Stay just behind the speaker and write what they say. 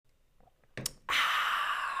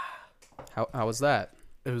How was that?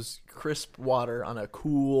 It was crisp water on a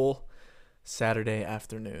cool Saturday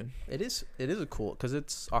afternoon. It is a cool because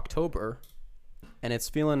it's October, and it's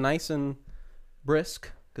feeling nice and brisk.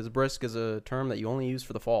 Because brisk is a term that you only use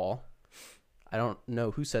for the fall. I don't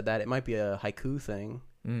know who said that. It might be a haiku thing,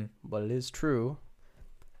 but it is true.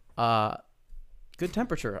 Good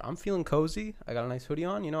temperature. I'm feeling cozy. I got a nice hoodie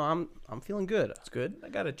on. I'm feeling good. It's good. I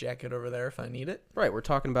got a jacket over there if I need it. Right. We're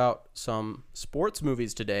talking about some sports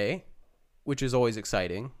movies today, which is always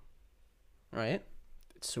exciting. Right?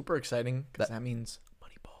 It's super exciting because that means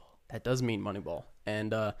Moneyball. That does mean Moneyball.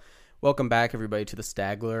 And welcome back, everybody, to the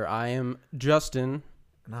Stagler. I am Justin.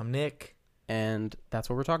 And I'm Nick. And that's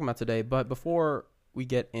what we're talking about today. But before we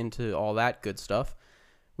get into all that good stuff,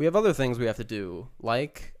 we have other things we have to do,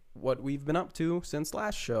 like what we've been up to since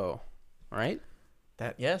last show, right?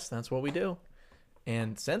 Yes, that's what we do.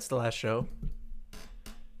 And since the last show, a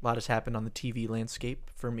lot has happened on the TV landscape,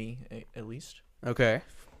 for me at least. Okay.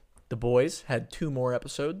 The Boys had 2 more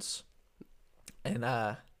episodes, and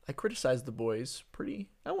I criticized The Boys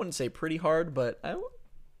I wouldn't say pretty hard, but a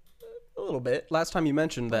little bit. Last time you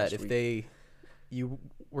mentioned that you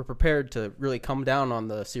were prepared to really come down on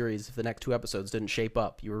the series if the next 2 episodes didn't shape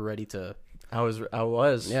up. You were ready to... I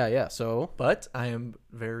was. Yeah, so... But I am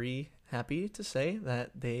very happy to say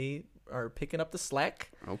that they are picking up the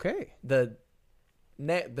slack. Okay. The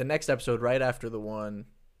next episode, right after the one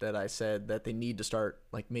that I said that they need to start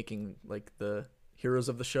making the heroes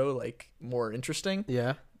of the show more interesting.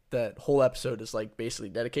 Yeah. That whole episode is basically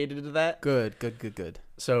dedicated to that. Good.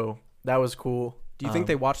 So that was cool. Do you think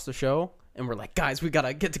they watched the show and were like, guys, we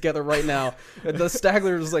gotta get together right now? The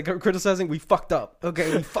Staglers are criticizing, we fucked up.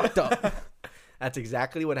 Okay, we fucked up. That's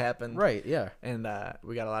exactly what happened. Right, yeah. And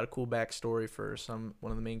we got a lot of cool backstory for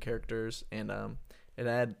one of the main characters, and it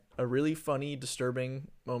had a really funny, disturbing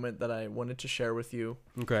moment that I wanted to share with you.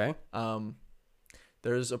 Okay.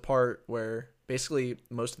 There's a part where basically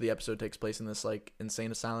most of the episode takes place in this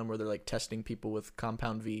insane asylum where they're testing people with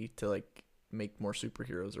Compound V to make more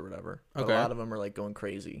superheroes or whatever. But okay. A lot of them are going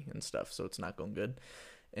crazy and stuff, so it's not going good.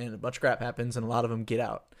 And a bunch of crap happens, and a lot of them get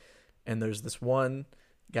out. And there's this one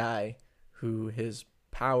guy who his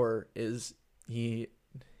power is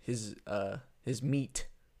his meat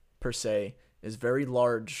per se is very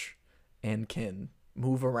large and can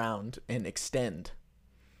move around and extend.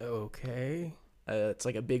 Okay. It's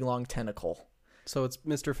like a big long tentacle. So it's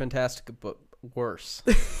Mr. Fantastic, but worse.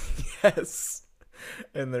 Yes.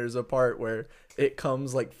 And there's a part where it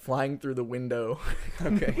comes flying through the window.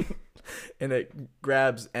 Okay. And it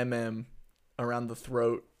grabs MM around the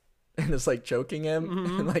throat and it's choking him.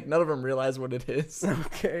 Mm-hmm. And none of them realize what it is.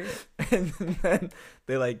 Okay. And then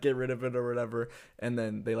they get rid of it or whatever. And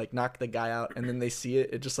then they knock the guy out, and then they see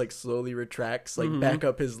it. It just slowly retracts back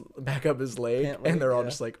up his leg. And they're all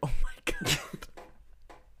just oh my God.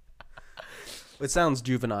 It sounds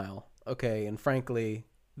juvenile. Okay. And frankly,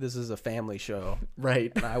 this is a family show.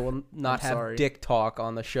 Right. And I will not have dick talk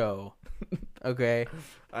on the show. Okay.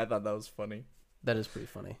 I thought that was funny. That is pretty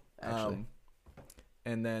funny, actually.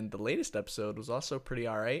 And then the latest episode was also pretty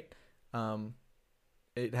all right.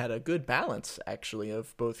 It had a good balance, actually,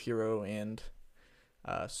 of both hero and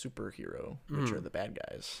superhero, which are the bad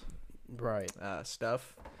guys. Right.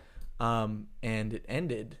 Stuff. And it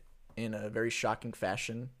ended in a very shocking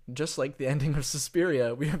fashion, just like the ending of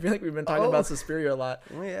Suspiria. I feel like we've been talking about Suspiria a lot.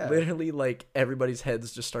 Oh, yeah. Literally, everybody's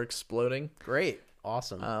heads just start exploding. Great.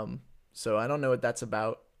 Awesome. So I don't know what that's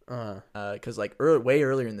about. Because way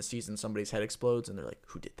earlier in the season, somebody's head explodes, and they're like,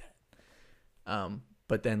 "Who did that?"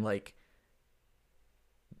 But then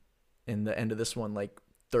in the end of this one,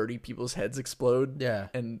 30 people's heads explode. Yeah.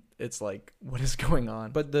 And it's what is going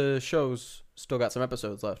on? But the show's still got some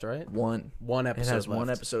episodes left, right? One episode. It has left. one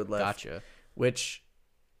episode left. Gotcha. Which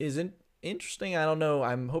isn't interesting. I don't know.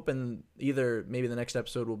 I'm hoping maybe the next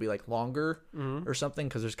episode will be longer or something,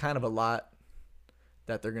 because there's kind of a lot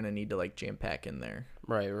that they're gonna need to jam pack in there.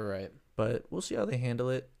 Right. But we'll see how they handle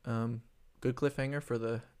it. Good cliffhanger for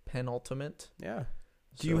the penultimate. Yeah.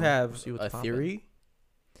 Do you have a poppin'. theory?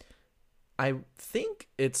 I think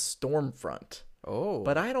it's Stormfront. Oh.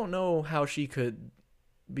 But I don't know how she could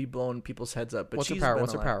be blowing people's heads up. But What's her power?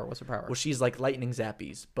 What's her power? Well, she's lightning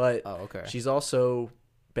zappies, but okay. She's also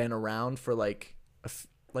been around for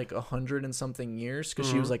 100 and something years, because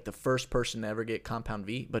she was the first person to ever get Compound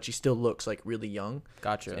V, but she still looks really young.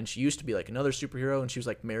 Gotcha. And she used to be another superhero, and she was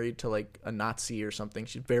married to a Nazi or something.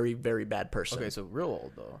 She's a very, very bad person. Okay, so real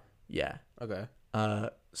old though. Yeah. Okay.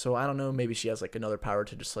 So I don't know. Maybe she has another power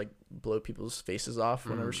to just blow people's faces off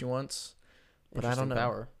whenever she wants. But I don't know.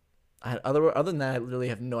 Power. Other than that, I really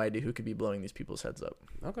have no idea who could be blowing these people's heads up.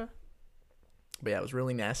 Okay. But yeah, it was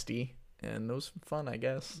really nasty, and it was fun, I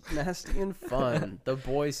guess. Nasty and fun. The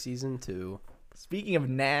Boys season 2. Speaking of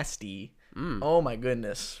nasty, oh my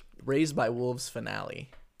goodness, Raised by Wolves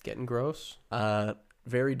finale. Getting gross.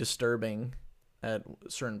 Very disturbing at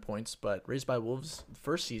certain points, but Raised by Wolves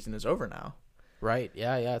first season is over now. Right.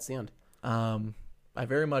 Yeah, it's the end. I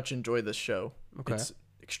very much enjoy this show. Okay. It's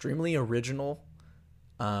extremely original.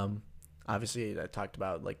 Obviously I talked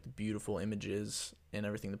about like the beautiful images and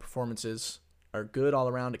everything. The performances are good all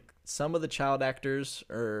around. Some of the child actors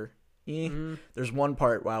are There's one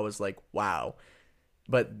part where I was like, wow.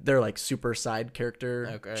 But they're like super side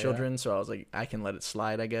character children, so I was like, I can let it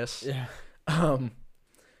slide, I guess. Yeah.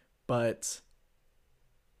 But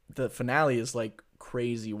the finale is like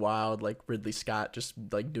crazy wild, like Ridley Scott just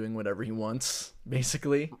like doing whatever he wants,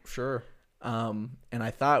 basically. Sure. And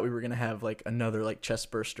I thought we were gonna have like another like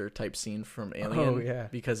chest burster type scene from Alien,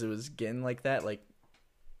 because it was getting like that. Like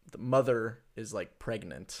the mother is like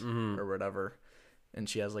pregnant or whatever, and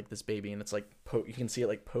she has like this baby, and it's like you can see it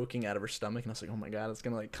like poking out of her stomach, and I was like, oh my god, it's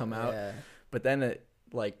gonna like come out. But then it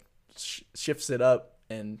like shifts it up,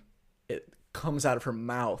 and it comes out of her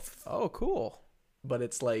mouth. Oh, cool. But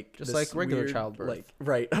it's like just like regular weird, childbirth. Like,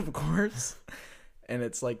 right, of course. And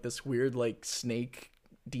it's like this weird like snake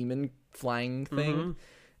demon flying thing,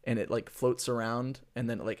 and it like floats around, and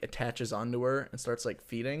then it like attaches onto her and starts like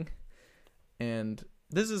feeding. And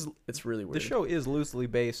it's really weird. The show is loosely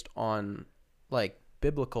based on like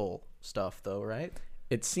biblical stuff, though, right?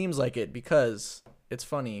 It seems like it, because it's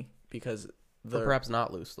funny because or perhaps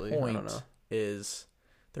not loosely. Point I don't know. Is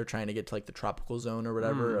they're trying to get to like the tropical zone or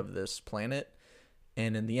whatever of this planet,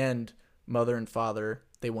 and in the end, mother and father,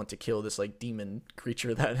 they want to kill this like demon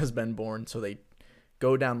creature that has been born, so they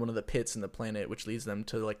go down one of the pits in the planet, which leads them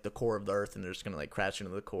to like the core of the earth, and they're just gonna like crash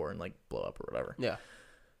into the core and like blow up or whatever. Yeah.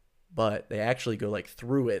 But they actually go like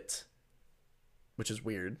through it, which is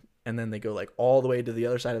weird, and then they go like all the way to the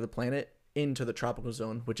other side of the planet into the tropical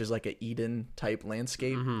zone, which is like a Eden type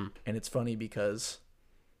landscape. And it's funny because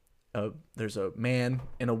there's a man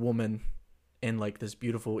and a woman in like this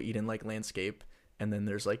beautiful Eden like landscape, and then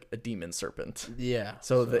there's like a demon serpent. Yeah.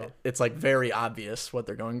 So it's like very obvious what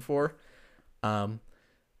they're going for. But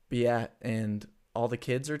yeah, and all the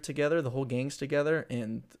kids are together, the whole gang's together,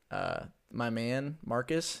 and my man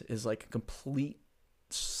Marcus is like a complete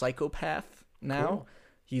psychopath now. Cool.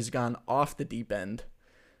 He's gone off the deep end.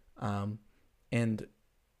 And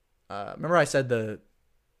remember I said the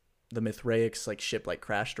Mithraics like ship like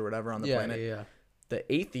crashed or whatever on the planet? Yeah. The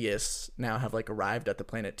atheists now have like arrived at the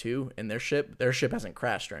planet too, and their ship hasn't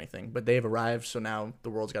crashed or anything, but they've arrived, so now the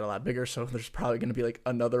world's got a lot bigger, so there's probably going to be like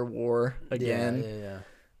another war again.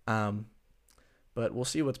 Yeah. But we'll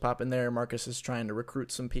see what's popping there. Marcus is trying to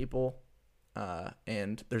recruit some people,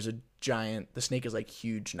 and there's the snake is like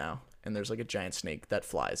huge now, and there's like a giant snake that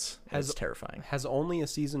flies. It's terrifying. Has only a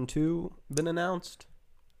season 2 been announced?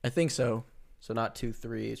 I think so. So not 2,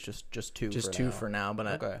 3. It's just 2. Just 2 for now,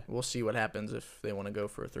 but we'll see what happens if they want to go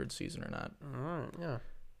for a third season or not. All right, yeah.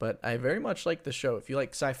 But I very much like the show. If you like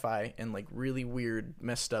sci-fi and like really weird,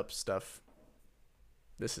 messed up stuff,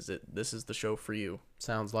 this is it. This is the show for you.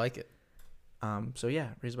 Sounds like it. So yeah,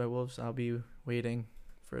 Raised by Wolves. I'll be waiting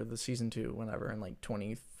for the season 2 whenever in like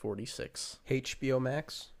 2046. HBO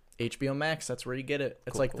Max. HBO Max. That's where you get it.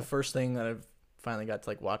 It's the first thing that I've finally got to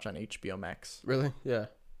like watch on HBO Max. Really? Yeah.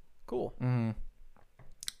 Cool. And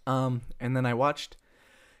then I watched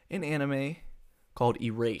an anime called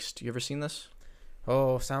Erased. You ever seen this?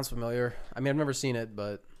 Oh, sounds familiar. I mean, I've never seen it,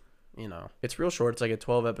 but you know, it's real short. It's like a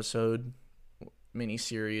 12-episode mini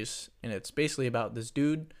series, and it's basically about this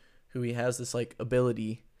dude who he has this like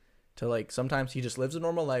ability to like sometimes he just lives a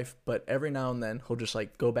normal life, but every now and then he'll just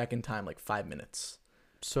like go back in time like 5 minutes.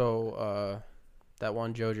 So, that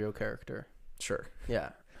one JoJo character. Sure.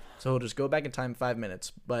 Yeah. So he'll just go back in time 5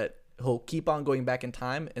 minutes, but he'll keep on going back in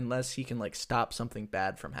time unless he can like stop something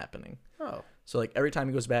bad from happening. Oh. So like every time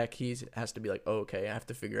he goes back, he has to be like, oh, okay, I have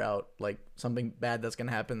to figure out like something bad that's going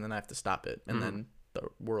to happen, then I have to stop it. And then the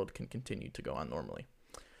world can continue to go on normally.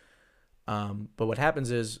 But what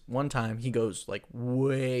happens is one time he goes like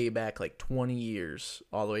way back, like 20 years,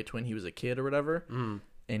 all the way to when he was a kid or whatever.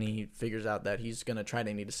 And he figures out that he's going to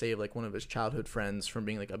need to save like one of his childhood friends from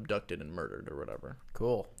being like abducted and murdered or whatever.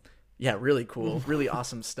 Cool. Yeah, really cool. Really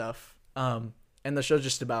awesome stuff. And the show's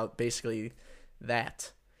just about basically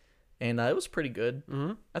that. And it was pretty good.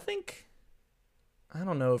 I think, I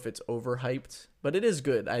don't know if it's overhyped, but it is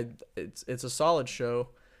good. It's a solid show.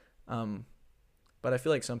 But I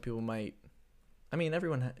feel like some people might, I mean,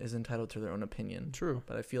 everyone is entitled to their own opinion. True.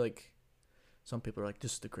 But I feel like some people are like,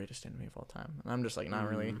 this is the greatest anime of all time. And I'm just like, not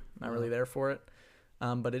really there for it.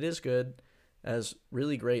 But it is good. as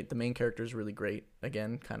really great. The main character is really great.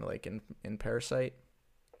 Again, kind of like in Parasite.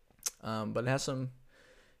 But it has some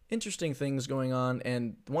interesting things going on.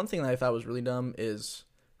 And one thing that I thought was really dumb is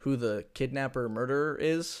who the kidnapper murderer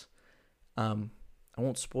is. I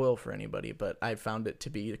won't spoil for anybody, but I found it to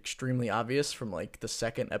be extremely obvious from like the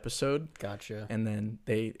second episode. Gotcha. And then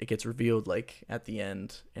it gets revealed like at the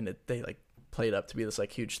end, and they like play it up to be this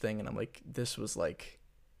like huge thing. And I'm like, this was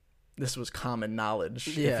common knowledge.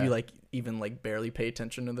 Yeah. If you like even like barely pay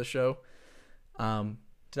attention to the show.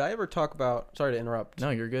 Did I ever talk about? Sorry to interrupt. No,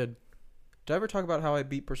 you're good. Did I ever talk about how I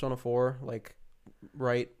beat Persona 4 like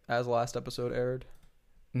right as last episode aired?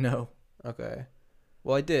 No. Okay.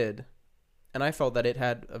 Well, I did. And I felt that it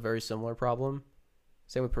had a very similar problem.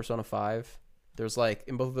 Same with Persona 5. There's like,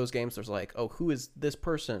 in both of those games, there's like, oh, who is this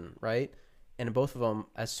person, right? And in both of them,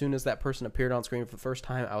 as soon as that person appeared on screen for the first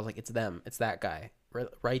time, I was like, it's them. It's that guy.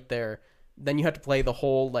 Right there. Then you have to play the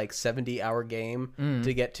whole like 70-hour game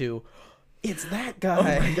to get to, it's that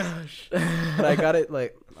guy. Oh my gosh. But I got it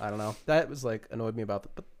like, I don't know. That was like annoyed me about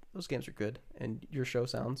it. But those games are good. And your show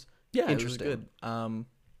sounds interesting. It was good.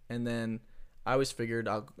 And then I always figured,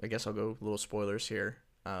 I guess I'll go little spoilers here.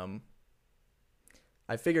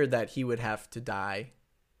 I figured that he would have to die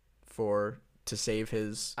to save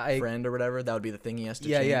his friend or whatever. That would be the thing he has to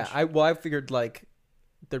change. Yeah. I figured like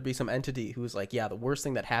there'd be some entity who was like, yeah, the worst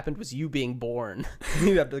thing that happened was you being born.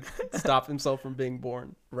 He'd have to stop himself from being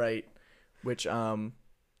born. Right. Which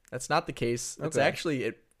that's not the case. Okay. It's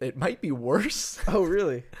actually it might be worse. Oh,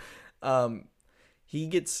 really? He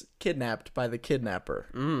gets kidnapped by the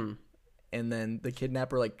kidnapper. And then the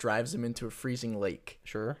kidnapper like drives him into a freezing lake.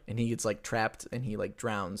 Sure. And he gets like trapped and he like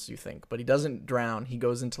drowns, you think. But he doesn't drown. He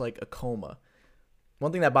goes into like a coma.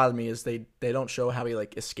 One thing that bothered me is they don't show how he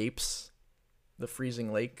like escapes the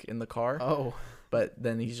freezing lake in the car. Oh. But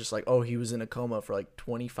then he's just like, oh, he was in a coma for like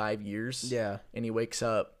 25 years. Yeah. And he wakes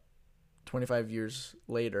up 25 years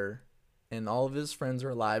later and all of his friends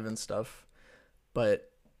are alive and stuff. But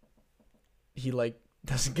he like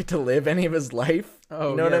doesn't get to live any of his life.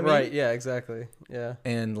 Oh, you know what I mean? Right. Yeah, exactly. Yeah.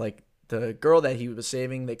 And like the girl that he was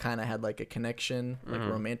saving, they kind of had like a connection, like a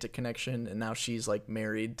romantic connection. And now she's like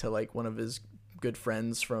married to like one of his good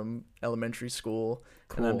friends from elementary school.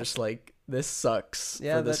 Cool. And I'm just like, this sucks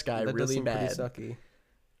for this guy that really does seem bad. pretty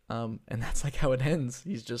sucky. And that's like how it ends.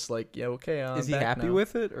 He's just like, yeah, okay. Is he happy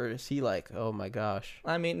with it, or is he like, oh my gosh?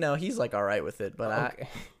 I mean, no, he's like all right with it, but okay.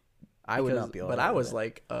 I would not be all right. But I with was it.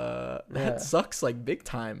 like, that sucks like big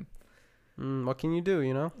time. What can you do,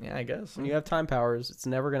 you know? Yeah, I guess. When you have time powers, it's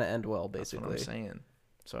never going to end well, basically. That's what I'm saying.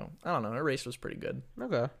 So, I don't know. Our race was pretty good.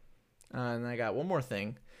 Okay. And I got one more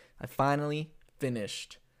thing. I finally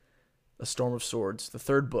finished A Storm of Swords, the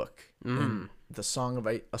third book in A Song of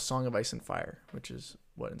Ice and Fire, which is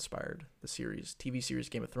what inspired the TV series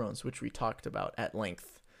Game of Thrones, which we talked about at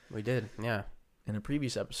length. We did, yeah. In a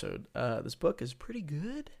previous episode. This book is pretty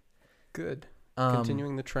good. Good.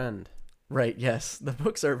 Continuing the trend. Right, yes. The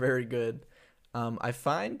books are very good. I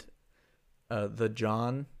find the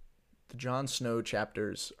Jon Snow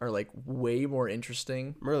chapters are like way more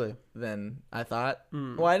interesting. Really? Than I thought.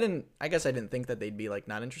 Well, I guess I didn't think that they'd be like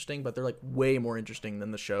not interesting, but they're like way more interesting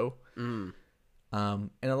than the show. And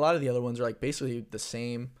a lot of the other ones are like basically the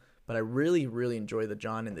same, but I really, really enjoy the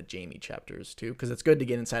Jon and the Jaime chapters too, because it's good to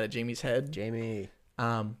get inside of Jaime's head. Jaime.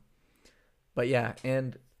 But yeah,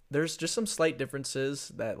 and there's just some slight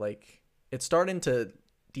differences that like it's starting to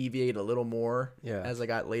deviate a little more as I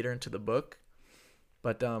got later into the book.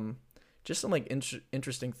 But just some like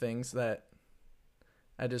interesting things that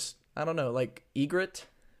I don't know, like Ygritte.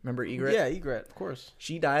 Remember Ygritte? Yeah, Ygritte, of course.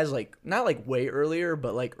 She dies like not like way earlier,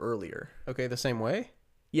 but like earlier. Okay, the same way?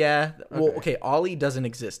 Yeah. Well, okay, Ollie doesn't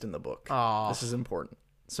exist in the book. Oh. This is important.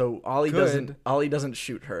 So Ollie doesn't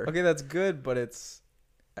shoot her. Okay, that's good, but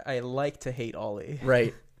I like to hate Ollie.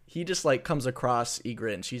 Right. He just like comes across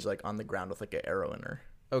Ygritte and she's like on the ground with like an arrow in her.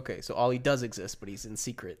 Okay, so Ollie does exist, but he's in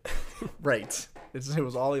secret. Right. It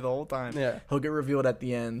was Ollie the whole time. Yeah. He'll get revealed at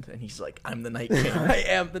the end, and he's like, I'm the Night King. I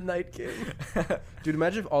am the Night King. Dude,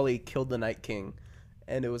 imagine if Ollie killed the Night King,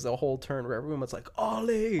 and it was a whole turn where everyone was like,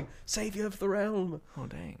 Ollie, savior of the realm. Oh,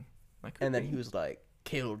 dang. And then he was like,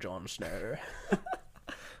 kill Jon Snow.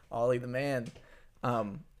 Ollie the man.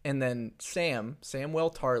 And then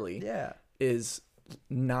Samwell Tarly is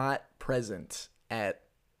not present at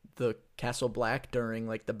the Castle Black during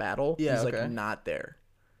like the battle. He's like not there,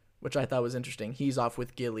 which I thought was interesting. He's off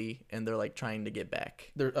with Gilly and they're like trying to get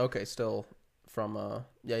back. They're still from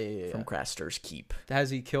from Craster's Keep.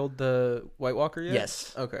 Has he killed the White Walker yet?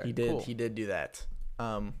 Yes. Okay. He did. Cool. He did do that.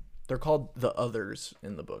 They're called the Others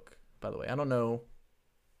in the book, by the way. I don't know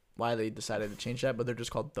why they decided to change that, but they're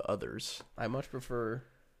just called the Others. I much prefer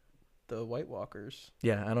the White Walkers.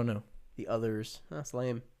 Yeah, I don't know. The Others. That's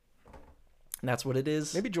lame. And that's what it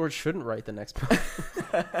is. Maybe George shouldn't write the next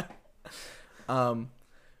book.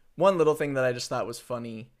 One little thing that I just thought was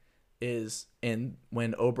funny is when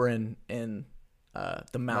Oberyn and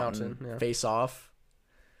the mountain yeah. face off,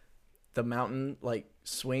 the mountain like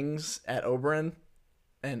swings at Oberyn,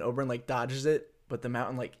 and Oberyn like dodges it, but the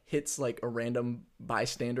mountain like hits like a random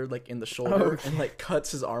bystander like in the shoulder and like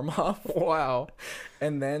cuts his arm off. Wow.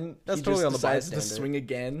 And then That's he totally just on the decides to bystander. swing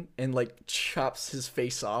again and like chops his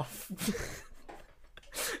face off.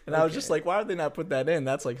 And I was just like, why would they not put that in?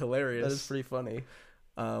 That's like hilarious. That is pretty funny.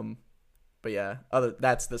 But yeah,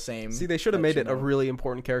 that's the same. See, they should have that made you it a know. really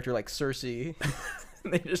important character like Cersei.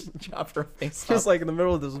 They just chopped her face Just off. like in the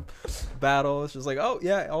middle of this battle, it's just like, oh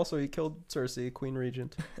yeah, also he killed Cersei, Queen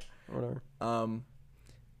Regent, or whatever.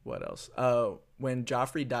 What else? When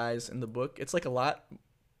Joffrey dies in the book, it's like a lot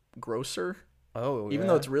grosser. Oh, Even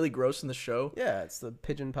though it's really gross in the show. yeah, it's the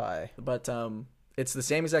pigeon pie. But it's the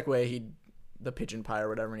same exact way the pigeon pie or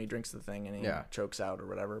whatever, and he drinks the thing and he chokes out or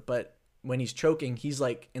whatever. But when he's choking, he's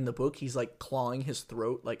like in the book, he's like clawing his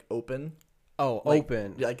throat like open. Oh, Like-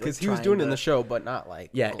 open. like Because he was doing it in the show, but not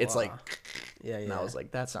like. Yeah, it's blah. like. Yeah, yeah. And I was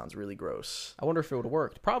like, that sounds really gross. I wonder if it would have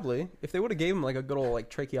worked. Probably, if they would have gave him like a good old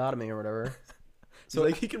like tracheotomy or whatever. So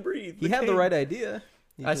like he can breathe. He had the right idea.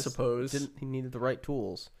 He I just suppose. He needed the right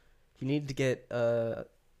tools. He needed to get a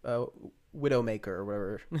Widowmaker or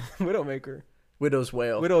whatever. Widowmaker. Widow's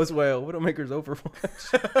Wail. Widow's Wail. Widowmaker's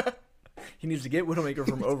Overwatch. He needs to get Widowmaker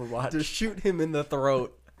from Overwatch. To shoot him in the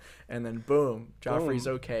throat. And then boom, Joffrey's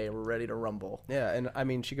okay. We're ready to rumble. Yeah, and I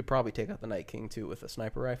mean, she could probably take out the Night King too with a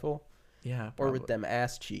sniper rifle. Yeah. Or Probably. with them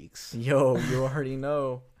ass cheeks. Yo, you already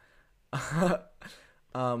know.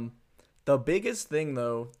 The biggest thing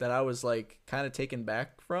though that I was like kind of taken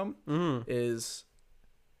back from is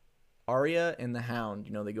Arya and the Hound.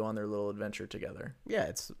 You know, they go on their little adventure together. Yeah,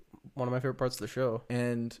 it's one of my favorite parts of the show.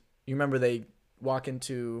 And you remember they walk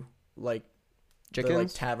into like the like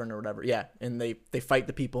Chickens? tavern or whatever. Yeah, and they fight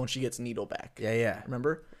the people and she gets Needle back. Yeah, yeah.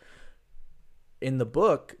 Remember? In the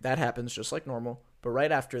book, that happens just like normal. But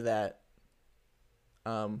right after that,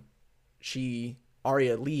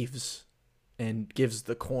 Arya leaves and gives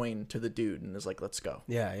the coin to the dude and is like, let's go.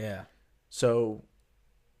 Yeah, yeah. So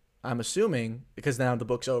I'm assuming, because now the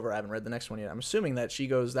book's over, I haven't read the next one yet. I'm assuming that she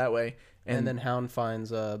goes that way. And then Hound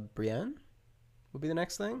finds Brienne would be the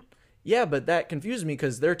next thing. Yeah, but that confused me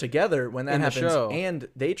because they're together when that In the happens. show. And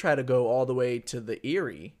they try to go all the way to the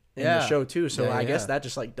Eyrie in the show too. So Yeah, I guess yeah. that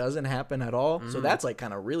just like doesn't happen at all. So that's like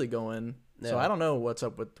kind of really going. So Yeah. I don't know what's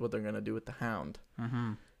up with what they're going to do with the Hound.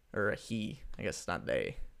 Mm-hmm. Or a he. I guess it's not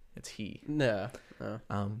they. It's he. Yeah.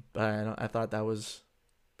 But I thought that was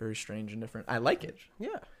very strange and different. I like it,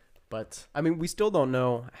 Yeah. but I mean, we still don't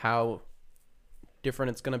know how different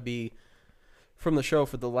it's going to be from the show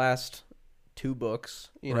for the last two books,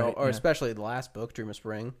 you know, Right, or yeah. especially the last book, Dream of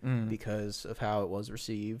Spring, because of how it was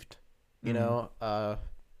received, you know.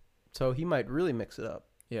 So he might really mix it up.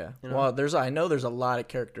 yeah. You know? Well, I know there's a lot of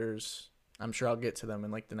characters. I'm sure I'll get to them in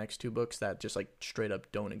like the next two books that just like straight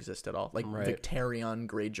up don't exist at all. Like Right. Victarion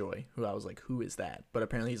Greyjoy, who I was like, who is that? But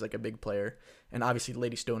apparently he's like a big player, and obviously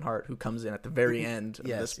Lady Stoneheart, who comes in at the very end of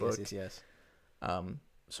this book. Yes.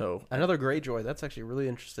 So Another Greyjoy. That's actually really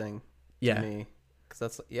interesting to me. Because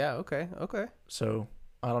that's, okay. So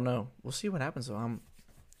I don't know. We'll see what happens though.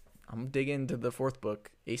 I'm digging into the fourth book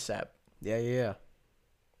ASAP. Yeah.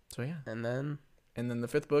 So yeah. And then, And then the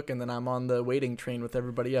fifth book, and then I'm on the waiting train with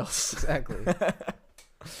everybody else. exactly.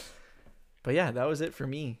 But yeah, that was it for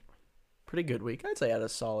me. Pretty good week. I'd say I had a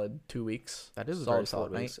solid 2 weeks. That is a Solid very solid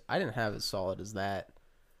fortnight. week. I didn't have as solid as that,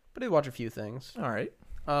 but I did watch a few things. All right.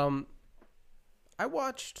 I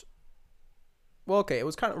watched. Well, okay, it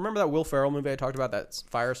was kind of, remember that Will Ferrell movie I talked about, that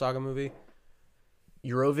Fire Saga movie?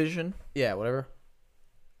 Eurovision. Yeah, whatever.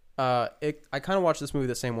 I kind of watched this movie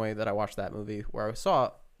the same way that I watched that movie, where I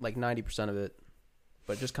saw like 90% of it,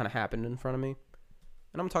 but it just kind of happened in front of me.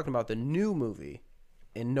 And I'm talking about the new movie,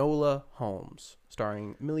 Enola Holmes,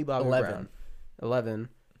 starring Millie Bobby 11. Brown, 11,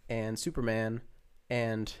 and Superman,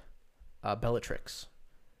 and Bellatrix.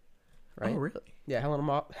 Right? Oh, really? Yeah,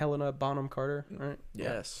 Helena Bonham Carter. Right?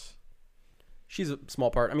 Yes. She's a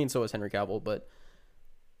small part. I mean, so is Henry Cavill, but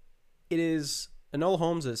it is, Enola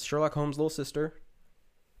Holmes is Sherlock Holmes' little sister,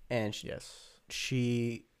 and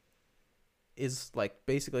she is like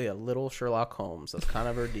basically a little Sherlock Holmes. That's kind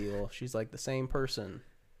of her deal. She's like the same person,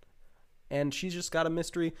 and she's just got a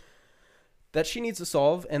mystery that she needs to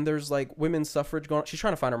solve. And there's like women's suffrage going on. She's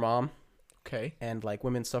trying to find her mom. Okay. And like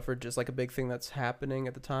women's suffrage is like a big thing that's happening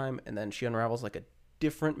at the time. And then she unravels like a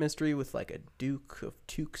different mystery with like a Duke of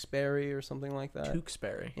Tewksbury or something like that.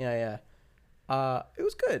 Tewksbury. Yeah. It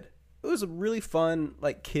was good. It was a really fun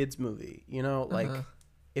like kids movie. You know, like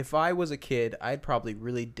if I was a kid, I'd probably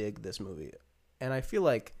really dig this movie. And I feel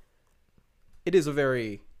like it is a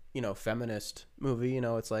very, you know, feminist movie. You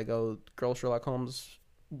know, it's like, oh, girl Sherlock Holmes,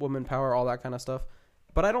 woman power, all that kind of stuff.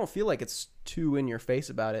 But I don't feel like it's too in your face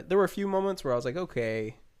about it. There were a few moments where I was like,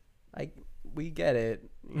 okay, we get it.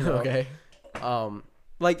 You know? Okay.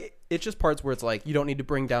 Like it's just parts where it's like you don't need to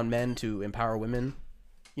bring down men to empower women.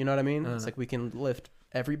 You know what I mean? It's like we can lift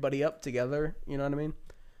everybody up together. You know what I mean?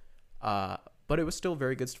 But it was still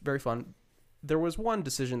very good, very fun. There was one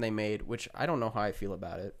decision they made, which I don't know how I feel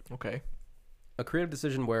about it. Okay. A creative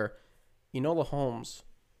decision where Enola Holmes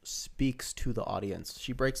speaks to the audience.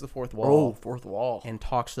 She breaks the fourth wall. Oh, fourth wall. And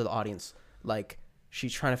talks to the audience like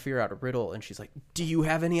she's trying to figure out a riddle, and she's like, "Do you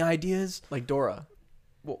have any ideas?" Like Dora.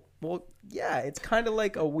 Well, yeah. It's kind of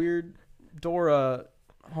like a weird Dora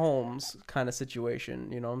Holmes kind of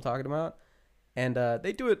situation. You know what I'm talking about? And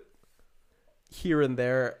they do it here and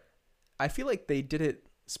there. I feel like they did it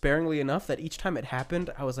sparingly enough that each time it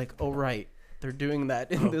happened, I was like, "Oh right, they're doing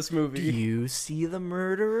that in this movie." Do you see the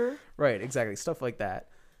murderer? Right, exactly. Stuff like that.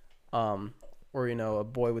 Or, you know, a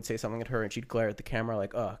boy would say something at her and she'd glare at the camera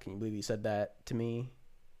like, "Oh, can you believe you said that to me?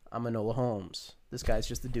 I'm Enola Holmes. This guy's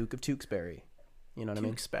just the Duke of Tewksbury." You know what I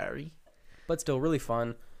mean? Tewksbury. But still really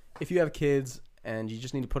fun. If you have kids and you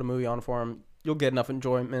just need to put a movie on for them, you'll get enough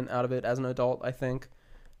enjoyment out of it as an adult, I think,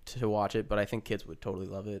 to watch it. But I think kids would totally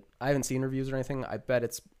love it. I haven't seen reviews or anything. I bet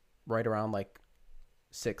it's right around like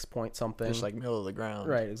 6 point something. Just like middle of the ground.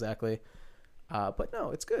 Right, exactly. But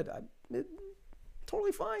no, it's good.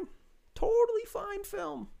 Totally fine. Totally fine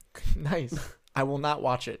film. Nice. I will not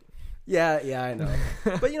watch it. Yeah, I know.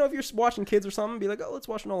 But, you know, if you're watching kids or something, be like, "Oh, let's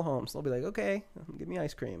watch Enola Holmes." They'll be like, "Okay, give me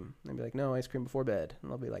ice cream." And they'll be like, "No, ice cream before bed."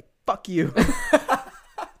 And they'll be like, "Fuck you."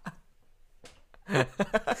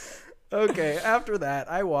 Okay, after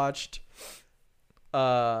that, I watched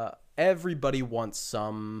Everybody Wants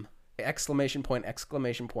Some! ! 3.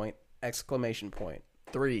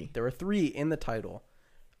 There were 3 in the title.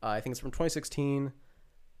 I think it's from 2016.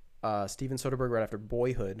 Steven Soderbergh right after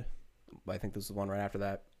Boyhood. I think this is the one right after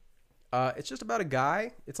that. It's just about a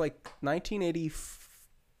guy. It's like 1980.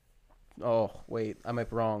 Oh, wait. I might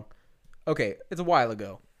be wrong. Okay. It's a while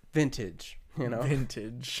ago. Vintage. You know?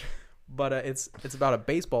 Vintage. But it's about a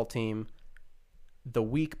baseball team the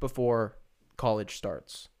week before college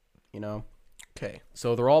starts. You know? Okay.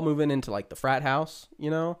 So they're all moving into like the frat house,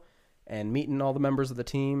 you know? And meeting all the members of the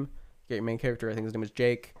team. Get your main character. I think his name is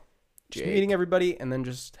Jake. Just meeting everybody and then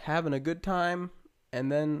just having a good time.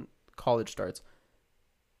 And then college starts.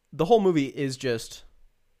 The whole movie is just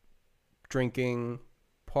drinking,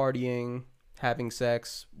 partying, having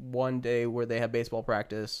sex, one day where they have baseball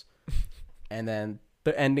practice, and then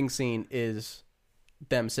the ending scene is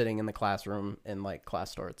them sitting in the classroom and like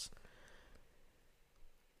class starts.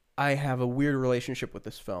 I have a weird relationship with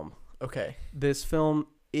this film. Okay. This film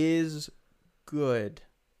is good,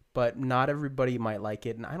 but not everybody might like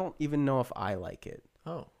it, and I don't even know if I like it.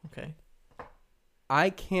 Oh, okay. I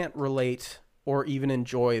can't relate or even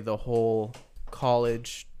enjoy the whole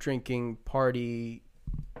college drinking party,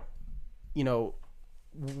 you know,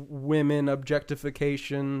 women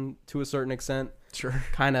objectification to a certain extent, Sure.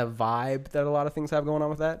 kind of vibe that a lot of things have going on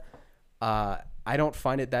with that. I don't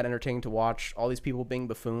find it that entertaining to watch all these people being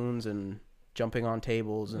buffoons and jumping on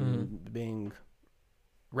tables and being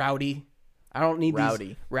rowdy. I don't need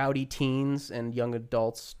these rowdy teens and young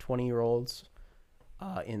adults, 20-year-olds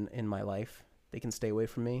in my life. They can stay away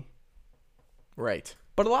from me. Right.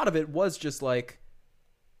 But a lot of it was just like,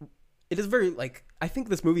 it is very like, I think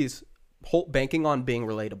this movie is banking on being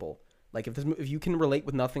relatable. Like if you can relate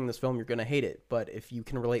with nothing in this film, you're going to hate it. But if you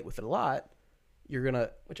can relate with it a lot, you're going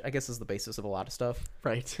to, which I guess is the basis of a lot of stuff.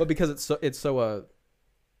 Right. But because it's so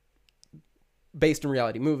based in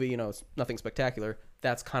reality movie, you know, it's nothing spectacular.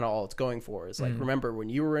 That's kind of all it's going for is like, remember when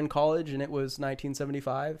you were in college and it was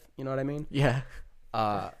 1975, you know what I mean? Yeah.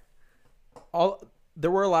 There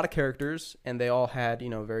were a lot of characters and they all had, you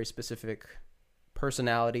know, very specific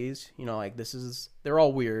personalities, you know, like they're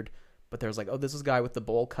all weird, but there's like, oh, this is a guy with the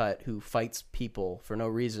bowl cut who fights people for no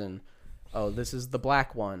reason. Oh, this is the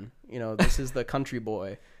black one, you know, this is the country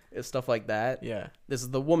boy. It's stuff like that. Yeah. This is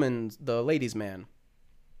the ladies' man.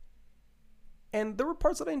 And there were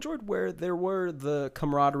parts that I enjoyed where there were the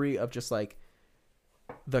camaraderie of just like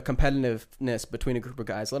the competitiveness between a group of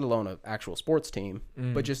guys, let alone an actual sports team,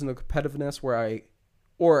 but just in the competitiveness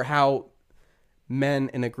or how men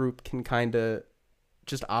in a group can kind of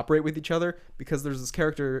just operate with each other, because there's this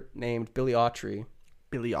character named Billy Autry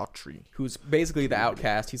Billy Autry. who's basically the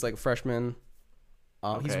outcast. He's like a freshman.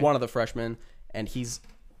 He's one of the freshmen, and he's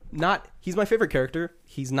my favorite character.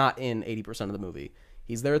 He's not in 80% of the movie.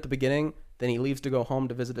 He's there at the beginning, then he leaves to go home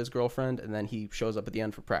to visit his girlfriend, and then he shows up at the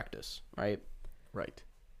end for practice, right? Right.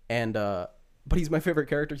 And but he's my favorite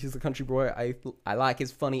character. He's the country boy. I like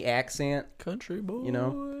his funny accent. Country boy. You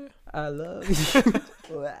know, I love you.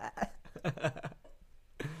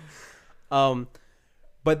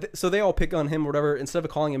 So they all pick on him or whatever. Instead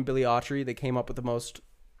of calling him Billy Autry, they came up with the most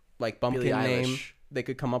like bumpkin name they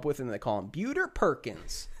could come up with, and they call him Buter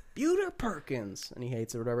Perkins. Buter Perkins, and he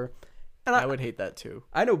hates it or whatever. And I would hate that too.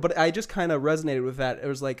 I know, but I just kind of resonated with that. It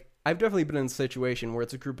was like, I've definitely been in a situation where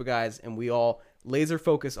it's a group of guys and we all laser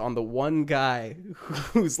focus on the one guy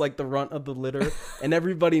who's like the runt of the litter, and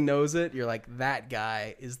everybody knows it. You're like, that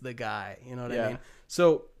guy is the guy. You know what I mean?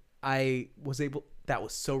 So that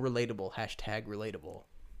was so relatable. #relatable.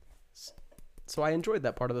 So I enjoyed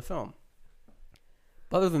that part of the film.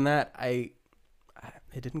 Other than that,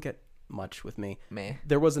 it didn't get much with me. Meh.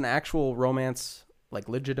 There was an actual romance, like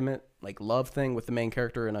legitimate, like love thing with the main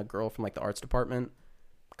character and a girl from like the arts department.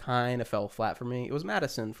 Kind of fell flat for me. It was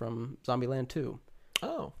Madison from Zombieland 2.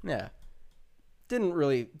 Oh. Yeah. Didn't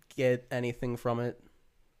really get anything from it.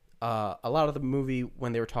 A lot of the movie,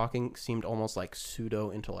 when they were talking, seemed almost like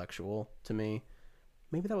pseudo-intellectual to me.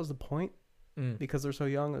 Maybe that was the point. Because they're so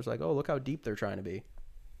young. It's like, oh, look how deep they're trying to be.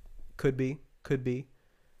 Could be.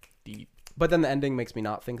 Deep. But then the ending makes me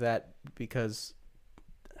not think that, because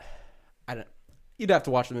you'd have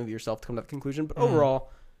to watch the movie yourself to come to that conclusion. But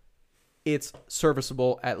overall, it's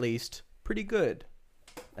serviceable, at least. Pretty good,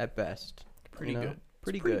 at best. Pretty good.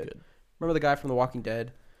 Pretty good. Remember the guy from The Walking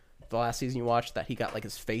Dead? The last season you watched, that he got like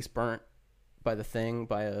his face burnt by the thing,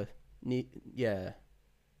 by a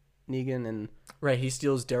Negan, and right, he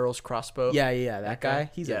steals Daryl's crossbow. Yeah, that guy.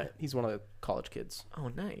 He's one of the college kids. Oh,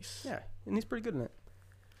 nice. Yeah, and he's pretty good in it.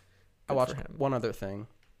 Good I watched for him. one other thing,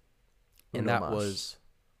 and that was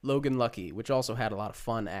Logan Lucky, which also had a lot of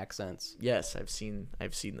fun accents. Yes, I've seen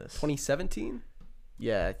this. 2017?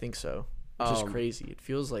 Yeah, I think so. Which is crazy. It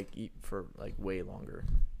feels like for like way longer.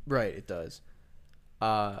 Right, it does.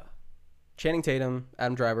 Channing Tatum,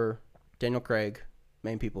 Adam Driver, Daniel Craig,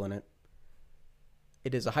 main people in it.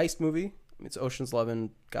 It is a heist movie. It's Ocean's 11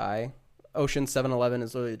 guy. Ocean 7-Eleven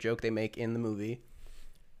is literally a joke they make in the movie.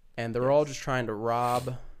 And they're all just trying to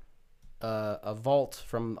rob a vault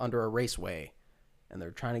from under a raceway. And they're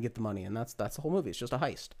trying to get the money. And that's the whole movie. It's just a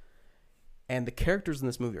heist. And the characters in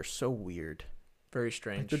this movie are so weird. Very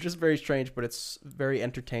strange. They're just very strange, but it's very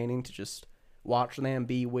entertaining to just watch them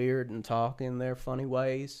be weird and talk in their funny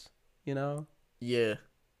ways, you know? Yeah.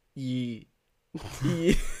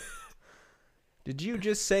 Did you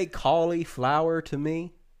just say cauliflower to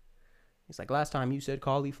me? He's like, last time you said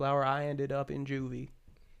cauliflower, I ended up in juvie.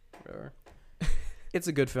 It's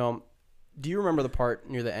a good film. Do you remember the part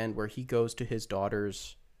near the end where he goes to his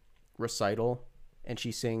daughter's recital and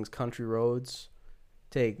she sings Country Roads?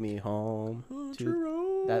 Take me home.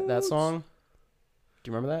 That song?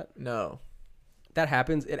 Do you remember that? No. That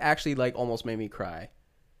happens. It actually like almost made me cry.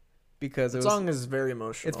 Because the song is very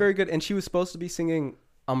emotional. It's very good. And she was supposed to be singing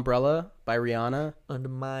Umbrella by Rihanna. Under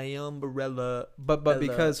my umbrella. But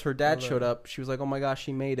because her dad showed up, she was like, oh my gosh,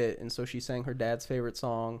 she made it. And so she sang her dad's favorite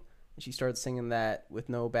song. And she started singing that with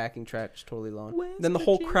no backing track, just totally alone. Then the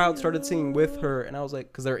whole crowd started singing with her. And I was like,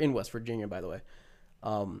 because they're in West Virginia, by the way.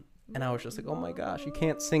 And I was just like, oh my gosh, you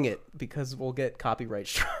can't sing it because we'll get copyright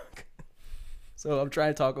struck. So I'm trying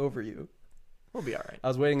to talk over you. We'll be all right. I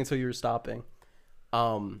was waiting until you were stopping.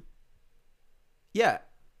 Yeah.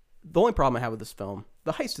 The only problem I have with this film,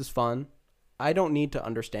 the heist is fun. I don't need to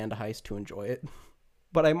understand a heist to enjoy it.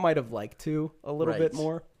 But I might have liked to a little bit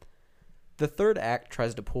more. The third act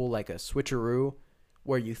tries to pull like a switcheroo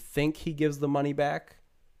where you think he gives the money back,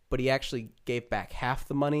 but he actually gave back half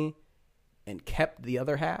the money and kept the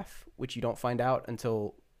other half, which you don't find out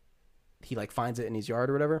until he like finds it in his yard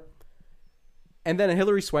or whatever. And then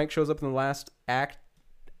Hilary Swank shows up in the last act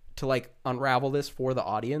to like unravel this for the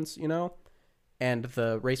audience, you know? And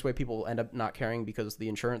the raceway people end up not caring because the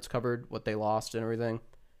insurance covered what they lost and everything,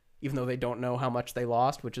 even though they don't know how much they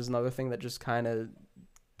lost, which is another thing that just kind of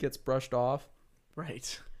gets brushed off.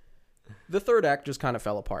 Right. The third act just kind of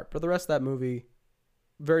fell apart. But the rest of that movie,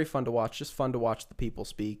 very fun to watch. Just fun to watch the people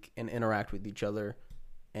speak and interact with each other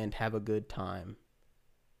and have a good time.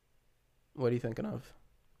 What are you thinking of?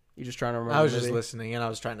 You just trying to remember? I was just listening, and I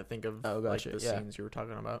was trying to think of gotcha. the scenes you were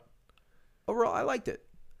talking about. Overall, I liked it.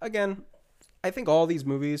 Again, I think all these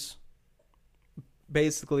movies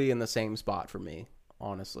basically in the same spot for me,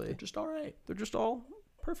 honestly. They're just all right. They're just all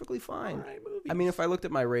perfectly fine. All right movies. I mean, if I looked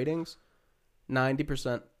at my ratings,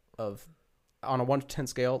 90% of, on a 1 to 10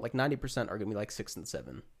 scale, like 90% are gonna be like 6 and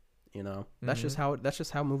 7. You know, that's just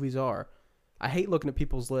how movies are. I hate looking at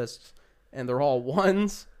people's lists and they're all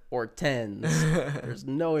 1s or 10s. There's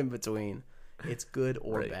no in between. It's good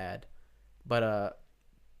or bad. But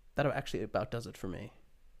that actually about does it for me,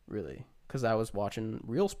 really, because I was watching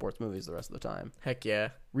real sports movies the rest of the time. Heck yeah,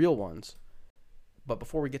 real ones. But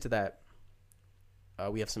before we get to that,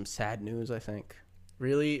 we have some sad news, I think.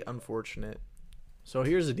 Really unfortunate. So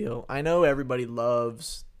here's the deal. I know everybody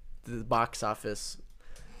loves the box office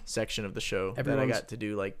section of the show that I got to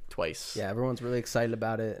do like twice. Yeah, everyone's really excited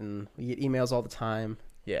about it, and we get emails all the time.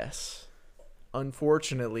 Yes.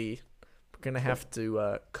 Unfortunately, we're going to have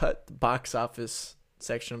to cut the box office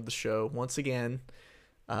section of the show once again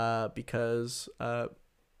because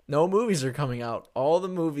no movies are coming out. All the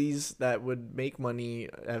movies that would make money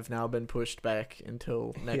have now been pushed back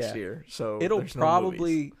until next year. So it'll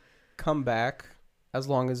probably come back as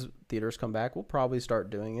long as theaters come back. We'll probably start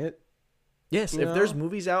doing it. Yes, if there's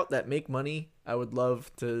movies out that make money, I would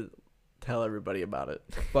love to tell everybody about it.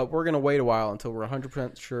 But we're going to wait a while until we're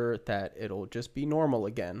 100% sure that it'll just be normal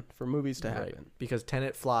again for movies to happen. Right. Because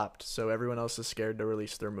Tenet flopped, so everyone else is scared to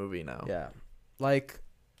release their movie now. Yeah. Like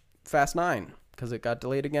Fast 9, because it got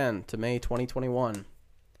delayed again to May 2021.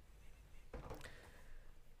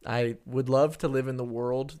 I would love to live in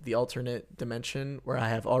the alternate dimension, where I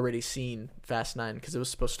have already seen Fast 9, because it was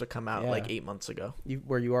supposed to come out like 8 months ago.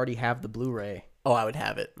 Where you already have the Blu-ray. Oh, I would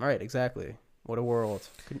have it. Right, exactly. What a world.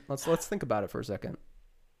 Let's think about it for a second.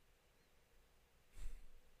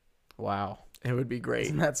 Wow. It would be great.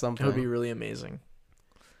 Isn't that something? It would be really amazing.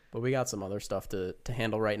 But we got some other stuff to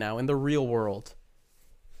handle right now in the real world.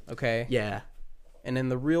 Okay? Yeah. And in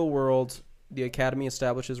the real world, the Academy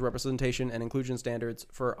establishes representation and inclusion standards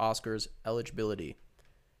for Oscars eligibility.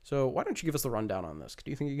 So why don't you give us the rundown on this?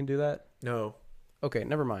 Do you think you can do that? No. Okay,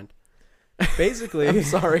 never mind. Basically... I'm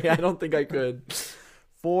sorry, I don't think I could.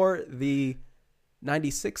 For the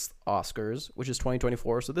 96th Oscars, which is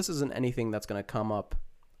 2024, so this isn't anything that's going to come up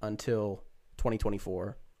until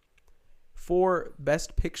 2024. For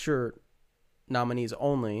Best Picture nominees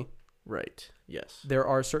only... Right. Yes. There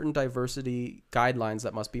are certain diversity guidelines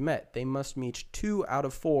that must be met. They must meet 2 out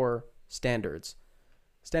of 4 standards.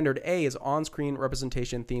 Standard A is on-screen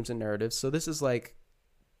representation, themes, and narratives. So this is like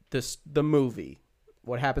the movie.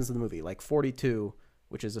 What happens in the movie? Like 42,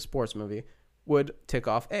 which is a sports movie, would tick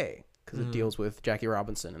off A because it deals with Jackie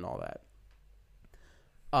Robinson and all that.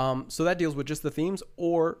 So that deals with just the themes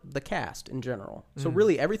or the cast in general. So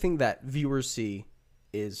really everything that viewers see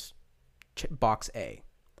is box A.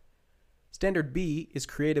 Standard B is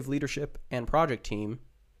creative leadership and project team.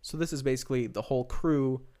 So this is basically the whole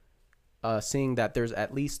crew seeing that there's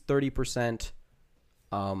at least 30%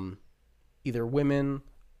 either women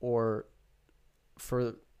or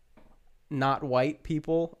for not white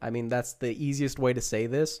people. I mean, that's the easiest way to say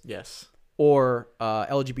this. Yes. Or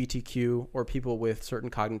LGBTQ or people with certain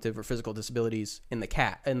cognitive or physical disabilities in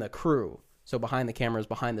the crew. So behind the cameras,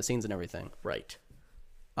 behind the scenes and everything. Right.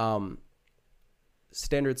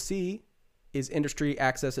 Standard C is industry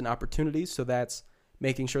access and opportunities. So that's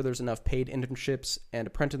making sure there's enough paid internships and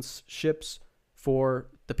apprenticeships for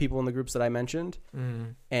the people in the groups that I mentioned.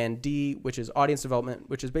 And D, which is audience development,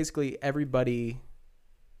 which is basically everybody.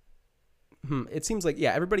 It seems like,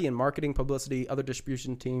 everybody in marketing, publicity, other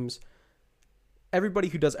distribution teams, everybody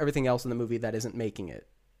who does everything else in the movie that isn't making it,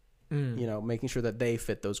 making sure that they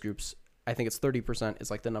fit those groups. I think it's 30%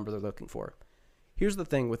 is like the number they're looking for. Here's the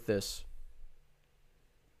thing with this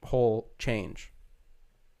whole change.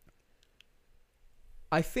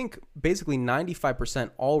 I think basically 95%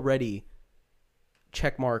 already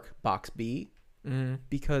checkmark box B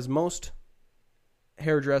because most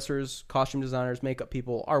hairdressers, costume designers, makeup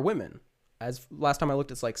people are women. As last time I looked,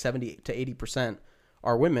 it's like 70 to 80%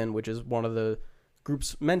 are women, which is one of the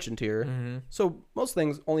groups mentioned here. So most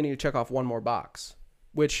things only need to check off one more box,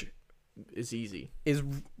 which is easy. Is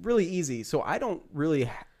really easy. So I don't really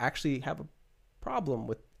actually have a problem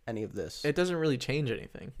with any of this. It doesn't really change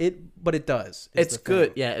anything. But it does. It's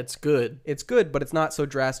good. Yeah, it's good. It's good, but it's not so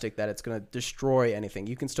drastic that it's going to destroy anything.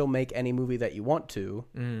 You can still make any movie that you want to.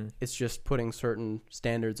 It's just putting certain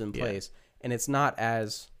standards in place. And it's not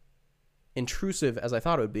as intrusive as I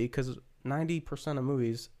thought it would be because 90% of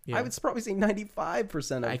movies, I would probably say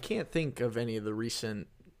 95% of... I can't think of any of the recent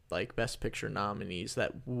like Best Picture nominees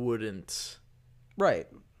that wouldn't... Right.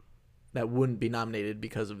 That wouldn't be nominated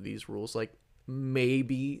because of these rules. Like,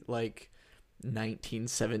 maybe like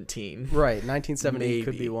 1917. Right, 1917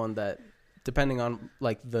 could be one that, depending on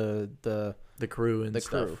like the crew and the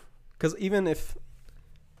stuff. crew. Because even if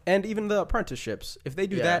And even the apprenticeships, if they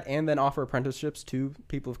do Yeah. that and then offer apprenticeships to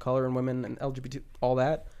people of color and women and LGBT, all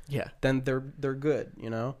that, Yeah. then they're good,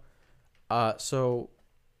 So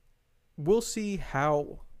we'll see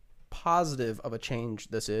how positive of a change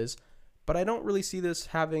this is, but I don't really see this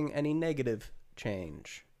having any negative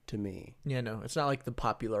change to me. Yeah, no, it's not like the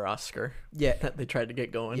popular Oscar Yeah, that they tried to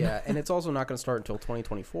get going. yeah, and it's also not going to start until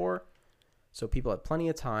 2024, so people have plenty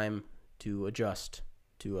of time to adjust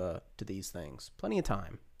to these things. Plenty of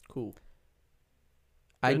time. Cool.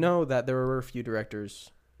 I Good. know that there were a few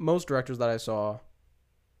directors. Most directors that I saw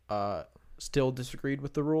still disagreed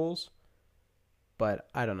with the rules, but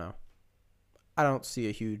I don't know. I don't see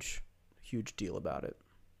a huge deal about it.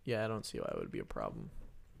 Yeah, I don't see why it would be a problem.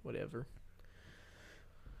 Whatever.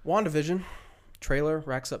 WandaVision trailer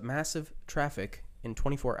racks up massive traffic in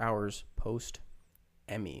 24 hours post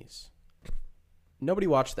Emmys. Nobody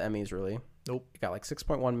watched the Emmys, really. Nope. It got like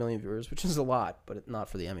 6.1 million viewers, which is a lot, but not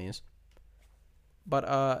for the Emmys.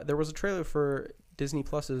 But there was a trailer for Disney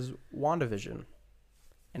Plus's WandaVision,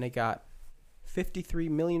 and it got 53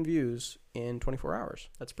 million views in 24 hours.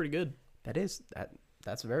 That's pretty good.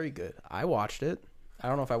 That's very good. I watched it. I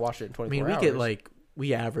don't know if I watched it in 24 hours.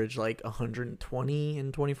 We average like 120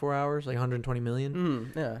 in 24 hours, like 120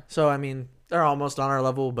 million. Yeah. So I mean, they're almost on our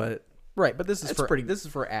level, but Right, but this is It's for pretty- this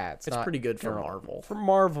is for ads. it's not pretty good for general. Marvel. For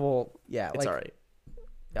Marvel, yeah, It's like, all right.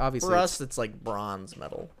 obviously For us, it's like bronze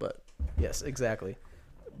medal, but yes, exactly.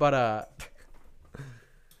 But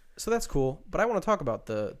so that's cool. But I want to talk about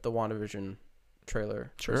the WandaVision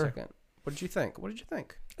trailer for a Sure. second. What did you think?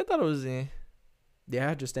 I thought it was.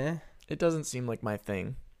 Yeah, just It doesn't seem like my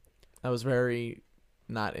thing. I was very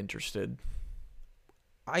not interested.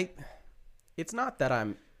 It's not that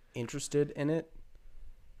I'm interested in it,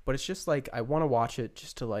 but it's just like I want to watch it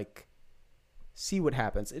just to like see what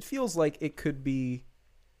happens. It feels like it could be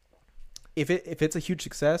if it's a huge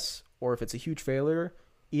success or if it's a huge failure,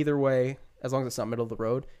 either way, as long as it's not middle of the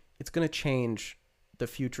road, it's going to change the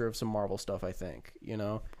future of some Marvel stuff, I think,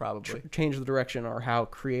 Probably. change the direction or how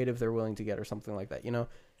creative they're willing to get or something like that,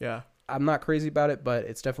 Yeah. I'm not crazy about it, but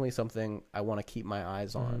it's definitely something I want to keep my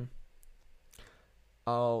eyes on.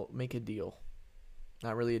 I'll make a deal.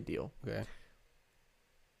 Not really a deal. Okay.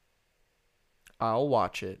 I'll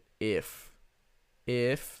watch it if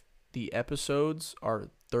the episodes are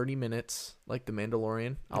 30 minutes like The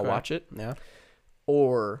Mandalorian, I'll Okay. watch it. Yeah.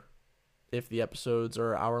 Or if the episodes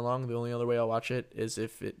are an hour long, the only other way I'll watch it is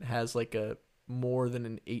if it has like a more than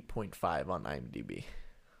an 8.5 on IMDb.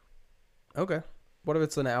 Okay. What if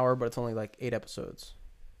it's an hour, but it's only like 8 episodes?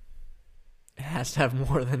 It has to have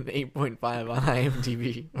more than an 8.5 on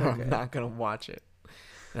IMDb or Okay. I'm not going to watch it.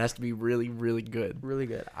 It has to be really, really good. Really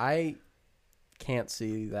good. I can't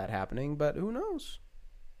see that happening, but who knows?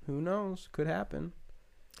 Who knows? Could happen.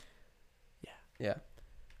 Yeah. Yeah.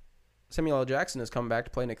 Samuel L. Jackson is coming back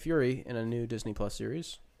to play Nick Fury in a new Disney Plus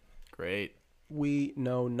series. Great. We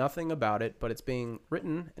know nothing about it, but it's being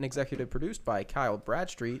written and executive produced by Kyle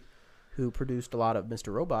Bradstreet, who produced a lot of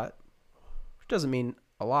Mr. Robot, which doesn't mean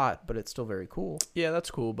a lot, but it's still very cool. Yeah, that's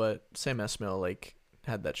cool, but Sam Esmail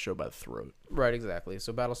had that show by the throat. Right, exactly.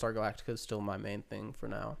 So Battlestar Galactica is still my main thing for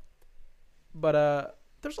now. But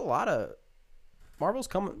there's a lot of Marvel's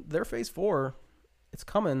coming. Their Phase 4, it's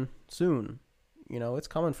coming soon. It's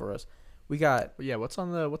coming for us. We got But yeah, what's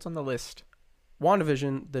on the list?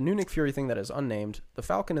 WandaVision, the new Nick Fury thing that is unnamed, The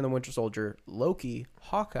Falcon and the Winter Soldier, Loki,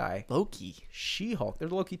 Hawkeye, Loki. She-Hulk.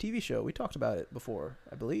 There's a Loki TV show. We talked about it before,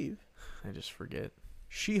 I believe. I just forget.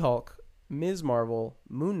 She-Hulk, Ms. Marvel,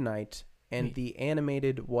 Moon Knight, and Wait. the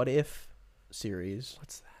animated What If series.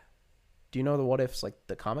 What's that? Do you know the What Ifs, like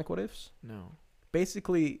the comic What Ifs? No.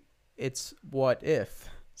 Basically, it's what if.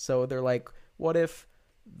 So they're like, what if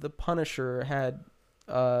the Punisher had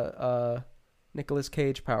Nicolas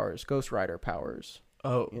Cage powers, Ghost Rider powers,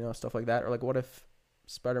 Oh. stuff like that. Or like, what if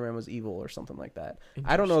Spider-Man was evil or something like that.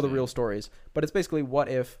 I don't know the real stories, but it's basically what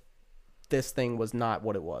if this thing was not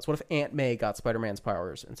what it was. What if Aunt May got Spider-Man's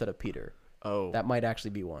powers instead of Peter? Oh. That might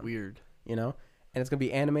actually be one. Weird. And it's going to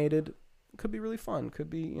be animated. Could be really fun. Could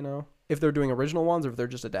be, if they're doing original ones or if they're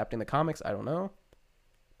just adapting the comics, I don't know.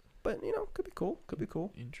 But, could be cool. Could be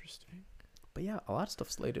cool. Interesting. But yeah, a lot of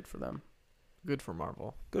stuff slated for them. Good for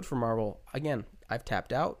Marvel. Good for Marvel. Again, I've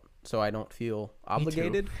tapped out, so I don't feel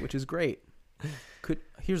obligated, which is great.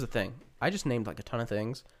 Here's the thing. I just named like a ton of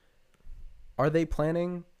things. Are they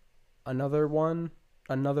planning another one,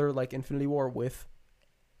 another like Infinity War with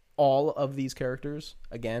all of these characters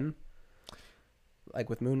again? Like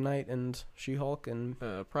with Moon Knight and She-Hulk, and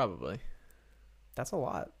Probably. that's a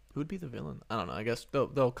lot. Who would be the villain? I don't know. I guess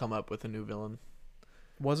they'll come up with a new villain.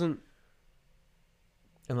 Wasn't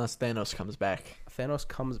Unless Thanos comes back. Thanos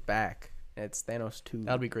comes back. It's Thanos 2.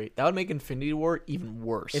 That would be great. That would make Infinity War even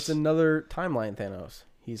worse. It's another timeline Thanos.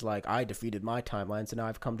 He's like, I defeated my timeline, so now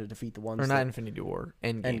I've come to defeat the ones. Or not Infinity War.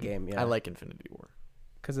 Endgame. Endgame, yeah. I like Infinity War.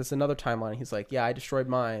 Because it's another timeline. He's like, yeah, I destroyed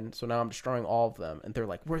mine, so now I'm destroying all of them. And they're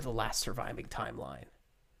like, we're the last surviving timeline.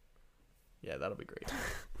 Yeah, that'll be great.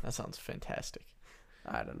 That sounds fantastic.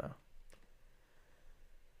 I don't know.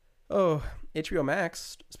 Oh, HBO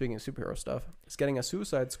Max, speaking of superhero stuff, is getting a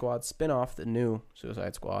Suicide Squad spin-off, the new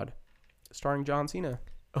Suicide Squad, starring John Cena,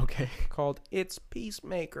 Okay. called It's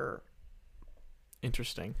Peacemaker.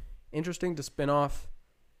 Interesting. Interesting to spin off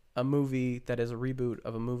a movie that is a reboot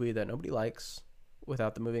of a movie that nobody likes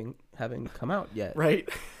without the movie having come out yet. Right.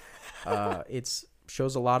 It's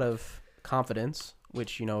shows a lot of confidence,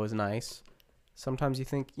 which, you know, is nice. Sometimes you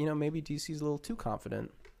think, you know, maybe DC's a little too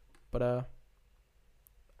confident. But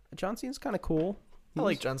John Cena's kind of cool. I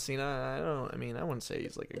like John Cena. I wouldn't say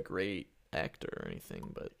he's like a great actor or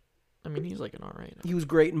anything, but I mean, he's like an alright. He was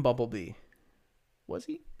great in Bumblebee. Was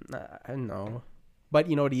he? I don't know. But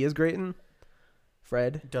you know what he is great in?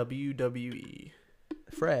 Fred. WWE.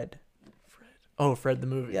 Fred. Oh, Fred the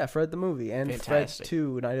movie. Yeah, Fred the movie. And Fantastic. Fred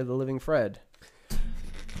 2, Night of the Living Fred.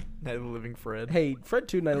 Night of the Living Fred. Hey, Fred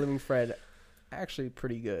 2, Night of the Living Fred, actually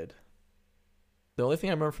pretty good. The only thing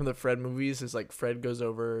I remember from the Fred movies is like Fred goes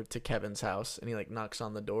over to Kevin's house and he like knocks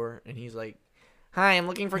on the door and he's like, "Hi, I'm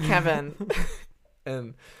looking for Kevin."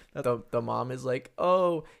 And the mom is like,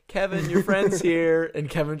 "Oh, Kevin, your friend's here." And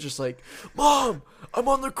Kevin's just like, "Mom, I'm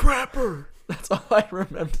on the crapper." That's all I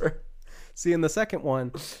remember. See, in the second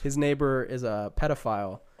one, his neighbor is a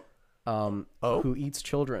pedophile who eats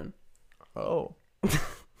children. Oh.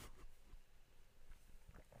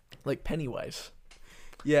 Like Pennywise.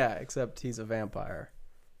 Yeah, except he's a vampire.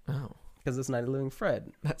 Oh. Because it's Night of the Living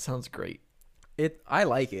Fred. That sounds great. I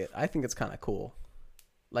like it. I think it's kind of cool.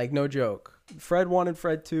 Like, no joke. Fred 1 and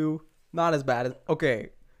Fred 2, not as bad as...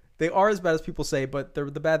 Okay, they are as bad as people say, but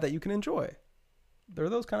they're the bad that you can enjoy. They're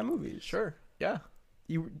those kind of movies. Sure. Yeah.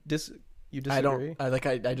 You disagree?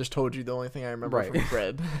 I just told you the only thing I remember from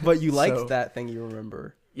Fred. But you liked that thing you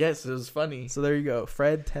remember. Yes, it was funny. So there you go.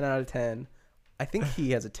 Fred, 10 out of 10. I think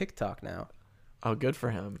he has a TikTok now. Oh, good for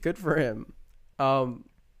him. Good for him. All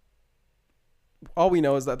we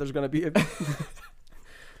know is that there's going to be...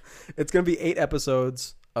 It's going to be 8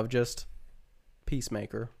 episodes of just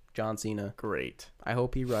Peacemaker, John Cena. Great. I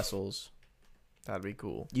hope he wrestles. That'd be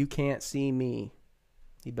cool. You can't see me.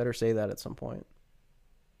 He better say that at some point.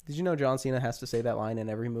 Did you know John Cena has to say that line in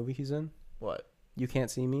every movie he's in? What? You can't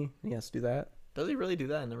see me? He has to do that? Does he really do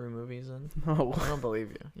that in every movie he's in? No. I don't believe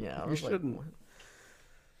you. Yeah, You shouldn't.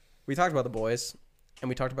 We talked about The Boys, and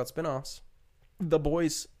we talked about spinoffs. The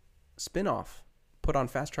Boys spinoff put on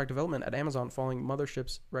fast track development at Amazon following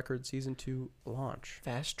Mothership's record season 2 launch.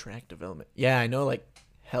 Fast track development. Yeah, I know like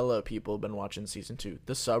hella people have been watching season 2.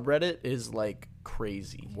 The subreddit is like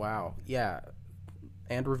crazy. Wow. Yeah.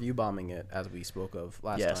 And review bombing it, as we spoke of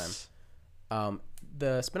last time.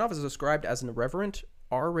 The spinoff is described as an irreverent,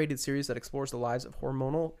 R-rated series that explores the lives of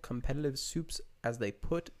hormonal competitive soups as they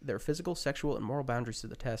put their physical, sexual, and moral boundaries to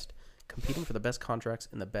the test, competing for the best contracts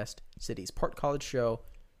in the best cities. Part college show,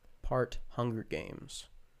 part Hunger Games.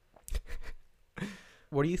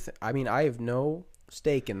 What do you think? I mean, I have no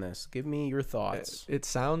stake in this. Give me your thoughts. It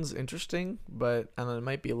sounds interesting, but I don't know, it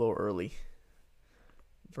might be a little early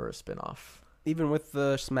for a spinoff. Even with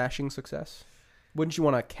the smashing success? Wouldn't you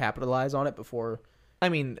want to capitalize on it before? I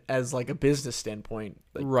mean, as like a business standpoint,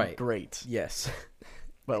 like, right? Great, yes.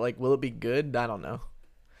 But like, will it be good? I don't know.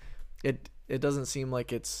 It doesn't seem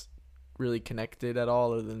like it's really connected at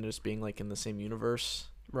all, other than just being like in the same universe.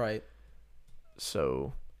 Right.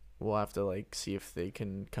 So we'll have to like see if they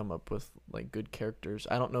can come up with like good characters.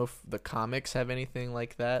 I don't know if the comics have anything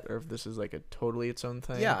like that, or if this is like a totally its own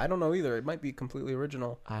thing. Yeah, I don't know either. It might be completely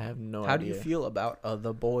original. I have no idea. How do you feel about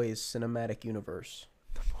The Boys cinematic universe?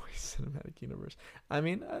 The Boys cinematic universe. I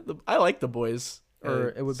mean, I like The Boys.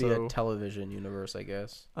 Or it would be a television universe, I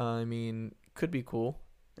guess. I mean, could be cool.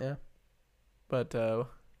 Yeah. But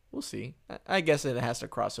we'll see. I guess it has to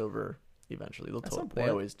cross over eventually. They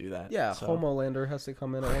always do that. Yeah, so. Homelander has to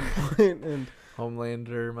come in at one point. And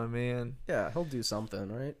Homelander, my man. Yeah, he'll do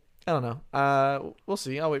something, right? I don't know. We'll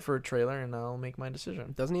see. I'll wait for a trailer and I'll make my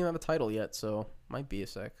decision. Doesn't even have a title yet, so might be a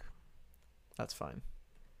sec. That's fine.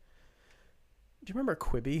 Do you remember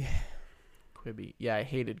Quibi? Quibi. Yeah, I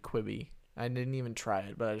hated Quibi. I didn't even try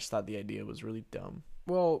it, but I just thought the idea was really dumb.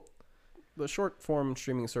 Well, the short-form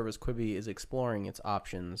streaming service Quibi is exploring its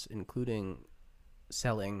options, including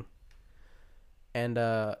selling. And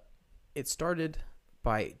it started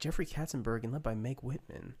by Jeffrey Katzenberg and led by Meg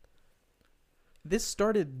Whitman. this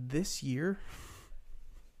started this year.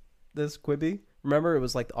 This Quibi. Remember, it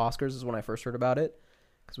was like the Oscars is when I first heard about it,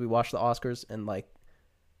 because we watched the Oscars and like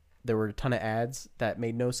there were a ton of ads that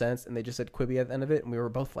made no sense, and they just said Quibi at the end of it, and we were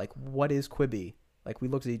both like, "What is Quibi?" Like we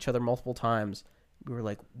looked at each other multiple times. We were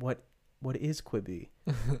like, "What is Quibi?"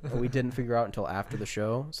 And we didn't figure out until after the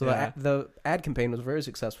show. So the ad campaign was very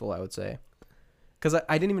successful, I would say, because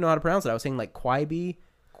I didn't even know how to pronounce it. I was saying like Quibi.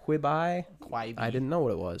 I didn't know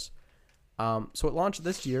what it was. So it launched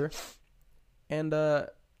this year, and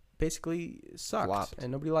basically sucked, flopped.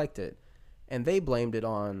 and nobody liked it. And they blamed it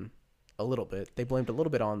on a little bit. They blamed a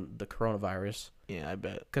little bit on the coronavirus. Yeah, I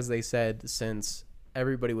bet. Because they said since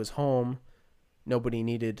everybody was home,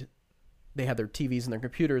 they had their TVs and their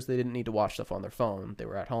computers. They didn't need to watch stuff on their phone. They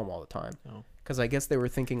were at home all the time. Because I guess they were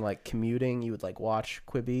thinking like commuting, you would like watch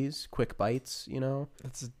Quibis, quick bites, you know? I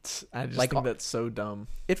just like, think that's so dumb.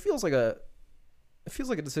 It feels like a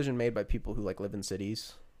decision made by people who like live in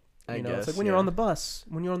cities. I guess it's like when you're on the bus,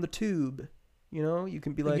 when you're on the tube, you know, you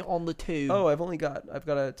can be like, you're on the tube. "Oh, I've got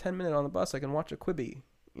a 10-minute on the bus. I can watch a Quibi,"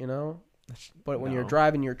 you know. But when you're No.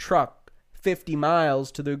 driving your truck 50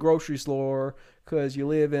 miles to the grocery store because you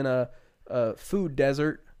live in a food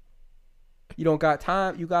desert, you don't got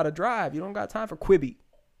time. You gotta drive. You don't got time for Quibi.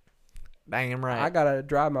 Damn right. I gotta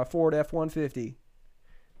drive my Ford F-150.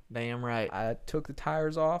 Damn right. I took the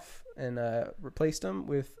tires off and replaced them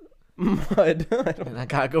with mud. And I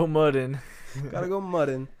gotta go mudding. Gotta go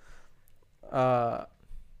mudding.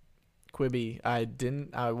 Quibi,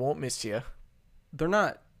 I won't miss you. They're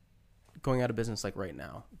not going out of business like right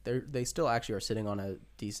now. They still actually are sitting on a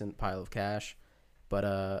decent pile of cash, but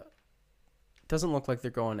it doesn't look like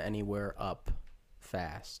they're going anywhere up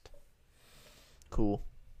fast. Cool.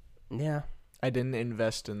 Yeah. I didn't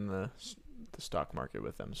invest in the stock market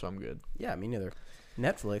with them, so I'm good. Yeah, me neither.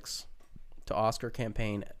 Netflix to Oscar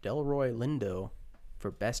campaign Delroy Lindo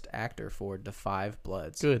for Best Actor for Da 5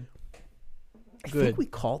 Bloods. Good. I think we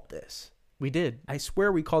called this. We did. I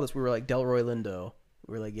swear we called this. We were like Delroy Lindo.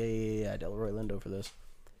 We were like, yeah, Delroy Lindo for this.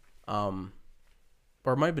 Or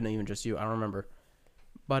it might have been even just you. I don't remember.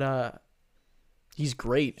 But he's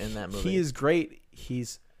great in that movie. He is great.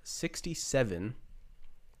 He's 67,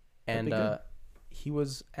 and he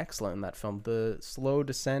was excellent in that film. The slow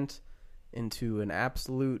descent into an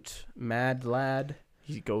absolute mad lad.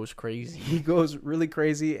 He goes crazy. He goes really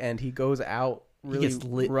crazy, and he goes out really he gets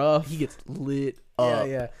lit, rough. He gets lit up.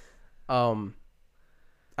 Yeah.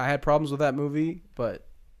 I had problems with that movie, but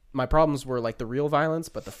my problems were like the real violence,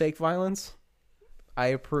 but the fake violence, I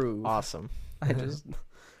approve. Awesome. I just,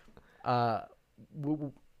 I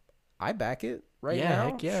back it now.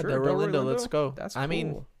 Heck yeah, Sure, Delroy Delroy Lindo, let's go. That's I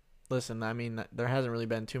mean, cool. listen, there hasn't really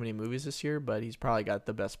been too many movies this year, but he's probably got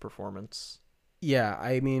the best performance. Yeah,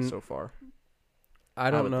 I mean, so far. I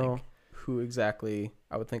don't would know think. who exactly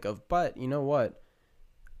I would think of, but you know what?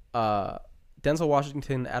 Denzel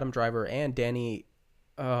Washington, Adam Driver, and Danny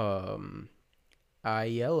Aiello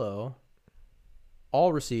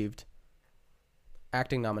all received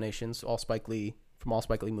acting nominations, all Spike Lee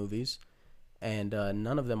movies, and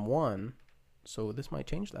none of them won. So this might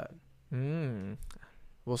change that.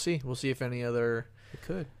 We'll see. We'll see if any other It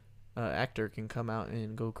could. actor can come out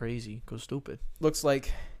and go crazy, go stupid. Looks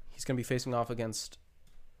like he's going to be facing off against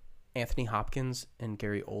Anthony Hopkins and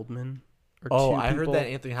Gary Oldman. I heard that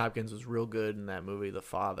Anthony Hopkins was real good in that movie, The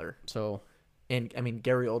Father. So, and I mean,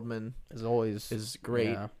 Gary Oldman is great,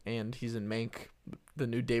 yeah. and he's in Mank, the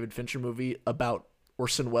new David Fincher movie about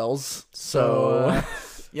Orson Welles. So,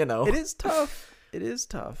 you know, it is tough. It is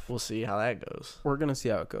tough. We'll see how that goes. We're gonna see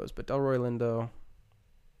how it goes. But Delroy Lindo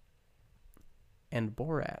and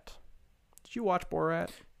Borat. Did you watch Borat?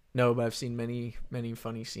 No, but I've seen many, many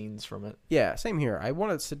funny scenes from it. Yeah, same here. I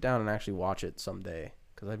want to sit down and actually watch it someday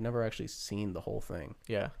because I've never actually seen the whole thing.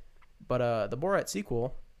 Yeah. But the Borat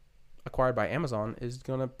sequel, acquired by Amazon, is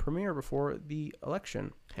gonna premiere before the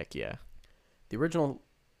election. Heck yeah. The original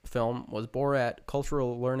film was Borat: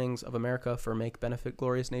 Cultural Learnings of America for Make Benefit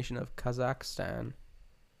Glorious Nation of Kazakhstan.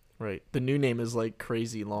 Right. The new name is like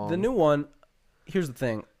crazy long. The new one, here's the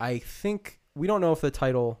thing. I think we don't know if the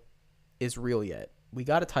title is real yet. We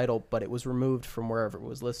got a title, but it was removed from wherever it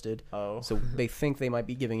was listed. Oh. So they think they might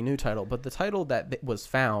be giving a new title. But the title that was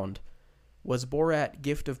found was Borat: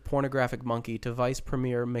 Gift of Pornographic Monkey to Vice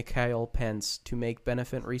Premier Mikhail Pence to Make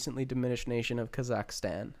Benefit Recently Diminished Nation of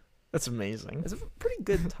Kazakhstan. That's amazing. It's a pretty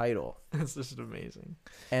good title. That's just amazing.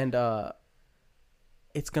 And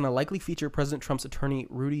it's going to likely feature President Trump's attorney,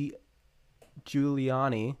 Rudy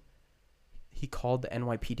Giuliani. He called the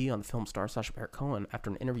NYPD on the film star Sacha Baron Cohen after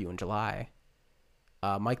an interview in July.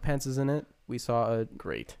 Mike Pence is in it. We saw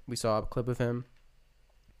a clip of him.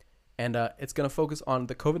 And it's going to focus on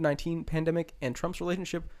the COVID-19 pandemic and Trump's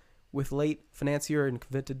relationship with late financier and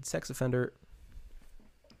convicted sex offender.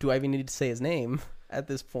 Do I even need to say his name at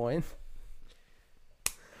this point?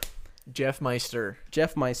 Jeff Meister.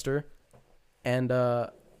 And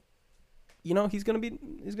he's gonna be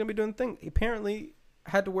doing the thing. He apparently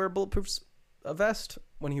had to wear a bulletproof vest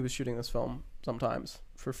when he was shooting this film sometimes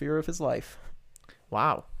for fear of his life.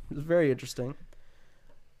 Wow. It was very interesting.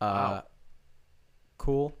 Wow.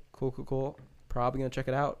 Cool. Probably gonna check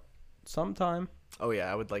it out sometime. Oh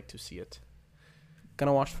yeah, I would like to see it.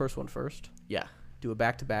 Gonna watch the first one first. Yeah. Do a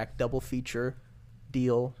back-to-back double feature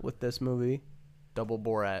deal with this movie. Double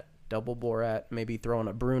Borat. Maybe throw in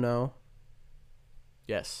a Bruno.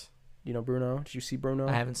 Yes. You know Bruno? Did you see Bruno?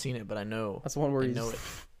 I haven't seen it, but I know. That's the one where I know it.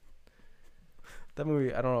 That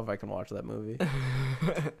movie, I don't know if I can watch that movie.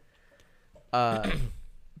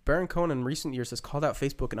 Baron Cohen in recent years has called out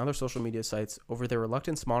Facebook and other social media sites over their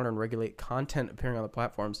reluctance to monitor and regulate content appearing on the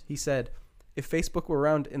platforms. He said, if Facebook were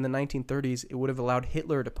around in the 1930s, it would have allowed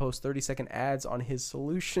Hitler to post 30-second ads on his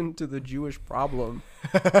solution to the Jewish problem.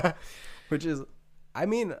 Which is, I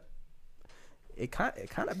mean, it kind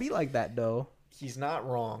of be like that, though. He's not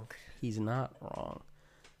wrong.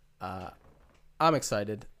 I'm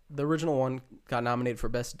excited. The original one got nominated for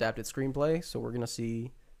Best Adapted Screenplay, so we're going to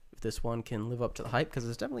see if this one can live up to the hype, because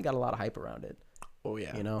it's definitely got a lot of hype around it. Oh,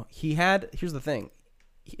 yeah. Here's the thing.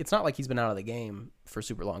 It's not like he's been out of the game for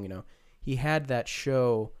super long, He had that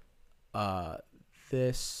show,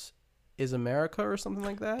 This Is America or something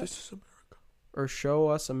like that. This is America. Or Show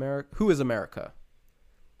Us America. Who is America?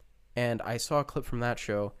 And I saw a clip from that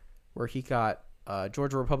show where he got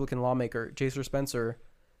Georgia Republican lawmaker Jaser Spencer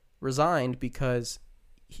resigned because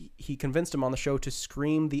he convinced him on the show to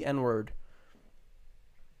scream the N-word.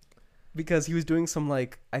 Because he was doing some, I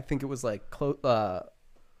think it was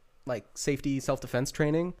safety self-defense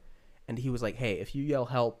training. And he was like, hey, if you yell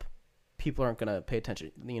help, people aren't going to pay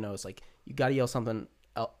attention. It's like, you got to yell something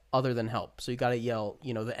other than help. So you got to yell,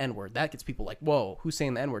 the N-word. That gets people like, whoa, who's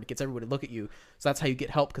saying the N-word? It gets everybody to look at you. So that's how you get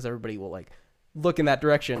help, because everybody will, look in that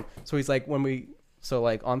direction. So he's like,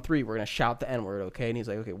 on 3, we're going to shout the N-word, okay? And he's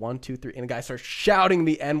like, okay, 1, 2, 3. And the guy starts shouting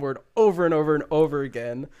the N-word over and over and over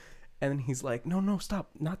again. And then he's like, no, stop.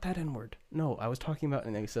 Not that N-word. No, I was talking about...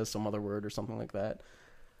 And then he says some other word or something like that.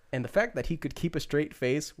 And the fact that he could keep a straight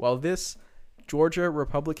face while this Georgia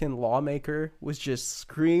Republican lawmaker was just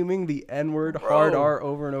screaming the N-word hard R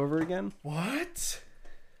over and over again. What?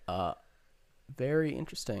 Very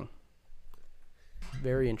interesting.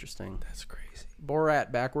 Very interesting. That's crazy.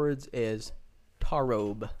 Borat backwards is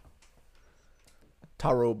Tarob.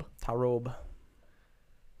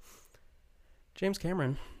 James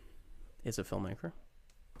Cameron is a filmmaker.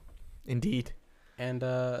 Indeed. And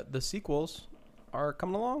the sequels are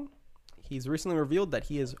coming along. He's recently revealed that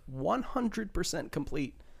he is 100%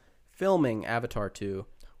 complete filming Avatar 2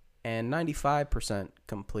 and 95%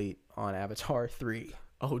 complete on Avatar 3.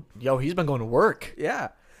 Oh, he's been going to work. Yeah.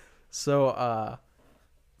 So,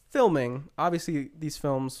 filming, obviously these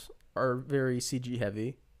films are very CG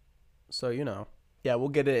heavy. So, Yeah, we'll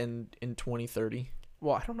get it in 2030.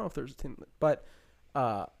 Well, I don't know if there's a team, but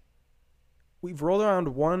we've rolled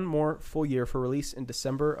around one more full year for release in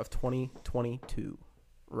December of 2022.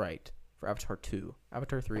 Right. For Avatar 2.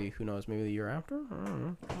 Avatar 3, who knows, maybe the year after? I don't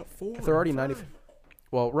know. If they're already 90.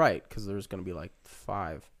 Well, right, because there's going to be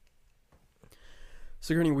 5.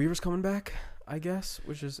 Sigourney Weaver's coming back, I guess,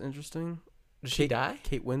 which is interesting. Did she die?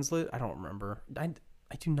 Kate Winslet? I don't remember. I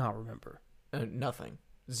do not remember. Nothing.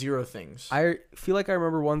 0 things. I feel like I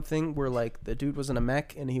remember one thing where, the dude was in a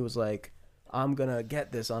mech, and he was like, I'm going to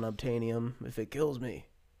get this unobtainium if it kills me.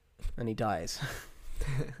 And he dies.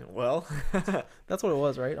 Well, that's what it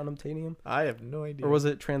was, right? Unobtainium? I have no idea. Or was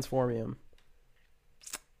it Transformium?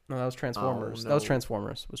 No, that was Transformers. Oh, no. That was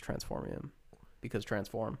Transformers. Was Transformium. Because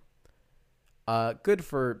Transform. Good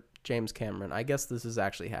for James Cameron. I guess this is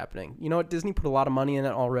actually happening. You know what? Disney put a lot of money in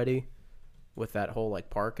it already with that whole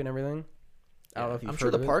park and everything. I don't know if you've I'm heard sure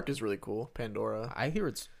the of it. park is really cool. Pandora. I hear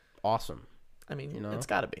it's awesome. I mean, it's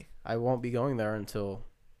got to be. I won't be going there until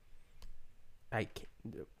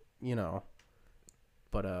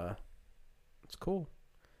but it's cool.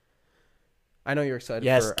 I know you're excited.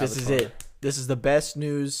 Yes, for this Avatar. is it. This is the best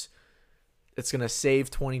news. It's gonna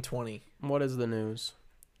save 2020. What is the news?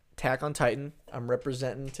 Attack on Titan. I'm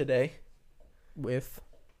representing today with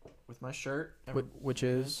my shirt, which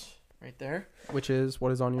is right there. Which is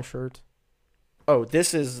what is on your shirt? Oh,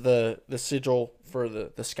 this is the sigil for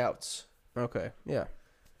the scouts. Okay, yeah.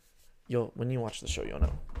 When you watch the show, you'll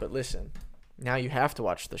know. But listen, now you have to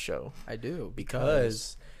watch the show. I do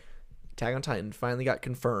Because Attack on Titan finally got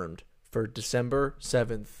confirmed for December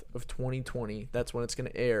 7th of 2020. That's when it's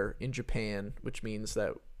going to air in Japan, which means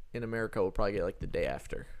that in America we'll probably get like the day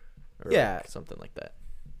after. Or Yeah. like something like that.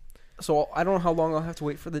 So I don't know how long I'll have to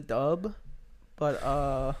wait for the dub, but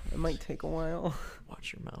it might take a while.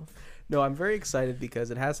 Watch your mouth. No, I'm very excited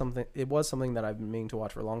because it was something that I've been meaning to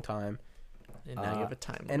watch for a long time. And now you have a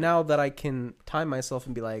time limit. And now that I can time myself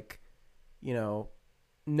and be like,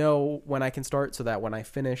 know when I can start, so that when I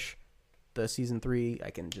finish the season 3, I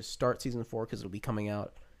can just start season 4 because it'll be coming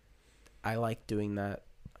out. I like doing that.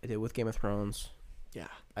 I did it with Game of Thrones. Yeah.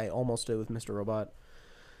 I almost did with Mr. Robot.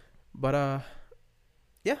 But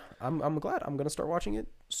yeah, I'm glad. I'm gonna start watching it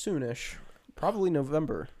soonish, probably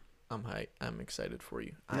November. I'm hyped. I'm excited for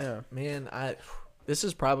you. Yeah. This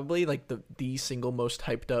is probably like the single most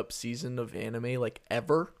hyped up season of anime like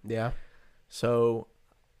ever. Yeah. So,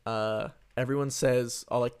 everyone says,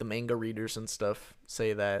 all like the manga readers and stuff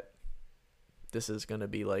say that this is gonna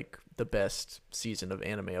be like the best season of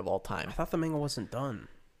anime of all time. I thought the manga wasn't done.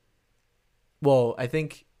 Well, I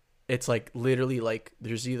think it's like literally like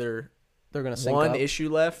there's either They're gonna sync one up. issue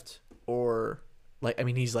left or like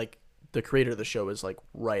he's like the creator of the show is like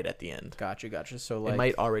right at the end. Gotcha. So like It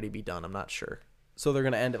might already be done. I'm not sure. So they're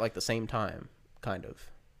gonna end at like the same time, kind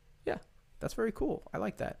of. Yeah. That's very cool. I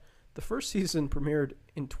like that. The first season premiered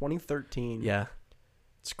in 2013. Yeah.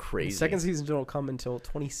 It's crazy. The second season didn't come until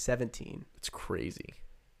 2017. It's crazy.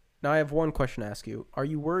 Now I have one question to ask you. Are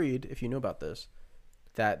you worried, if you know about this,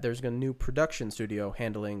 that there's a new production studio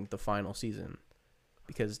handling the final season?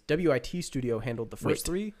 Because WIT Studio handled the first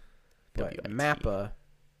 3, but WIT. MAPPA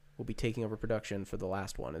will be taking over production for the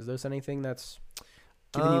last one. Is this anything that's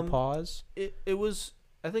giving you pause? It was.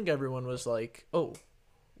 I think everyone was like, "Oh,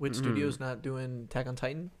 which studio's not doing Attack on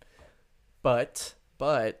Titan?" But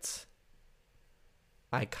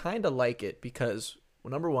I kind of like it because,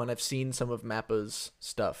 well, number one, I've seen some of MAPPA's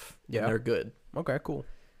stuff. Yeah. And they're good. Okay, cool.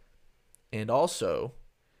 And also,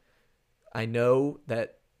 I know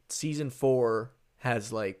that season 4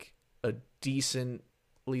 has like a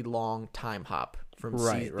decently long time hop from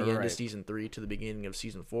the end of season 3 to the beginning of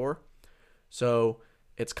season 4. So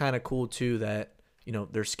it's kind of cool too that,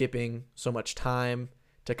 they're skipping so much time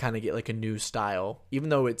to kind of get like a new style, even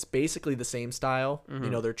though it's basically the same style.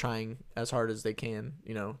 They're trying as hard as they can,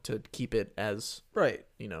 to keep it as right.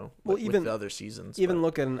 Well, even with the other seasons. Even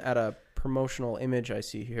looking at a promotional image I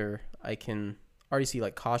see here, I can already see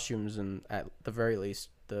like costumes and at the very least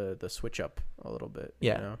the switch up a little bit.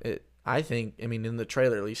 Yeah. I think, in the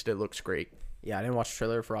trailer at least it looks great. Yeah, I didn't watch the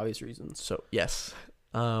trailer for obvious reasons. So yes.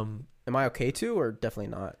 Am I okay to, or definitely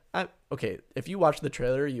not? Okay. If you watch the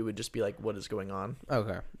trailer, you would just be like, "What is going on?"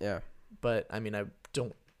 Okay, yeah. But I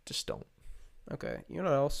don't. Okay, you know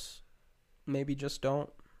what else? Maybe just don't.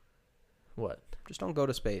 What? Just don't go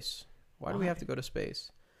to space. Why do we have to go to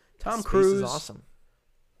space? Tom Space Cruise is awesome.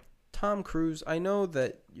 Tom Cruise, I know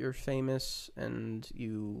that you're famous and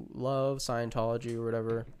you love Scientology or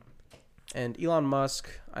whatever. And Elon Musk,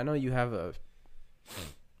 I know you have a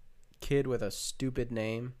kid with a stupid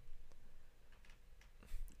name.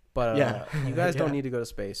 But you guys don't need to go to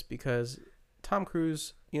space because Tom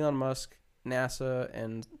Cruise, Elon Musk, NASA,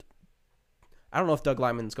 and I don't know if Doug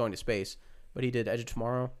Lyman's going to space, but he did Edge of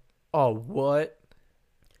Tomorrow. Oh, what?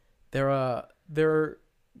 They're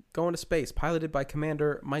going to space, piloted by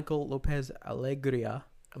Commander Michael Lopez Alegria.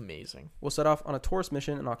 Amazing. Will set off on a tourist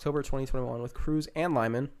mission in October 2021 with Cruise and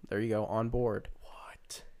Lyman, there you go, on board.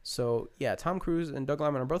 What? So, yeah, Tom Cruise and Doug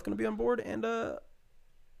Lyman are both going to be on board, and they're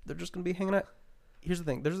just going to be hanging out. Here's the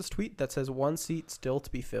thing. There's this tweet that says 1 seat still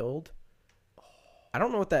to be filled. I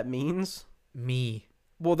don't know what that means. Me.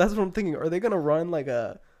 Well, that's what I'm thinking. Are they going to run like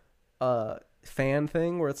a fan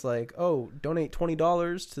thing where it's like, oh, donate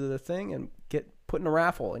 $20 to the thing and get put in a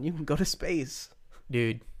raffle and you can go to space?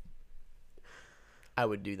 Dude, I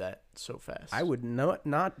would do that so fast. I would not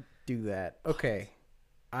do that. Okay.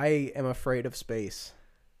 I am afraid of space.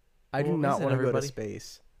 I do not want to go to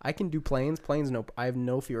space. I can do planes. No, I have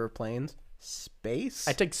no fear of planes. Space?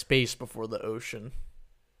 I take space before the ocean.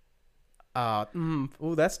 Oh,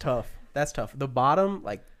 that's tough. That's tough. The bottom,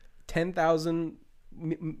 like 10,000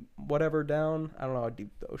 whatever down. I don't know how deep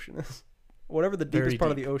the ocean is. Whatever the deepest part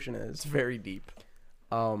of the ocean is. It's very deep.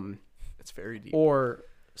 It's very deep. Or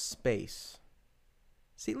space.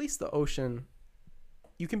 See, at least the ocean,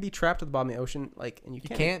 you can be trapped at the bottom of the ocean, like, and you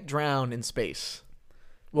can't drown in space.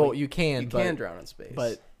 Well, like, you can drown in space,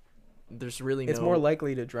 but there's really it's more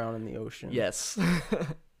likely to drown in the ocean. Yes.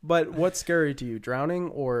 But what's scary to you, drowning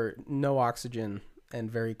or no oxygen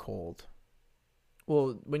and very cold?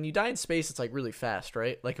 Well, when you die in space, it's like really fast,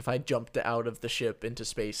 right? Like if I jumped out of the ship into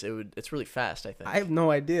space, it's really fast, I think. I have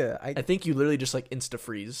no idea. I think you literally just like insta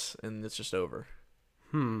freeze and it's just over.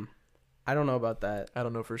 I don't know about that. I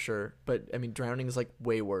don't know for sure, but I mean drowning is like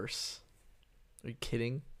way worse. Are you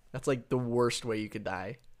kidding? That's like the worst way you could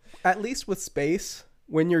die. At least with space,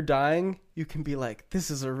 when you're dying, you can be like,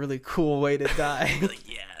 this is a really cool way to die. Like,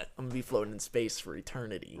 yeah, I'm gonna be floating in space for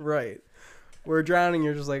eternity. Right. Where drowning,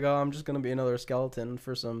 you're just like, oh, I'm just going to be another skeleton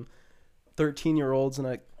for some 13-year-olds in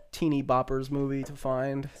a teeny boppers movie to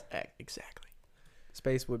find. Exactly.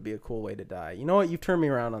 Space would be a cool way to die. You know what? You've turned me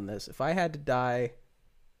around on this. If I had to die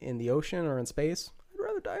in the ocean or in space, I'd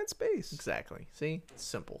rather die in space. Exactly. See? It's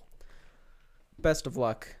simple. Best of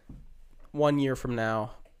luck. 1 year from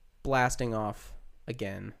now, blasting off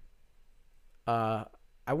again. I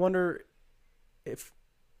wonder if...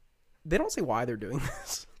 They don't say why they're doing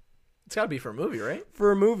this. It's got to be for a movie, right?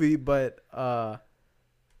 For a movie, but I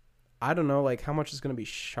don't know, like how much is going to be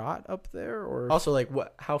shot up there, or Also, like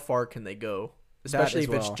how far can they go? Especially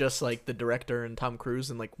if it's just like the director and Tom Cruise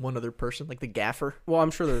and like one other person, like the gaffer. Well,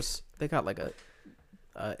 I'm sure they got like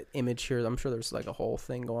a image here. I'm sure there's like a whole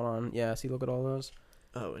thing going on. Yeah, see, look at all those.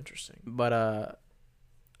 Oh, interesting. But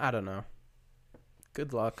I don't know.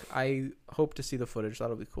 Good luck. I hope to see the footage.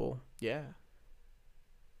 That'll be cool. Yeah.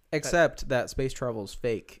 Except that space travel is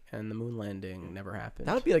fake and the moon landing never happened.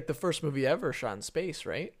 That would be like the first movie ever shot in space,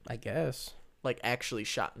 right? I guess. Like actually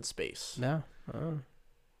shot in space. Yeah.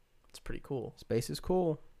 It's pretty cool. Space is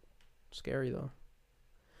cool. Scary though.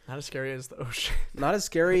 Not as scary as the ocean. Not as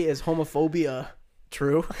scary as homophobia.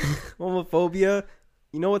 True. Homophobia.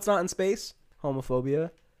 You know what's not in space?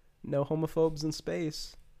 Homophobia. No homophobes in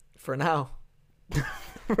space. For now.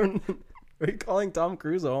 Are you calling Tom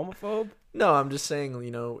Cruise a homophobe? No, I'm just saying,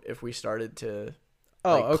 if we started to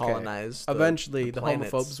colonize eventually the planets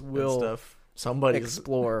homophobes will stuff, somebody's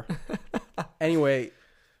explore. Anyway,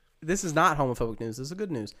 this is not homophobic news. This is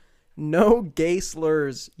good news. No gay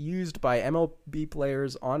slurs used by MLB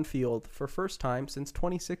players on field for first time since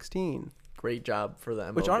 2016. Great job for the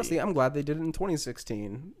MLB. Which honestly, I'm glad they did it in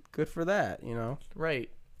 2016. Good for that, Right.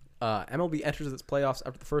 MLB enters its playoffs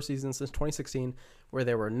after the first season since 2016 where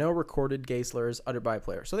there were no recorded gay slurs uttered by a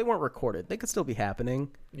player. So they weren't recorded. They could still be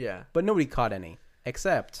happening. Yeah. But nobody caught any,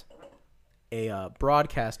 except a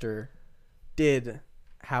broadcaster did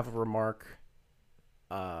have a remark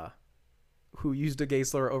who used a gay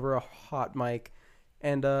slur over a hot mic,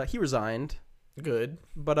 and he resigned. Good.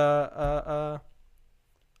 But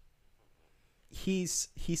he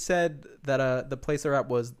said that the place they're at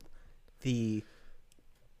was the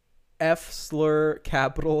F slur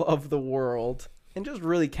capital of the world, and just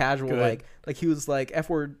really casual. Good. like he was like F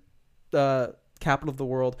word capital of the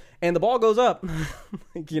world, and the ball goes up.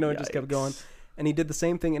 It just kept going. And he did the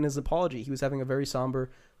same thing in his apology. He was having a very somber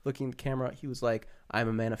looking at the camera. He was like, I'm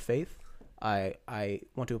a man of faith. I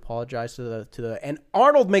want to apologize to the and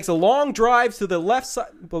Arnold makes a long drive to the left side,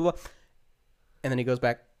 blah, blah, and then he goes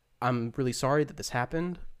back, I'm really sorry that this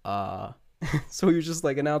happened. So he was just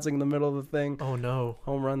like announcing in the middle of the thing. Oh no.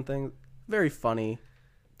 Home run thing. Very funny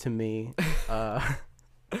to me.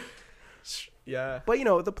 Yeah.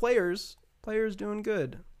 But the players doing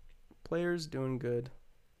good. Players doing good.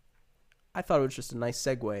 I thought it was just a nice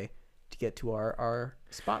segue to get to our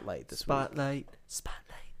spotlight this week.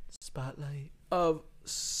 Spotlight. Of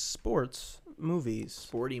sports movies.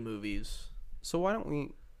 Sporty movies. So why don't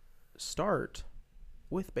we start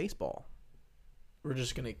with baseball? We're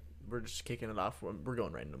just kicking it off. We're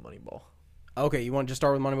going right into Moneyball. Okay, you want to just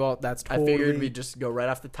start with Moneyball? That's totally... I figured we'd just go right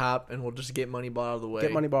off the top, and we'll just get Moneyball out of the way.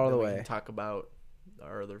 Get Moneyball out of the way. We can talk about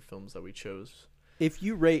our other films that we chose. If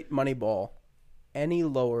you rate Moneyball any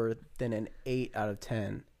lower than an 8 out of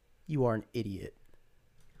 10, you are an idiot.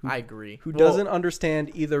 I agree. Who doesn't understand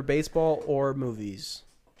either baseball or movies,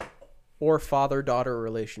 or father-daughter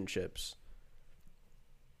relationships,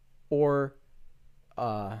 or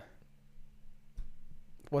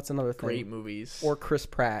what's another thing? Great movies. Or Chris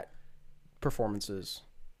Pratt performances.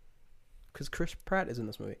 Because Chris Pratt is in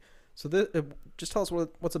this movie. So just tell us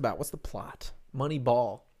what's about. What's the plot?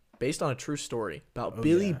 Moneyball, based on a true story about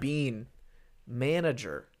Billy Beane,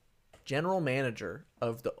 general manager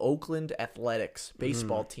of the Oakland Athletics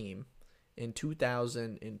baseball team in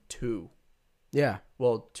 2002. Yeah.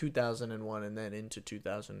 Well, 2001 and then into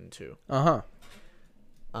 2002. Uh-huh.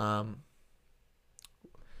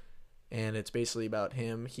 And it's basically about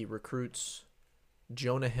him. He recruits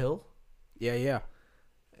Jonah Hill. Yeah.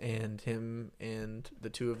 And him and the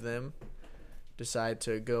two of them decide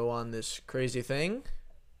to go on this crazy thing.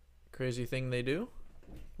 Crazy thing they do.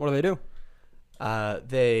 What do they do?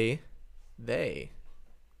 They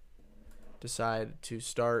decide to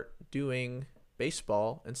start doing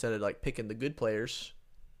baseball instead of like picking the good players.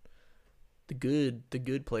 The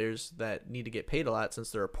good players that need to get paid a lot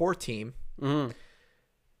since they're a poor team. Mm-hmm.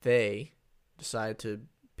 They decide to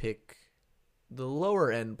pick the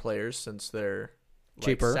lower end players since their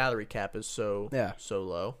Cheaper salary cap is so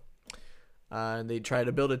low. And they try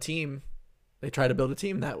to build a team. They try to build a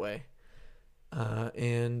team that way,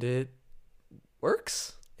 and it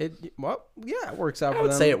works. It works out. I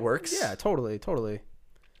would say it works. Yeah, totally.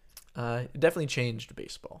 It definitely changed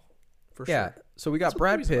baseball, for sure. Yeah. So we got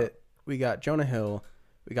Brad Pitt, we got Jonah Hill,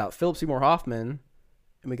 we got Philip Seymour Hoffman,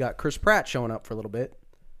 and we got Chris Pratt showing up for a little bit.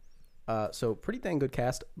 So pretty dang good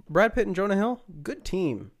cast. Brad Pitt and Jonah Hill, good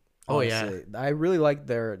team. Honestly. I really like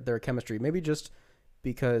their chemistry. Maybe just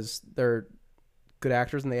because they're good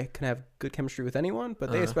actors and they can have good chemistry with anyone,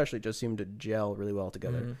 but they especially just seem to gel really well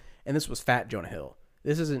together. Mm-hmm. And this was fat Jonah Hill.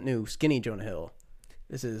 This isn't new skinny Jonah Hill.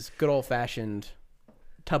 This is good old fashioned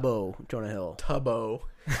Tubbo Jonah Hill. Tubbo.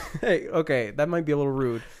 Hey, okay, that might be a little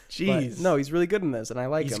rude. Jeez. No, he's really good in this, and I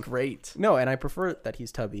like him. He's great. No, and I prefer that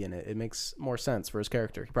he's tubby in it. It makes more sense for his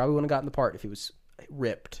character. He probably wouldn't have gotten the part if he was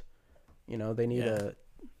ripped. You know, they need a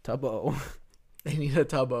Tubbo. They need a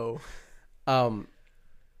Tubbo.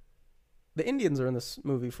 The Indians are in this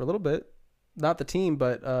movie for a little bit. Not the team,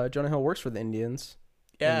 but Jonah Hill works for the Indians.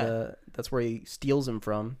 Yeah. And, that's where he steals him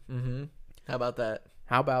from. Mm-hmm. How about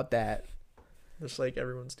that? Just like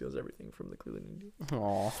everyone steals everything from the Cleveland Indians.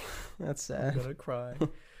 Aw, that's sad. I'm gonna cry.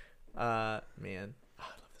 Man, I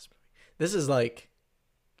love this movie. This is like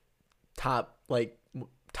top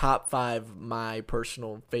 5 my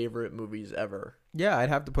personal favorite movies ever. Yeah, I'd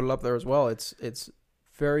have to put it up there as well. It's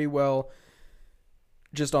very well,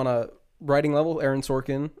 just on a writing level. Aaron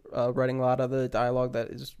Sorkin writing a lot of the dialogue that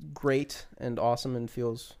is great and awesome and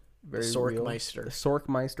feels very real. Sorkmeister. The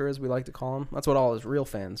Sorkmeister, as we like to call him. That's what all his real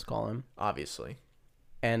fans call him. Obviously.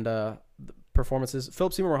 And the performances.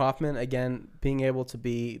 Philip Seymour Hoffman, again, being able to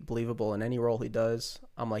be believable in any role he does.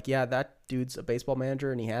 I'm like, yeah, that dude's a baseball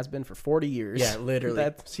manager, and he has been for 40 years. Yeah,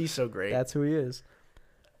 literally. He's so great. That's who he is.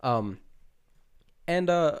 And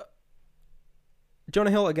Jonah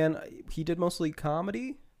Hill, again, he did mostly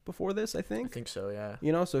comedy before this, I think. I think so, yeah.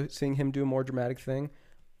 You know, so seeing him do a more dramatic thing.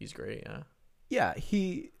 He's great, yeah. Yeah,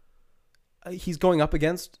 he's going up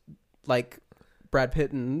against, like, Brad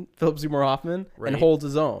Pitt and Philip Seymour Hoffman and holds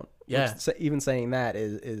his own. Yeah. Which, even saying that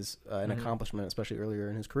is an accomplishment, especially earlier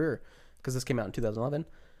in his career, because this came out in 2011.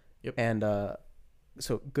 Yep. And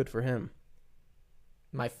so good for him.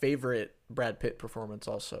 My favorite Brad Pitt performance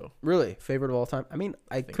also. Really? Favorite of all time? I mean,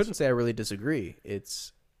 I couldn't say I really disagree.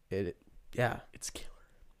 It's killer.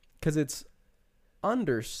 Because it's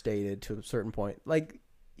understated to a certain point. Like,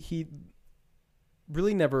 he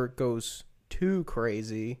really never goes too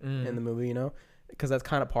crazy in the movie, you know? Because that's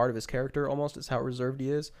kind of part of his character almost, is how reserved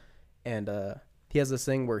he is. And he has this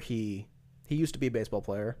thing where he used to be a baseball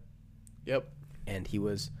player. Yep. And he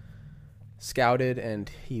was scouted,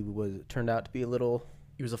 and he turned out to be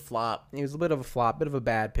he was a flop. He was a bit of a flop, bit of a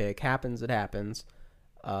bad pick. It happens.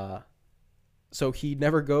 So he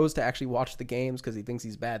never goes to actually watch the games because he thinks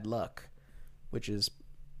he's bad luck, that's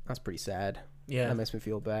pretty sad. Yeah. That makes me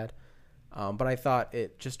feel bad. But I thought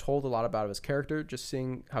it just told a lot about his character, just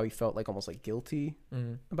seeing how he felt like almost like guilty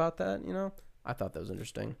about that, you know? I thought that was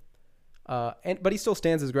interesting. But he still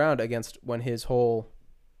stands his ground against when his whole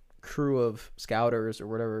crew of scouters or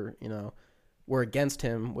whatever, you know, were against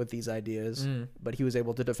him with these ideas. But he was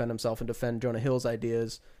able to defend himself and defend Jonah Hill's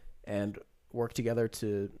ideas and work together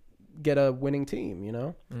to get a winning team, you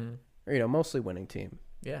know? Or, you know, mostly winning team.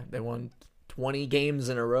 Yeah, they won 20 games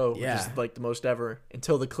in a row, which is like the most ever,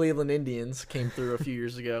 until the Cleveland Indians came through a few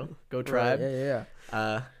years ago. Go Tribe. Right,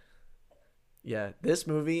 yeah. This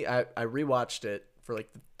movie, I rewatched it for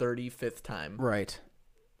like the 35th time. Right.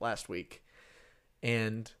 Last week.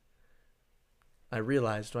 And I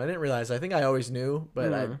realized, well, I didn't realize, I think I always knew,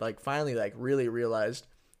 but I finally really realized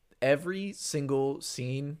every single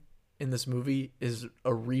scene in this movie is a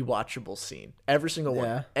rewatchable scene. Every single one.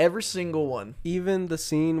 Yeah. Every single one. Even the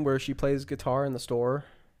scene where she plays guitar in the store?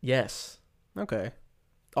 Yes. Okay.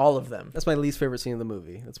 All of them. That's my least favorite scene of the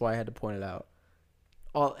movie. That's why I had to point it out.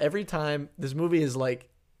 Every time, this movie is like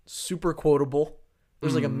super quotable.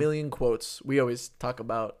 There's like a million quotes. We always talk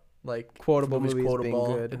about like quotable movies quotable.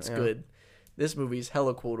 Being good. It's good. This movie's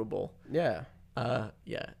hella quotable. Yeah.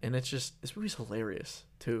 Yeah. And it's just, this movie's hilarious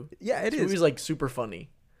too. Yeah, this movie's like super funny.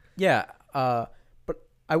 Yeah, but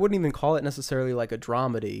I wouldn't even call it necessarily like a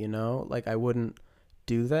dramedy, you know? Like, I wouldn't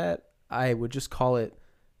do that. I would just call it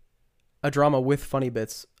a drama with funny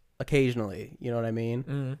bits occasionally, you know what I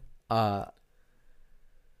mean?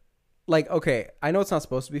 Like, okay, I know it's not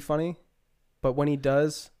supposed to be funny, But when he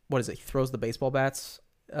does, what is it? He throws the baseball bats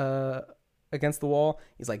against the wall.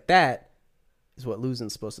 He's like, that is what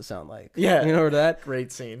losing's supposed to sound like. Yeah. You know that?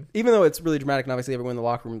 Great scene. Even though it's really dramatic and obviously everyone in the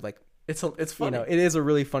locker room, like, It's funny. you know, it is a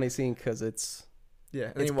really funny scene because it's... Yeah,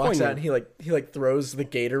 and it's he walks out poignant. and he throws the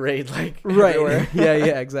Gatorade like Right. everywhere.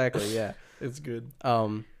 yeah, exactly, yeah. It's good.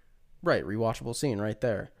 Right, rewatchable scene right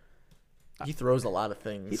there. He throws a lot of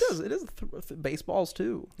things. He does. It is baseballs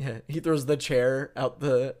too. Yeah, he throws the chair out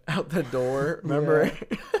the door. Remember?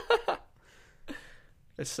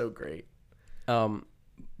 It's so great. But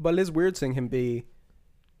it is weird seeing him be,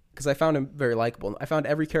 because I found him very likable. I found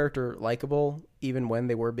every character likable, even when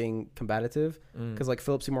they were being combative. Because like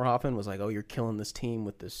Philip Seymour Hoffman was like, "Oh, you're killing this team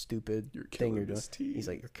with this stupid thing you're doing." He's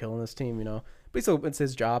like, "You're killing this team," you know. But he still, it's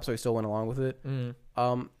his job, so he still went along with it.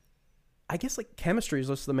 I guess like chemistry is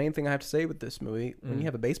just the main thing I have to say with this movie. When you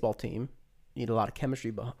have a baseball team, you need a lot of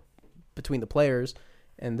chemistry between the players,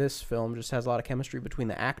 and this film just has a lot of chemistry between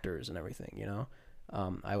the actors and everything. You know,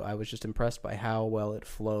 I was just impressed by how well it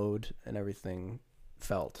flowed and everything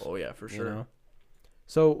felt. Oh yeah, for sure. You know?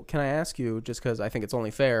 So can I ask you, just because I think it's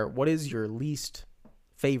only fair, what is your least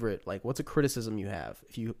favorite? Like, what's a criticism you have?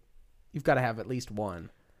 If you've got to have at least one,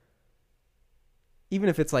 even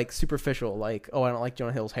if it's like superficial, like, oh, I don't like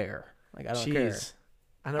Jonah Hill's hair. Like, I don't care.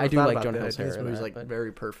 I do like Jonah Hill's hair. This movie's in like that,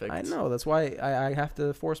 very perfect. I know. That's why I have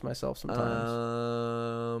to force myself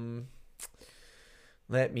sometimes.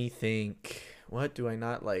 Let me think. What do I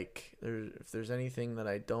not like? If there's anything that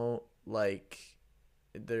I don't like,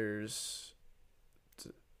 there's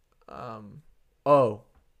I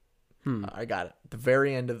got it. The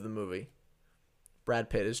very end of the movie, Brad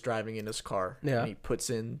Pitt is driving in his car. Yeah. And he puts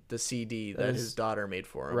in the CD that his daughter made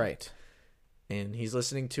for him. Right. And he's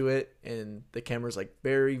listening to it, and the camera's like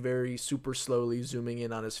very, very super slowly zooming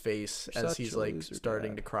in on his face as he's like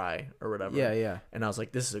starting to cry or whatever. Yeah, yeah. And I was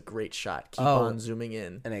like, this is a great shot. Keep on zooming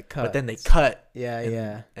in. And it cut. But then they cut. Yeah,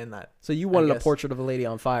 yeah. And that. So you wanted a portrait of a lady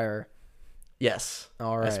on fire. Yes.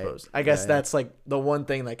 All right. I suppose. I guess that's like the one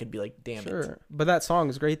thing that could be like, damn it. But that song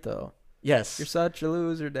is great though. Yes. You're such a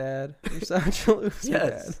loser, Dad. You're such a loser,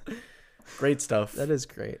 Dad. Great stuff. That is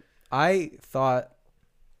great. I thought,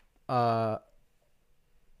 well,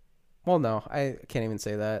 no, I can't even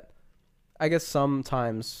say that. I guess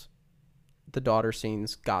sometimes the daughter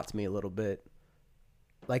scenes got to me a little bit.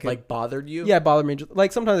 Like bothered you? Yeah, it bothered me.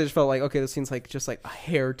 Like sometimes I just felt like, okay, this scene's like just like a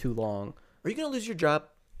hair too long. Are you gonna lose your job?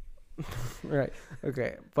 Right.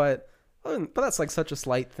 Okay. But that's like such a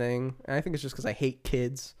slight thing. And I think it's just because I hate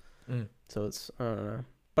kids. So it's, I don't know.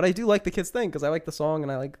 But I do like the kids thing because I like the song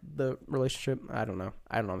and I like the relationship. I don't know.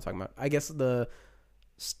 I don't know what I'm talking about. I guess the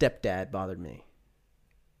stepdad bothered me.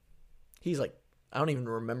 He's like, I don't even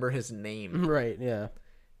remember his name. Right, yeah.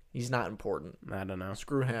 He's not important. I don't know.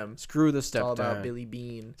 Screw him. Screw the stepdad. It's all about Billy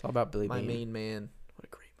Bean. It's all about Billy My Bean. main man. What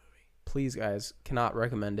a great movie. Please, guys, cannot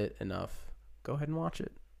recommend it enough. Go ahead and watch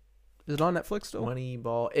it. Is it on Netflix still?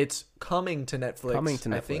 Moneyball. It's coming to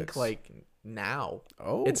Netflix. I think like now.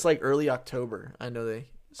 Oh. It's like early October. I know they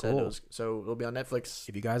said it was, so it'll be on Netflix.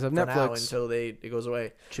 If you guys have for Netflix. now until it goes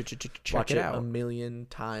away. Check Watch it out. a million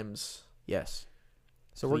times. Yes.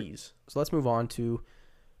 So please. So let's move on to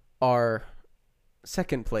our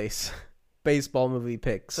second place baseball movie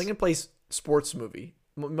picks. Second place sports movie.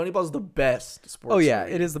 Moneyball's the best sports movie. Oh, yeah.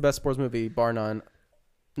 movie. It is the best sports movie, bar none.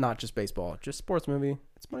 Not just baseball. Just sports movie.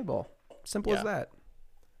 It's Moneyball. Simple as that.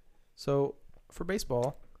 So, for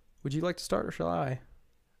baseball, would you like to start or shall I?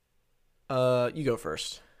 You go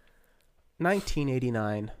first.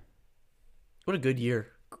 1989. What a good year.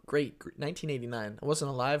 Great. 1989. I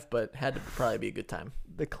wasn't alive, but had to probably be a good time.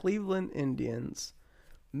 The Cleveland Indians.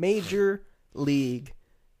 Major League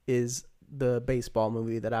is the baseball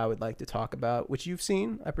movie that I would like to talk about, which you've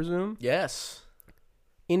seen, I presume. Yes.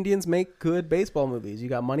 Indians make good baseball movies. You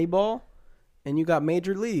got Moneyball and you got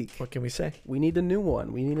Major League. What can we say? We need a new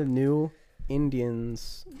one. We need a new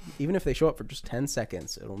Indians. Even if they show up for just 10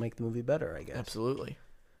 seconds, it'll make the movie better, I guess. Absolutely.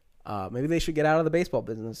 Maybe they should get out of the baseball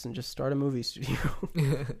business and just start a movie studio.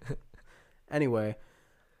 Anyway,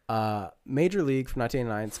 Major League from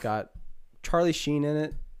 1989. It's got Charlie Sheen in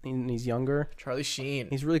it, and he's younger. Charlie Sheen.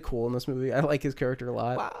 He's really cool in this movie. I like his character a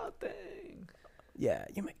lot. Wild thing. Yeah,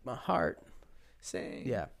 you make my heart sing.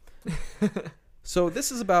 Yeah. So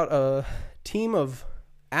this is about a team of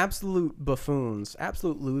absolute buffoons,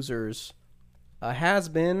 absolute losers, a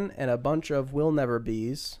has-been and a bunch of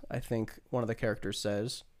will-never-be's, I think one of the characters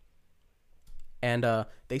says. And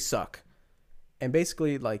they suck. And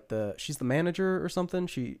basically, like she's the manager or something.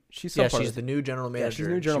 She's she's the new general manager. Yeah, she's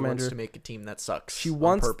the new general manager. Wants to make a team that sucks. She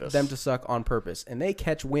wants them to suck on purpose, and they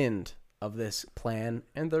catch wind of this plan,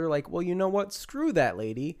 and they're like, "Well, you know what? Screw that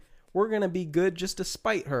lady. we're gonna be good just to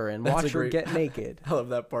spite her and watch her get naked. I love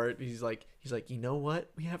that part. He's like, you know what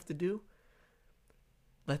we have to do?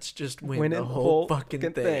 Let's just win the whole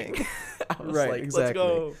fucking thing. I was right, like, exactly. Let's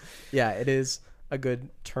go. Yeah, it is a good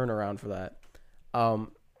turnaround for that.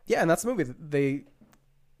 Yeah, and that's the movie. They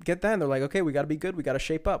get that and they're like, okay, we got to be good. We got to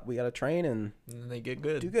shape up. We got to train and then they get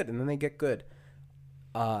good. Do good, and then they get good.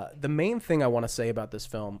 The main thing I want to say about this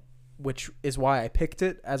film, which is why I picked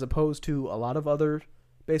it as opposed to a lot of other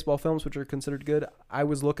baseball films which are considered good, I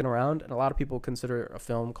was looking around, and a lot of people consider a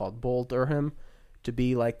film called Bull Durham to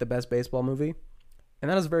be like the best baseball movie. And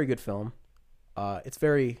that is a very good film. It's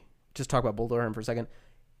very, just talk about Bull Durham for a second.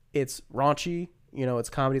 It's raunchy, it's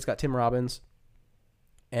comedy. It's got Tim Robbins.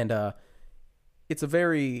 And it's a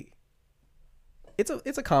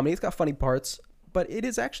comedy. It's got funny parts, but it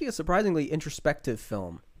is actually a surprisingly introspective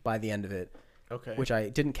film by the end of it. Okay. Which I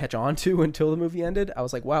didn't catch on to until the movie ended. I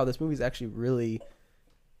was like, wow, this movie's actually really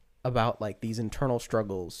about like these internal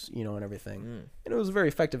struggles, and everything. And it was very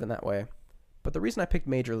effective in that way. But the reason I picked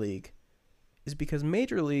Major League is because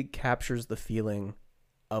Major League captures the feeling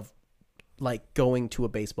of like going to a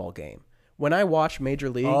baseball game. When I watch Major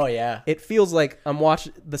League, it feels like I'm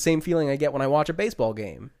watching the same feeling I get when I watch a baseball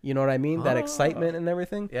game. You know what I mean? That excitement and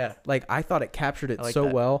everything. Yeah. Like I thought it captured it so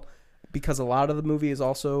well, because a lot of the movie is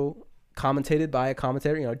also commentated by a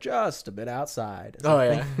commentator, just a bit outside.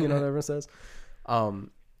 Yeah. What everyone says.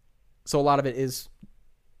 So a lot of it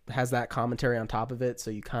has that commentary on top of it, so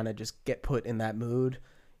you kind of just get put in that mood,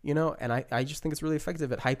 and I just think it's really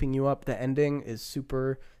effective at hyping you up. The ending is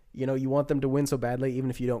super, you want them to win so badly, even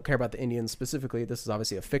if you don't care about the Indians specifically. This is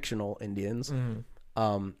obviously a fictional Indians.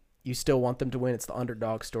 You still want them to win. It's the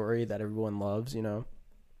underdog story that everyone loves,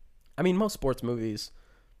 I mean, most sports movies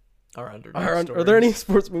are underdog stories. Are there any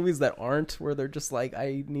sports movies that aren't, where they're just like,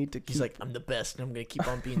 I need to keep... He's like, I'm the best, and I'm going to keep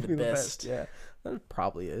on being the best. Yeah, that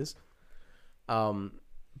probably is.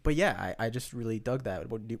 But yeah, I just really dug that.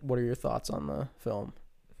 What are your thoughts on the film?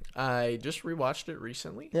 I just rewatched it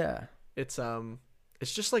recently. Yeah. It's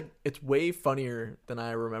just like, it's way funnier than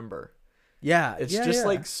I remember. Yeah. It's just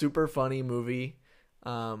like super funny movie.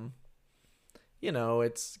 It's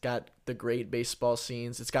got the great baseball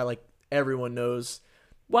scenes. It's got like everyone knows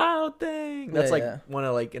Wild Thing. That's one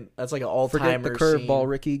of that's like an all-timer. Forget the curveball,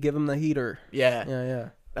 Ricky. Give him the heater. Yeah. Yeah.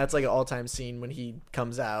 That's like an all-time scene when he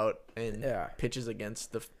comes out and pitches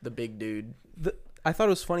against the big dude. I thought it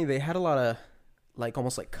was funny. They had a lot of like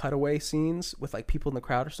almost like cutaway scenes with like people in the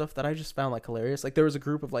crowd or stuff that I just found like hilarious. Like there was a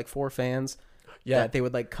group of like 4 fans that they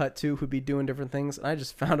would like cut to who'd be doing different things, and I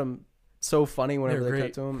just found them so funny whenever they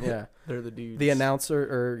cut to them. Yeah. They're the dudes. The announcer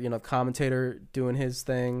or commentator doing his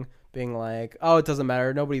thing, being like, "Oh, it doesn't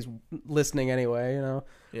matter. Nobody's listening anyway."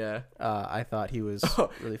 Yeah. I thought he was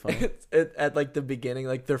really funny. At like the beginning,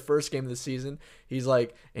 like their first game of the season, he's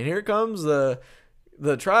like, "And here comes the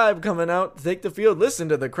tribe coming out to take the field. Listen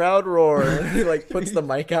to the crowd roar." And he like puts the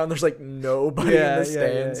mic out, and there's like nobody in the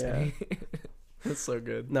stands. Yeah. It's so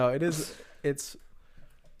good. No, it is. It's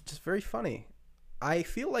just very funny. I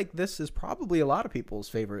feel like this is probably a lot of people's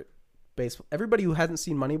favorite baseball. Everybody who hasn't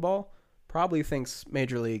seen Moneyball probably thinks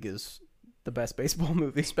Major League is the best baseball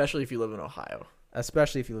movie. Especially if you live in Ohio.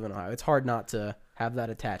 It's hard not to have that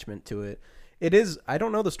attachment to it. It is. I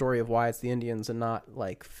don't know the story of why it's the Indians and not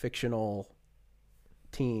like fictional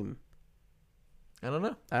team. I don't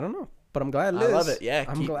know. But I'm glad it is. I love it. Yeah.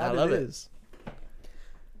 I'm glad it is.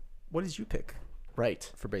 What did you pick?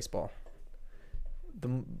 Right. For baseball.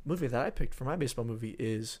 The movie that I picked for my baseball movie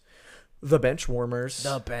is The Benchwarmers.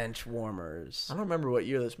 The Benchwarmers. I don't remember what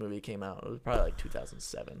year this movie came out. It was probably like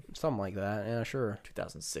 2007. Something like that. Yeah, sure.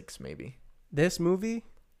 2006 maybe. This movie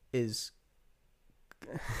is...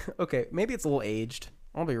 okay, maybe it's a little aged.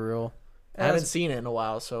 I'll be real. I haven't seen it in a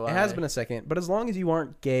while, so... It has been a second. But as long as you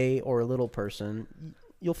aren't gay or a little person,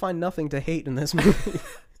 you'll find nothing to hate in this movie.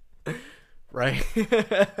 Right.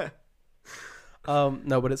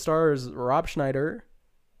 No, but it stars Rob Schneider,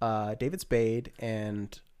 David Spade,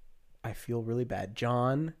 and I feel really bad,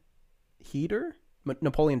 John Heder,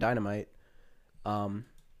 Napoleon Dynamite, as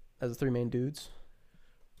the 3 main dudes.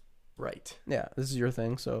 Right. Yeah, this is your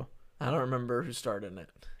thing, so I don't remember who starred in it.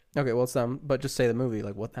 Okay, well it's them, but just say the movie,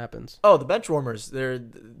 like what happens. Oh, the Benchwarmers.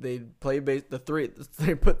 They play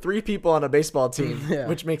they put 3 people on a baseball team,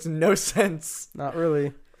 which makes no sense. Not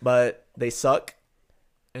really. But they suck.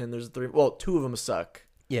 And there's 2 of them suck.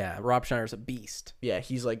 Yeah, Rob Schneider's a beast. Yeah,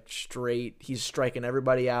 he's like he's striking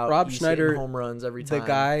everybody out. Rob Schneider, hitting home runs every time. The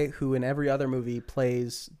guy who in every other movie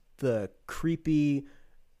plays the creepy,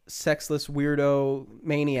 sexless weirdo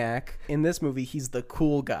maniac. In this movie, he's the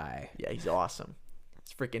cool guy. Yeah, he's awesome.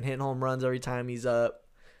 He's freaking hitting home runs every time he's up.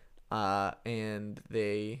 And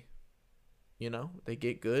they they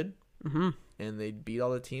get good Mm-hmm. and they beat all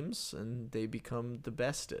the teams and they become the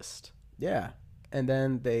bestest. Yeah. And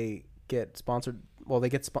then they get sponsored. Well,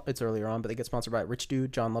 it's earlier on, but they get sponsored by a rich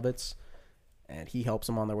dude, John Lovitz, and he helps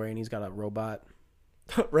them on their way, and he's got a robot.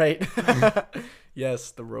 Right.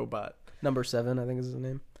 Yes, the robot. Number 7, I think is his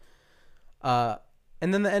name. And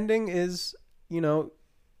then the ending is,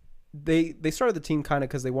 they started the team kind of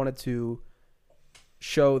because they wanted to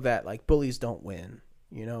show that, like, bullies don't win.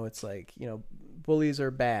 It's like, bullies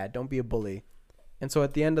are bad. Don't be a bully. And so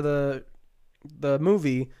at the end of the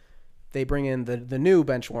movie, they bring in the new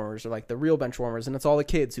bench warmers, or like the real bench warmers, and it's all the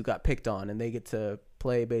kids who got picked on, and they get to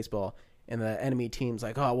play baseball. And the enemy team's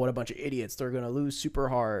like, oh, what a bunch of idiots. They're going to lose super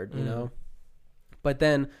hard, But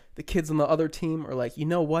then the kids on the other team are like, you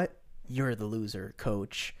know what? You're the loser,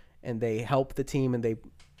 coach. And they help the team, and they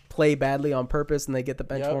play badly on purpose, and they get the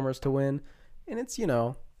bench warmers to win. And it's,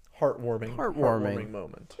 heartwarming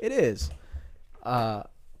moment. It is. I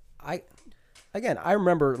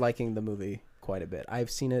remember liking the movie quite a bit.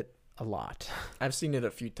 I've seen it a lot. I've seen it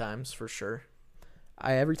a few times for sure.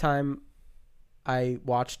 Every time I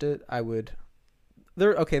watched it,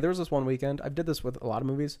 there was this one weekend. I did this with a lot of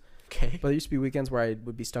movies. Okay. But there used to be weekends where I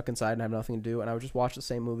would be stuck inside and have nothing to do, and I would just watch the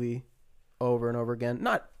same movie over and over again.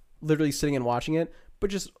 Not literally sitting and watching it, but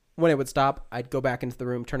just when it would stop, I'd go back into the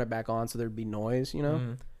room, turn it back on so there'd be noise,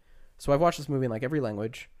 So I've watched this movie in like every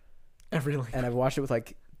language. And I've watched it with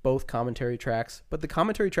like both commentary tracks. But the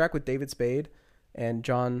commentary track with David Spade and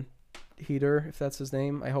John Heder, if that's his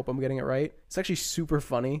name, I hope I'm getting it right. It's actually super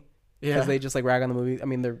funny. Yeah. Because they just like rag on the movie. I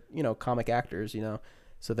mean, they're, comic actors,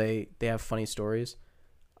 so they have funny stories.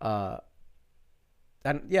 And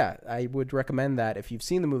yeah, I would recommend that if you've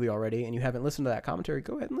seen the movie already and you haven't listened to that commentary,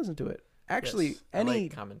 go ahead and listen to it. Actually, yes, I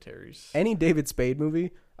like commentaries. Any David Spade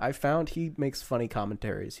movie, I found he makes funny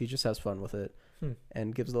commentaries. He just has fun with it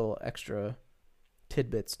and gives a little extra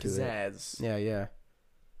tidbits to Pizzazz. it.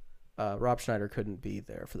 Yeah. Rob Schneider couldn't be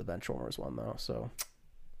there for the Benchwarmers one though, so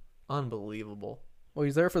unbelievable. Well,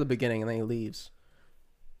 he's there for the beginning and then he leaves.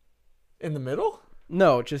 In the middle?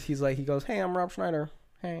 No, just he goes, "Hey, I'm Rob Schneider.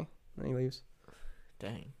 Hey," and he leaves.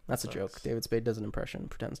 Dang, that's a joke. David Spade does an impression,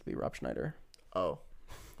 pretends to be Rob Schneider. Oh.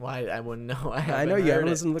 Why? I wouldn't know. I know you haven't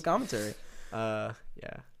listened to the commentary. Yeah.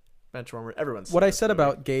 Benchwarmer. Everyone's. What I said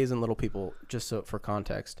about gays and little people, just so for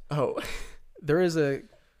context. Oh. There is a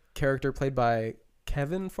character played by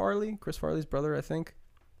Kevin Farley, Chris Farley's brother, I think,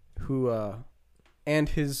 who and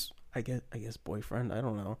his I guess boyfriend, I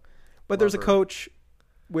don't know. But there's a coach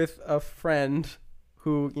with a friend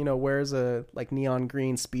who, wears a like neon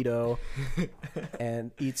green Speedo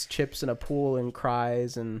and eats chips in a pool and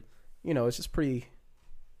cries, and it's just pretty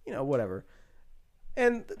whatever.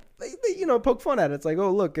 And they poke fun at it. It's like,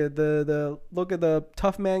 oh, look at the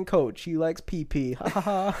tough man coach. He likes pee. Ha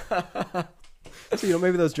ha ha. So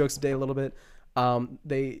maybe those jokes today a little bit.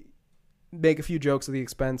 They make a few jokes at the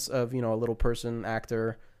expense of a little person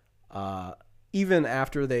actor. Even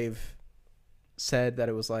after they've said that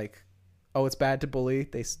it was like, oh, it's bad to bully,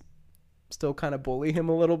 they still kind of bully him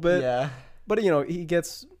a little bit. Yeah. But he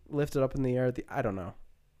gets lifted up in the air. I don't know.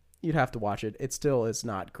 You'd have to watch it. It still is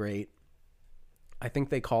not great. I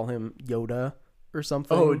think they call him Yoda or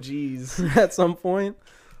something. Oh, geez. At some point.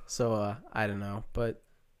 So, I don't know. But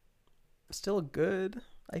still good,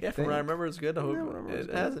 I think. From what I remember, it's good. I hope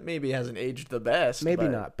it hasn't aged the best. Maybe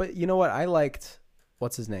not. But you know what? I liked,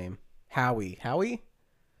 what's his name? Howie?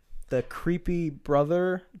 The creepy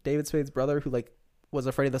brother, David Spade's brother, who like was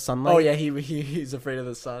afraid of the sunlight. Oh yeah, he's afraid of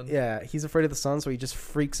the sun. Yeah, he's afraid of the sun, so he just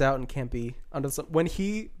freaks out and can't be under the sun.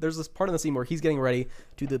 There's this part in the scene where he's getting ready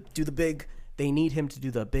to do the big. They need him to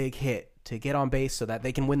do the big hit to get on base so that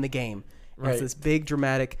they can win the game. And It's this big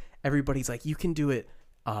dramatic. Everybody's like, "You can do it.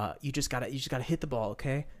 You just gotta hit the ball,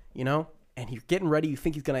 okay? And you're getting ready. You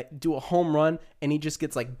think he's gonna do a home run, and he just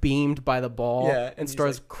gets like beamed by the ball and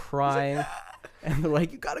starts like, crying. Like, and they're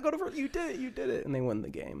like, "You gotta go to first. You did it!" And they win the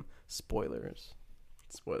game. Spoilers.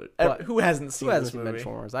 But who hasn't seen this movie?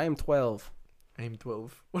 Benchwarmers? I am 12. I am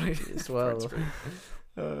 12. What is 12?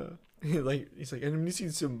 He's like, and you see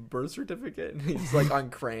some birth certificate, and he's like on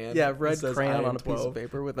crayon. Yeah, red crayon on a piece of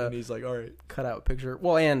paper with and he's like, all right, cutout picture.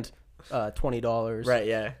 Well, and $20. Right,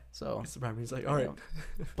 yeah. So he's like, all right,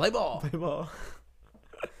 play ball. Play ball.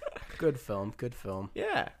 Good film.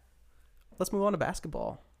 Yeah. Let's move on to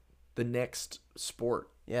basketball. The next sport.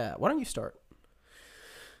 Yeah. Why don't you start?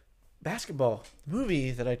 Basketball. The movie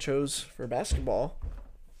that I chose for basketball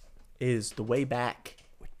is The Way Back.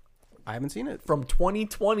 I haven't seen it. From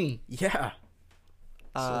 2020. Yeah.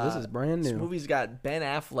 So this is brand new. This movie's got Ben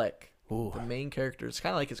Affleck, Ooh. the main character. It's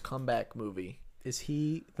kind of like his comeback movie. Is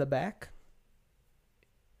he the back?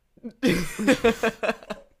 I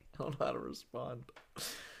don't know how to respond.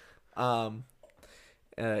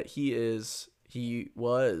 He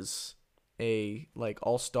was a like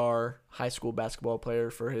all-star high school basketball player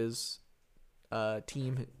for his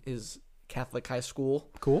team, his Catholic high school.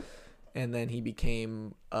 Cool. And then he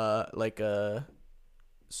became like a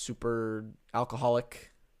super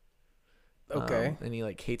alcoholic. Okay. And he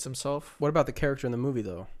like hates himself. What about the character in the movie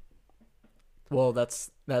though? Well,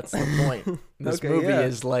 that's the point. This movie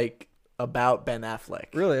is like about Ben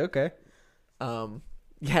Affleck. Really? Okay.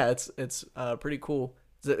 Yeah, it's pretty cool.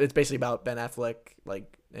 It's basically about Ben Affleck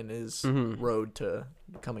like in his road to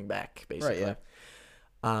coming back, basically. Right,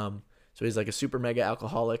 yeah. So he's like a super mega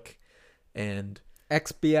alcoholic and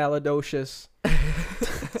expialidocious.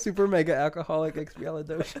 Super mega alcoholic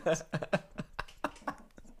expialidocious.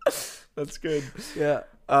 That's good. Yeah.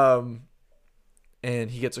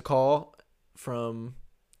 And he gets a call from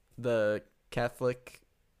the Catholic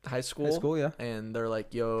high school. High school, yeah. And they're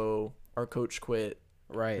like, "Yo, our coach quit.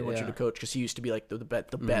 Right. We want you to coach," because he used to be like the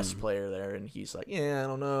best player there, and he's like, "Yeah, I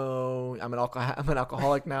don't know. I'm an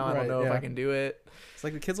alcoholic now. I don't know if I can do it." It's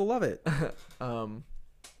like the kids will love it. And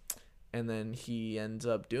then he ends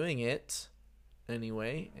up doing it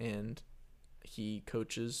anyway, and he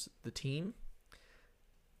coaches the team.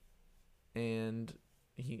 And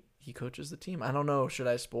he coaches the team. I don't know. Should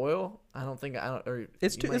I spoil? I don't think I don't. Or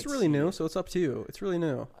it's really new, so it's up to you. It's really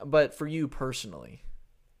new. But for you personally,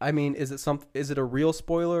 I mean, is it a real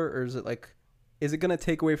spoiler, or is it gonna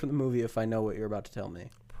take away from the movie if I know what you're about to tell me?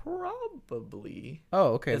 Probably.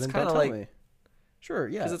 Oh, okay. It's then kind of don't like tell me. Sure,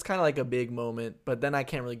 yeah. Because it's kind of like a big moment, but then I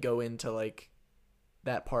can't really go into like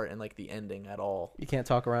that part and like the ending at all. You can't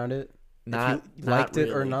talk around it. Not if you liked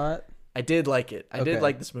really. it or not. I did like it. I Okay. did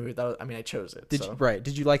like this movie. I chose it. Did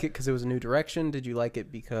you like it because it was a new direction? Did you like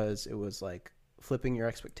it because it was like flipping your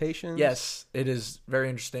expectations? Yes, it is very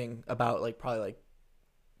interesting. About like probably like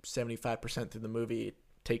 75% through the movie, it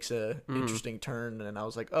takes a interesting turn, and I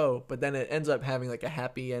was like, oh, but then it ends up having like a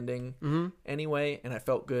happy ending anyway, and I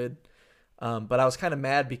felt good. But I was kind of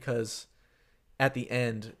mad because at the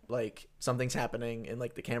end, like something's happening and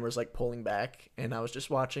like the camera's like pulling back, and I was just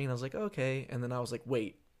watching and I was like, okay, and then I was like,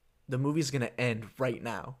 wait, the movie's gonna end right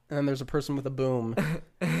now. And then there's a person with a boom,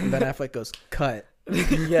 and Ben Affleck goes, cut.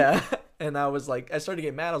 Yeah. And I was like, I started to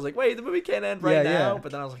get mad. I was like, wait, the movie can't end right now.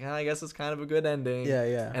 But then I was like, I guess it's kind of a good ending. Yeah,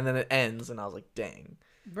 yeah. And then it ends, and I was like, dang.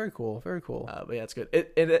 Very cool, very cool. But yeah, it's good.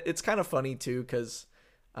 It's kind of funny too, because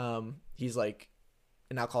he's like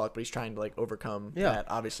an alcoholic, but he's trying to like overcome that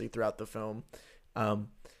obviously throughout the film.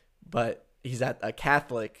 But he's at a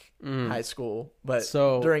Catholic high school, but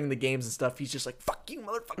during the games and stuff, he's just like, fuck you,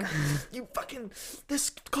 motherfucker. You fucking, this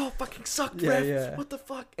call fucking sucked, ref. Yeah. What the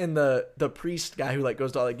fuck? And the priest guy who like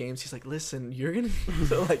goes to all the games, he's like, listen, you're gonna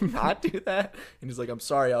like not do that. And he's like, I'm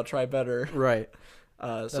sorry, I'll try better. Right.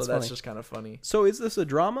 So that's just kind of funny. So is this a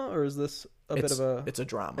drama, or is this bit of a... It's a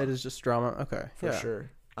drama. It is just drama? Okay. For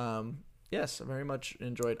sure. Yes, I very much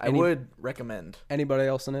enjoyed. I would recommend. Anybody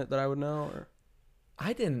else in it that I would know? Or?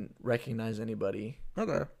 I didn't recognize anybody.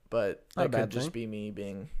 Okay. But that could just be me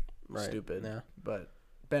being stupid. Yeah. But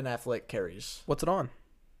Ben Affleck carries. What's it on?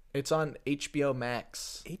 It's on HBO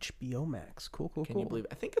Max. HBO Max. Cool. Can you believe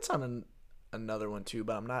it? I think it's on another one too,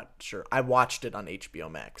 but I'm not sure. I watched it on HBO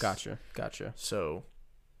Max. Gotcha. So,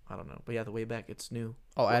 I don't know. But yeah, the way back, it's new.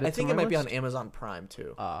 I'll add it I think to it my might be list. on Amazon Prime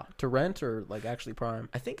too. To rent or like actually Prime?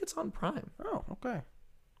 I think it's on Prime. Oh, okay.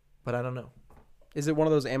 But I don't know. Is it one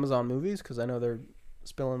of those Amazon movies? Because I know they're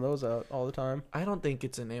spilling those out all the time. I don't think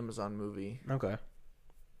it's an Amazon movie. Okay.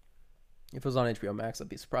 If it was on HBO Max, that'd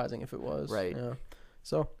be surprising if it was. Right. Yeah.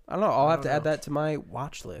 So, I don't know. I'll have to add that to my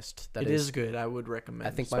watch list. It is good. I would recommend.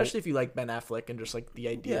 I think especially if you like Ben Affleck and just like the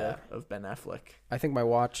idea of Ben Affleck. I think my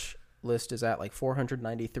watch list is at like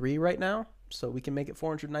 493 right now. So we can make it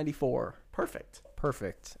 494.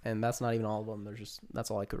 Perfect. And that's not even all of them. That's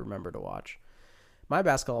all I could remember to watch. My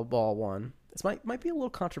basketball one, this might be a little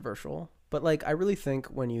controversial, but like I really think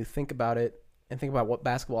when you think about it and think about what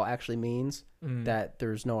basketball actually means, that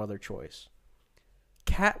there's no other choice.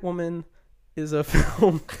 Catwoman is a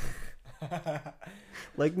film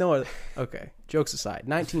like no other. Okay, jokes aside,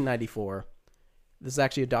 1994. This is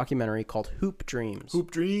actually a documentary called Hoop Dreams.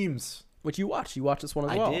 Which you watched. You watched this one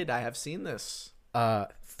as well. I did. I have seen this.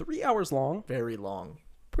 3 hours long. Very long.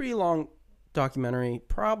 Pretty long documentary.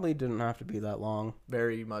 Probably didn't have to be that long.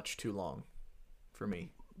 Very much too long for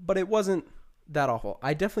me. But it wasn't that awful.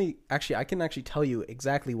 I can actually tell you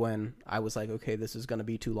exactly when I was like, okay, this is going to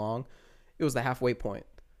be too long. It was the halfway point.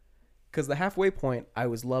 Because the halfway point I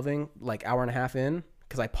was loving, like hour and a half in,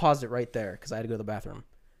 because I paused it right there because I had to go to the bathroom.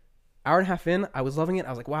 hour and a half in, I was loving it. I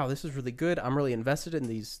was like, wow, this is really good. I'm really invested in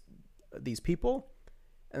these people.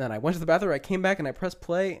 And then I went to the bathroom. I came back and I pressed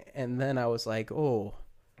play. And then I was like, oh,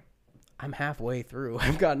 I'm halfway through.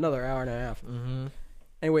 I've got another hour and a half. Mm-hmm.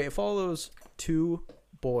 Anyway, it follows two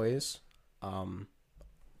boys,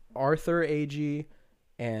 Arthur Agee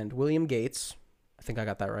and William Gates. I think I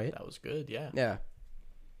got that right. That was good, yeah. Yeah.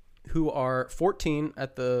 Who are 14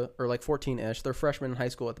 or like 14-ish. They're freshmen in high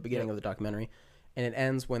school at the beginning of the documentary. And it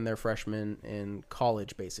ends when they're freshmen in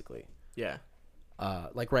college, basically. Yeah.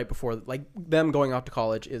 Like right before, like them going off to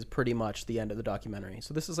college is pretty much the end of the documentary.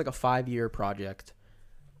 So this is like a 5-year project.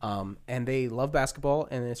 And they love basketball,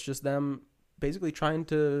 and it's just them basically trying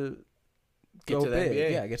to go big.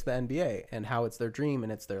 NBA. Yeah, get to the NBA, and how it's their dream,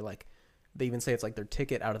 and it's their, like, they even say it's like their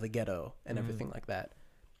ticket out of the ghetto and everything like that.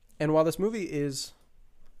 And while this movie is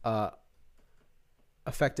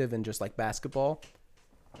effective in just like basketball,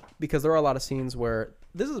 because there are a lot of scenes where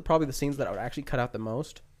this is probably the scenes that I would actually cut out the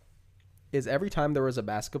most, is every time there was a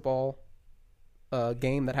basketball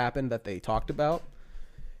game that happened that they talked about,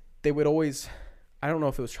 they would always, I don't know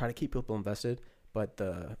if it was trying to keep people invested, but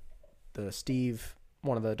the Steve,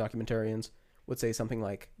 one of the documentarians, would say something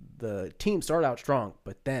like, the team started out strong,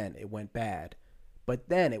 but then it went bad, but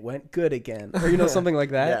then it went good again, or something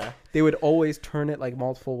like that. Yeah. They would always turn it like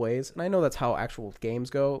multiple ways, and I know that's how actual games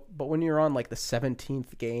go, but when you're on like the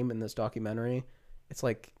 17th game in this documentary, it's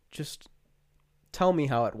like, just tell me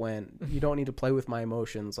how it went. You don't need to play with my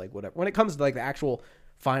emotions, like whatever. When it comes to like the actual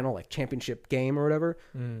final like championship game or whatever,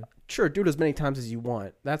 sure, do it as many times as you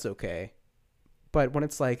want, that's okay. But when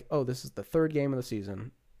it's like, oh, this is the third game of the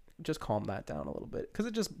season, just calm that down a little bit, because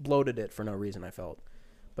it just bloated it for no reason, I felt.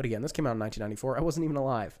 But again, this came out in 1994. I wasn't even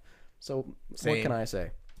alive, so Same. What can I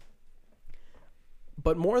say?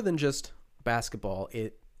 But more than just basketball,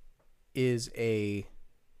 it is a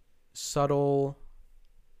subtle,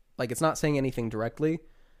 like, it's not saying anything directly,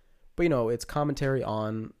 but it's commentary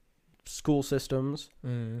on school systems,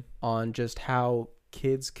 on just how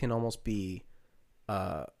kids can almost be,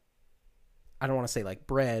 I don't want to say like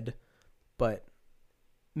bred, but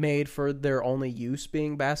made for their only use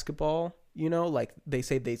being basketball. Like they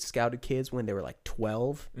say they scouted kids when they were like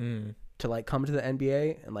 12 to like come to the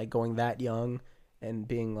NBA, and like going that young and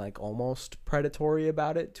being like almost predatory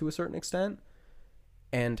about it to a certain extent.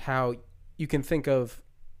 And how you can think of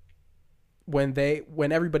when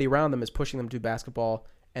everybody around them is pushing them to basketball,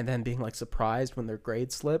 and then being like surprised when their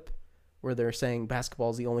grades slip, where they're saying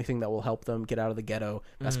basketball is the only thing that will help them get out of the ghetto.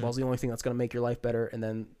 Basketball is the only thing that's going to make your life better. And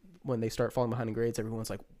then when they start falling behind in grades, everyone's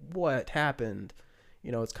like, what happened?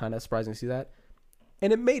 It's kind of surprising to see that.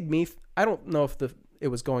 And it made me, I don't know if it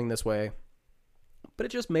was going this way, but it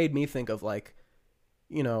just made me think of like,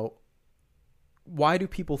 why do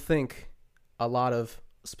people think a lot of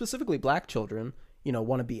specifically black children,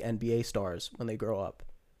 want to be NBA stars when they grow up?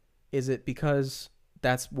 Is it because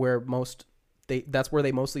that's where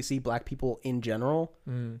they mostly see black people in general?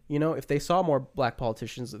 If they saw more black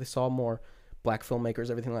politicians, if they saw more black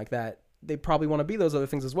filmmakers, everything like that, they probably want to be those other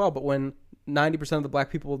things as well. But when 90% of the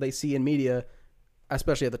black people they see in media,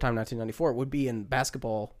 especially at the time 1994, would be in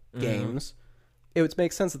basketball games, it would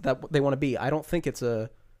make sense that they want to be. I don't think it's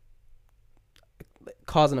a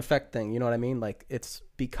cause and effect thing, you know what I mean? Like, it's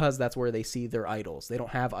because that's where they see their idols. They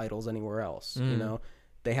don't have idols anywhere else.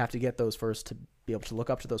 They have to get those first to be able to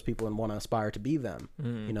look up to those people and want to aspire to be them.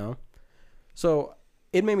 So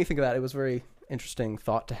it made me think of that. It was a very interesting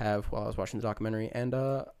thought to have while I was watching the documentary, and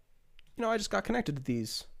I just got connected to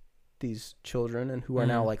these children, and who are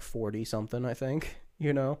now like 40 something, I think.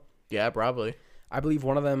 Yeah, probably. I believe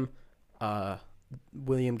one of them,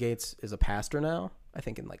 William Gates, is a pastor now, I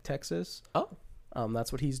think in like Texas. Oh.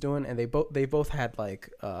 That's what he's doing, and they both had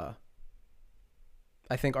like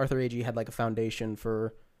I think Arthur Agee had like a foundation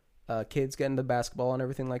for kids getting to basketball and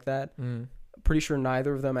everything like that. Pretty sure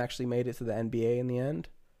neither of them actually made it to the NBA in the end.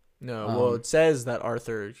 No, well, it says that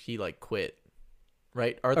Arthur, he like quit,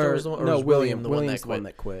 right? Arthur was the one, or was William the one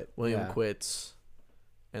that quit? William quits,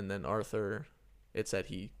 and then Arthur, it said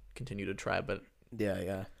he continued to try, but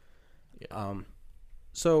yeah.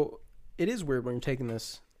 So it is weird when you're taking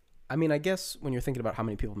this. I mean, I guess when you're thinking about how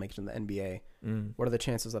many people make it in the NBA, what are the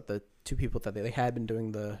chances that the two people that they had been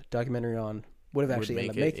doing the documentary on would have actually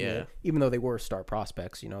ended up making it, even though they were star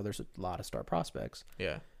prospects? There's a lot of star prospects.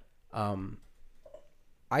 Yeah.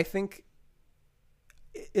 I think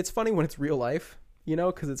it's funny when it's real life,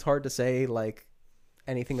 because it's hard to say like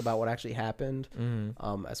anything about what actually happened,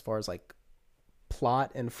 as far as like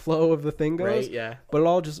plot and flow of the thing goes. Right, yeah. But it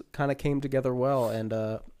all just kind of came together well, and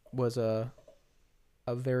was a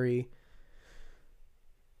very,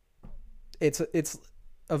 it's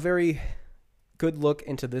a very good look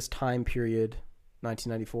into this time period,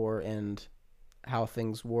 1994, and how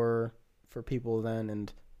things were for people then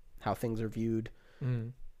and how things are viewed.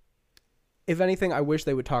 If anything, I wish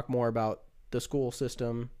they would talk more about the school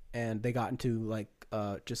system, and they got into like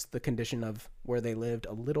just the condition of where they lived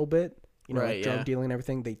a little bit, like drug dealing and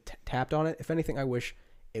everything. They tapped on it. If anything, I wish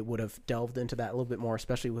it would have delved into that a little bit more,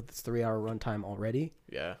 especially with its 3-hour runtime already.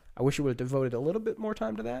 Yeah. I wish it would have devoted a little bit more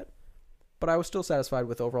time to that, but I was still satisfied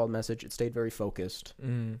with the overall message. It stayed very focused,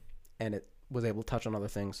 and it was able to touch on other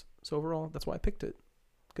things. So overall, that's why I picked it.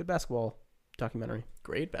 Good basketball documentary.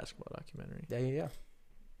 Great basketball documentary. Yeah.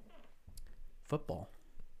 Football.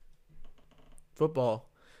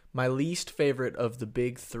 My least favorite of the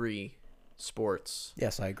big three sports.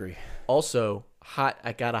 Yes, I agree. Also,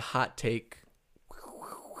 I got a hot take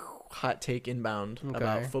inbound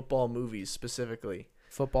about football movies specifically.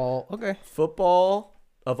 Football. Okay. Football,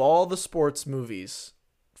 of all the sports movies,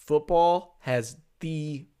 football has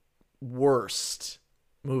the worst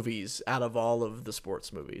movies out of all of the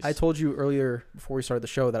sports movies. I told you earlier before we started the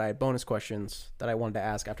show that I had bonus questions that I wanted to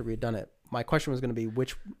ask after we had done it. My question was going to be,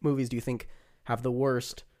 which movies do you think have the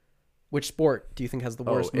worst? Which sport do you think has the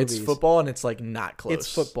worst movies? It's football, and it's like not close.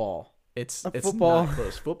 It's football. It's football. not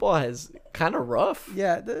close. Football has kind of rough.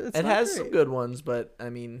 Yeah, it has some good ones, but I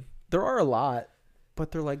mean, there are a lot,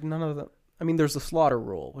 but they're like none of them. I mean, there's the slaughter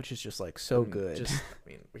rule, which is just like so good.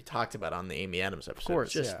 We talked about it on the Amy Adams episode. Of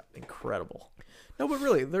course, it's just incredible. No, but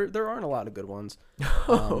really, there aren't a lot of good ones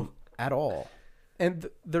at all. And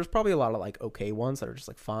there's probably a lot of like okay ones that are just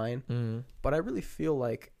like fine. But I really feel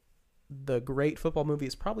like the great football movie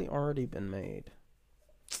has probably already been made.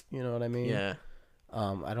 You know what I mean? Yeah.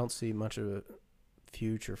 I don't see much of a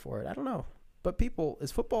future for it. I don't know. But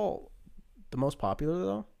is football the most popular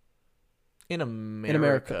though? In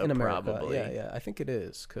America, probably. Yeah. I think it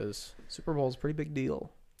is because Super Bowl is a pretty big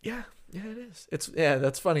deal. Yeah, it is.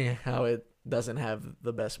 That's funny how it doesn't have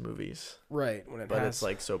the best movies. Right. It's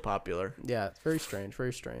like so popular. Yeah, it's very strange.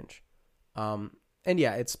 Very strange. And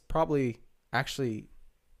yeah, it's probably actually,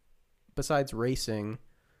 besides racing,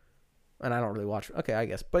 and I don't really watch. Okay, I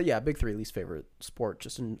guess. But yeah, big three, least favorite sport,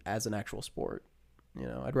 just as an actual sport.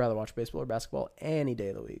 I'd rather watch baseball or basketball any day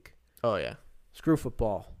of the week. Oh yeah. Screw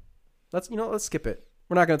football. Let's skip it.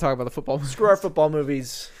 We're not going to talk about the football. Screw our football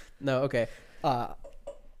movies. No, okay.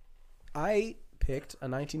 I picked a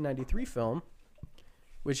 1993 film,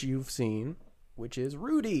 which you've seen, which is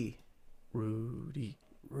Rudy. Rudy.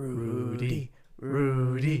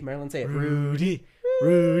 Marilyn, say it. Rudy.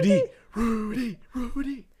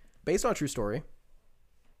 Based on a true story,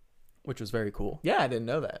 which was very cool. Yeah, I didn't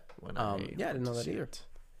know that. I didn't know that either.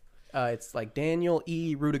 It's like Daniel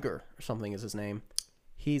E. Rudiger or something is his name.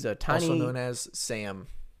 He's a tiny, also known as Sam.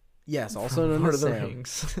 Yes, also known as Sam.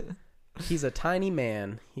 Rings. He's a tiny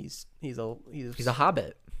man. He's a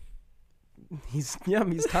hobbit. He's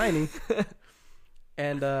tiny.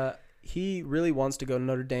 And he really wants to go to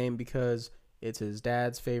Notre Dame because it's his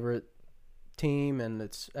dad's favorite team, and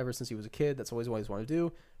it's ever since he was a kid, that's always what he's wanted to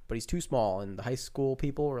do. But he's too small, and the high school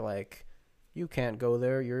people were like, "You can't go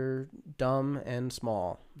there. You're dumb and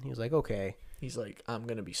small." He was like, "Okay." He's like, "I'm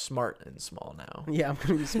gonna be smart and small now." Yeah, I'm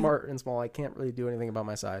gonna be smart and small. I can't really do anything about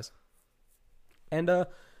my size. And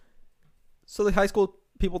so the high school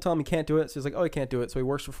people tell him he can't do it. So he's like, "Oh, he can't do it." So he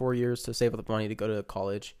works for 4 years to save up the money to go to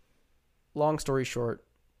college. Long story short,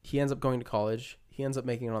 he ends up going to college. He ends up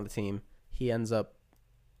making it on the team. He ends up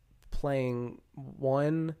playing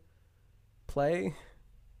one play.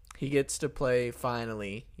 He gets to play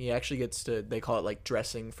finally. He actually gets to, they call it like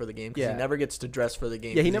dressing for the game, because he never gets to dress for the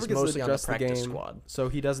game. Yeah, he never gets to mostly dress on the practice game, squad. so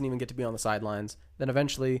he doesn't even get to be on the sidelines. Then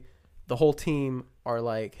eventually, the whole team are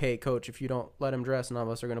like, "Hey, coach, if you don't let him dress, none of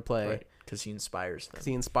us are going to play." Right, because he inspires them. Because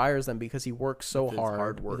he inspires them because he works so With his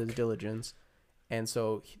hard work. with his diligence. And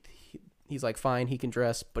so he's like, fine, he can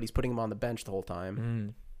dress, but he's putting him on the bench the whole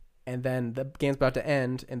time. And then the game's about to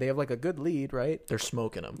end, and they have like a good lead, right? They're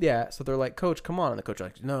smoking him. Yeah, so they're like, "Coach, come on." And the coach is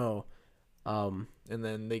like, "No." And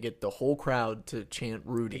then they get the whole crowd to chant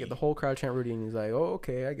Rudy. They get the whole crowd chant Rudy, and he's like, "Oh,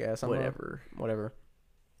 okay, I guess. Whatever.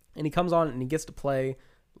 And he comes on, and he gets to play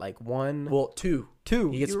like two.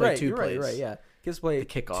 He gets to play two plays. Right, yeah. He gets to play the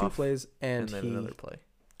kickoff, 2 plays, and then another play.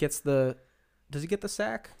 Does he get the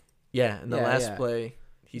sack? Yeah, in the last play,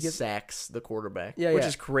 he sacks the quarterback, which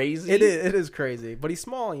is crazy. It is crazy, but he's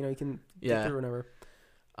small. He can get through whenever.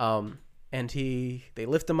 And they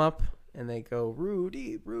lift him up, and they go,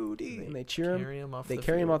 "Rudy," and they cheer him. They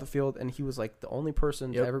carry him off the field, and he was like the only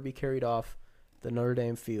person to ever be carried off the Notre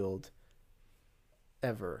Dame field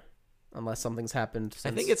ever, unless something's happened.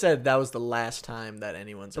 I think it said that was the last time that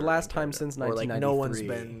anyone's the last time since 1993. Or like no one's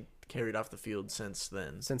been carried off the field since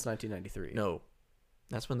then. Since 1993. No,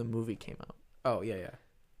 That's when the movie came out. Oh, yeah, yeah.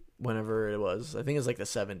 Whenever it was. I think it's like the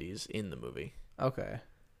 70s in the movie. Okay.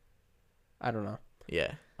 I don't know.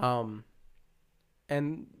 Yeah.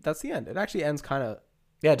 And that's the end. It actually ends kind of...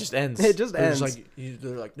 Yeah, it just ends. It just ends.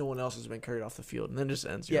 They're like, no one else has been carried off the field. And then it just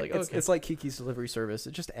ends. You're Yeah, like, okay. it's like Kiki's Delivery Service.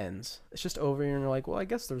 It just ends. It's just over, and you're like, well, I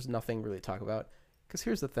guess there's nothing really to talk about. Because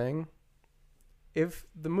here's the thing. If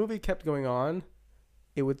the movie kept going on,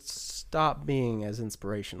 it would stop being as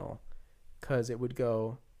inspirational. Because it would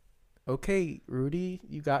go, okay, Rudy,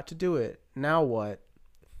 you got to do it. Now what?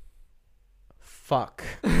 Fuck.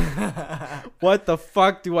 What the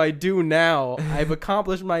fuck do I do now? I've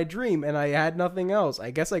accomplished my dream and I had nothing else.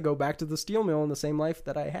 I guess I go back to the steel mill in the same life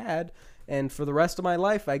that I had. And for the rest of my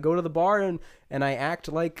life, I go to the bar and I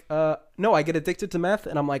act like, no, I get addicted to meth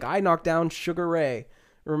and I'm like, I knocked down Sugar Ray.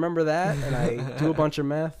 Remember that? And I do a bunch of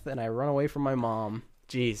meth and I run away from my mom.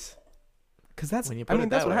 Jeez. Because that's, When you I put mean, it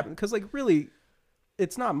that's that what way. happened. Because, like, really,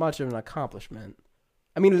 it's not much of an accomplishment.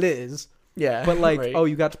 I mean, it is. Yeah. But, like, right. oh,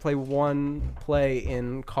 you got to play one play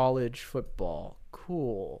in college football.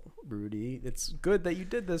 Cool, Rudy. It's good that you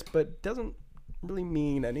did this, but it doesn't really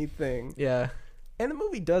mean anything. Yeah. And the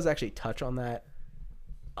movie does actually touch on that,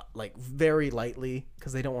 like, very lightly,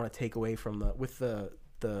 because they don't want to take away from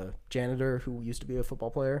the janitor who used to be a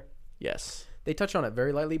football player. Yes. They touch on it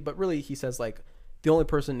very lightly, but really he says, like, the only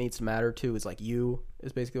person it needs to matter to is, like, you,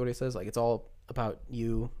 is basically what he says. Like, it's all about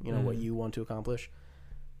you, you know, what you want to accomplish.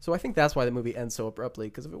 So I think that's why the movie ends so abruptly,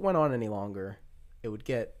 because if it went on any longer, it would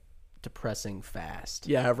get depressing fast.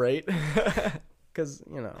 Yeah, right? Because,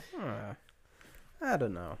 you know, I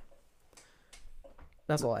don't know.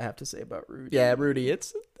 That's all I have to say about Rudy. Yeah, Rudy,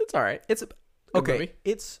 it's all right. It's Good okay. movie.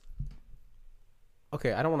 It's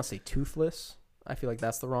okay. I don't want to say toothless. I feel like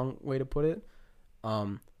that's the wrong way to put it.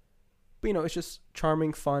 But you know, it's just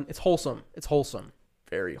charming, fun. It's wholesome. It's wholesome.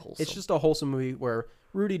 Very wholesome. It's just a wholesome movie where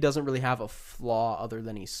Rudy doesn't really have a flaw other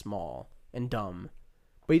than he's small and dumb,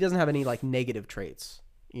 but he doesn't have any like negative traits.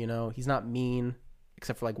 You know, he's not mean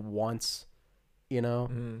except for like once. You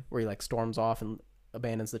know, where he like storms off and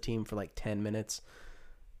abandons the team for like 10 minutes.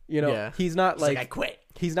 You know, Yeah. he's not like I quit.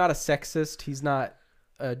 He's not a sexist. He's not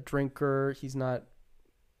a drinker. He's not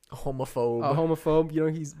Homophobe. a homophobe. You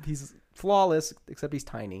know, he's flawless, except he's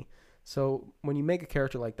tiny. So when you make a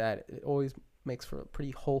character like that, it always makes for a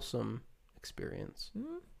pretty wholesome experience.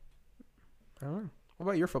 I don't know. What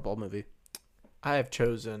about your football movie? I have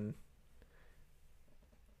chosen.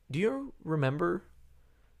 Do you remember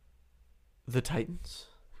the Titans?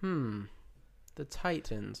 The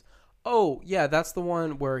Titans. Oh, yeah, that's the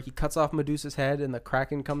one where he cuts off Medusa's head and the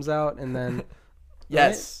Kraken comes out and then...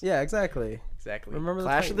 Yes. Right? Yeah, exactly. Exactly. Remember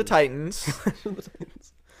Clash of the Titans.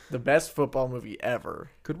 The best football movie ever.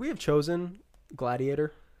 Could we have chosen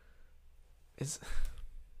Gladiator? Is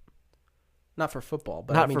Not for football,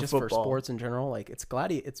 but Not I mean for just for football. sports in general. Like, it's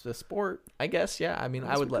it's a sport. I guess, yeah. I mean,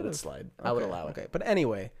 I would let it slide. I would Okay, allow it. Okay, but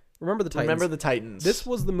anyway, remember the Titans. Remember the Titans. This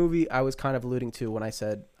was the movie I was kind of alluding to when I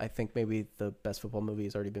said I think maybe the best football movie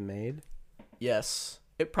has already been made. Yes.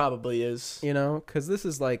 It probably is. You know, because this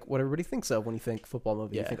is like what everybody thinks of when you think football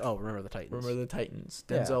movie. Yeah. You think, oh, remember the Titans. Remember the Titans.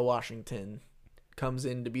 Yeah. Denzel Washington comes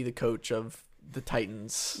in to be the coach of the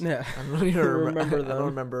Titans. Yeah. I don't even Remember I don't them.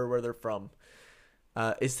 remember where they're from.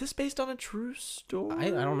 Is this based on a true story?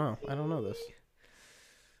 I don't know. I don't know this.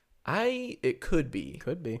 It could be,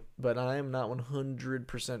 Could be. but I am not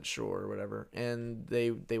 100% sure or whatever. And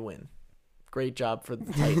they win. Great job for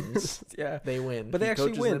the Titans. Yeah. They win. But they He actually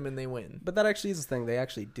coaches win. them and they win. But that actually is the thing. They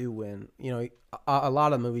actually do win. You know, a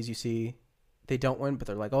lot of movies you see, they don't win, but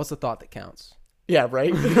they're like, oh, it's the thought that counts. Yeah,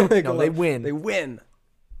 right? Like, No, they win. They win,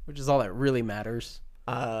 which is all that really matters.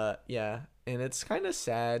 Yeah. And it's kind of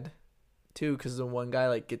sad, too, because the one guy,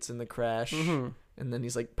 like, gets in the crash, and then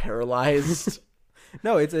he's, like, paralyzed.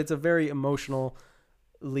 No, it's a very emotionally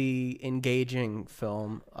engaging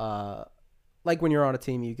film. Like when you're on a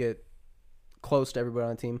team, you get close to everybody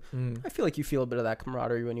on the team. I feel like you feel a bit of that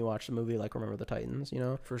camaraderie when you watch the movie, like Remember the Titans, you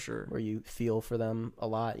know? For sure. Where you feel for them a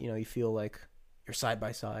lot. You know, you feel like you're side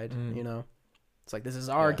by side, you know? It's like, this is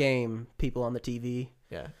our game, people on the TV.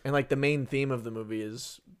 Yeah. And, like, the main theme of the movie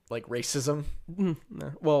is, like, racism. No.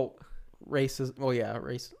 Well, racism. Well, yeah,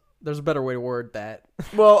 race. There's a better way to word that.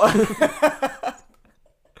 Well,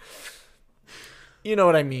 you know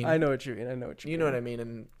what I mean. I know what you mean. You know what I mean.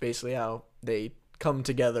 And basically how they come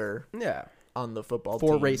together Yeah. on the football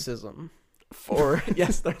For team. racism.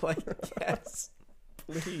 Yes, they're like, yes,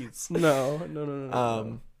 please.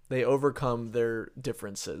 No. They overcome their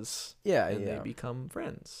differences. Yeah, and yeah. they become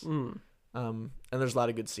friends. And there's a lot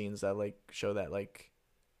of good scenes that like show that. Like,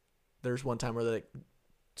 there's one time where like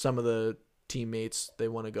some of the teammates, they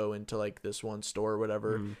want to go into like this one store or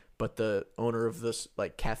whatever, but the owner of this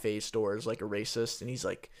like cafe store is like a racist, and he's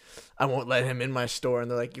like, I won't let him in my store,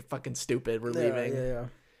 and they're like, you're fucking stupid, we're leaving.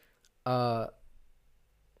 I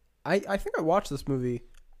think I watched this movie.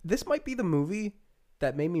 This might be the movie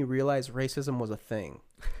that made me realize racism was a thing.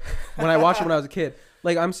 When I watched it when I was a kid.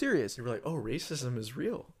 Like, I'm serious. You were like, oh, racism is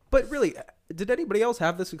real. But really, did anybody else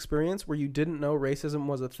have this experience where you didn't know racism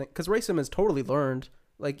was a thing? Because racism is totally learned.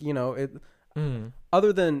 Like, you know, it.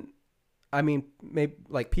 Other than, I mean, maybe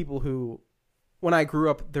like people who, when I grew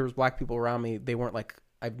up, there was black people around me. They weren't like,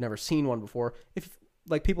 I've never seen one before. If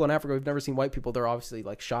like people in Africa who've never seen white people, they're obviously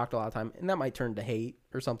like shocked a lot of time, and that might turn to hate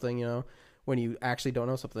or something, you know, when you actually don't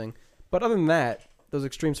know something. But other than that, those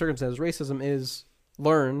extreme circumstances, racism is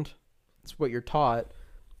learned. It's what you're taught.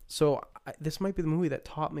 So this might be the movie that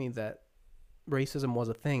taught me that racism was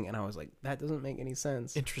a thing, and I was like, that doesn't make any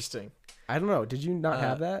sense. Interesting. I don't know. Did you not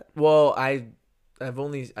have that? Well, I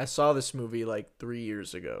saw this movie like 3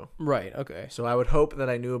 years ago. Right. Okay. So I would hope that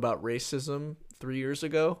I knew about racism 3 years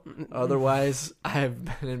ago. Otherwise, I've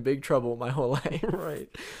been in big trouble my whole life. Right.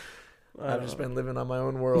 I've just been living on my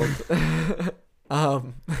own world.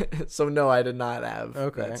 So no, I did not have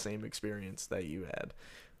that same experience that you had.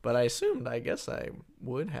 But I guess I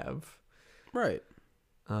would have. Right.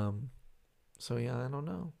 So yeah, I don't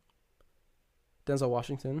know. Denzel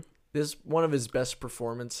Washington. This is one of his best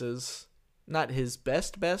performances. Not his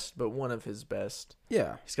best, but one of his best.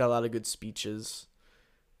 Yeah. He's got a lot of good speeches.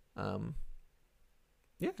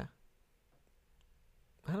 Yeah.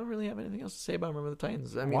 I don't really have anything else to say about Remember the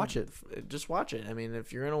Titans. I mean, watch it. Just watch it. I mean,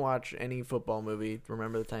 if you're going to watch any football movie,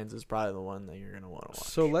 Remember the Titans is probably the one that you're going to want to watch.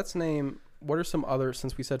 So let's name, what are some others,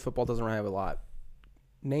 since we said football doesn't really have a lot,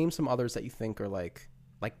 name some others that you think are like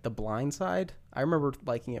The Blind Side. I remember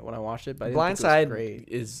liking it when I watched it, but I didn't Blind think it was Side great.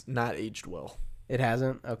 is not aged well. It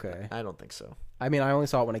hasn't? Okay. I don't think so. I mean, I only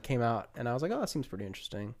saw it when it came out, and I was like, oh, that seems pretty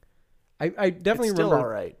interesting. I definitely it's still remember.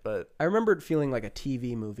 all right, but I remember it feeling like a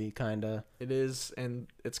TV movie, kind of. it is, and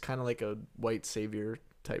it's kind of like a white savior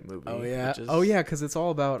type movie. Oh yeah, which is because it's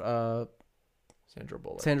all about Sandra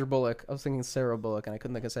Bullock. Sandra Bullock. I was thinking Sarah Bullock, and I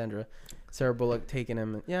couldn't think of Sandra. Sarah Bullock taking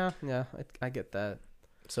him. Yeah, I get that.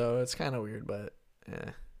 So it's kind of weird, but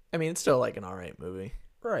yeah. I mean, it's still like an all right movie.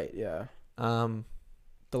 Right. Yeah. The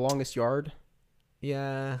Longest Yard.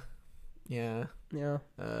 Yeah.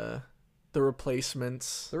 The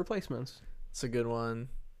Replacements. The Replacements. It's a good one.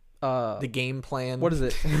 The Game Plan. What is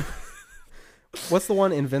it? What's the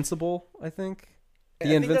one? Invincible, I think. I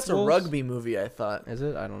think that's a rugby movie, I thought. Is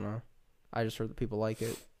it? I don't know. I just heard that people like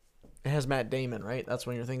it. It has Matt Damon, right? That's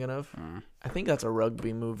what you're thinking of? I think that's a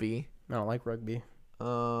rugby movie. I don't like rugby.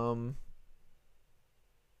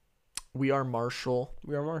 We Are Marshall.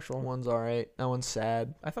 We Are Marshall. One's all right. That one's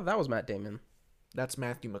sad. I thought that was Matt Damon. That's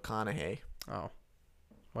Matthew McConaughey. Oh.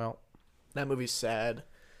 Well. That movie's sad.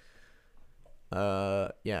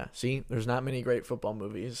 Yeah. See, there's not many great football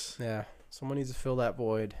movies. Yeah. Someone needs to fill that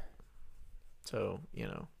void. So, you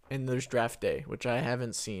know. And there's Draft Day, which I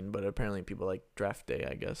haven't seen, but apparently people like Draft Day,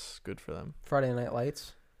 I guess. Good for them. Friday Night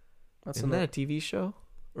Lights. Isn't that a TV show?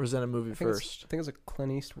 Or is that a movie first? I think it's a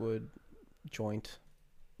Clint Eastwood joint.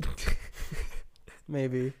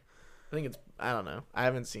 Maybe. I don't know. I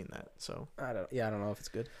haven't seen that, so. I don't know if it's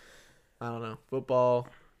good. I don't know. Football,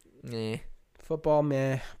 meh. Football,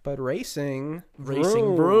 meh. But racing,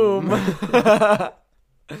 broom. Why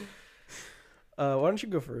don't you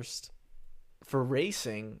go first? For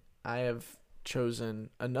racing, I have chosen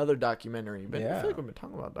another documentary. But I feel like we've been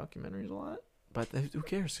talking about documentaries a lot. But who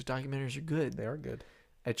cares? Because documentaries are good. They are good.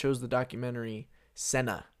 I chose the documentary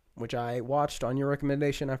Senna, which I watched on your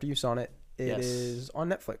recommendation after you saw it. It is on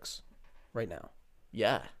Netflix right now.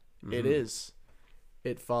 Yeah, it is.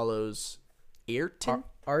 It follows Ayrton.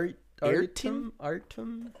 Ayrton?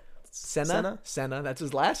 Senna. That's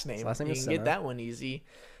his last name. His last name you is can Senna. get that one easy.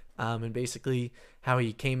 And basically how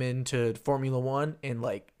he came into Formula One and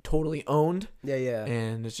like totally owned. Yeah.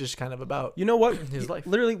 And it's just kind of about his life.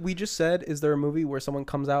 Literally, we just said, is there a movie where someone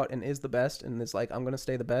comes out and is the best and is like, I'm going to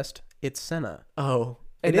stay the best? It's Senna. Oh,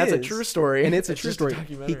 and that's a true story. And it's a true story.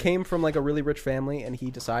 He came from like a really rich family and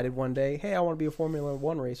he decided one day, hey, I want to be a Formula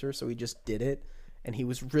One racer. So he just did it. And he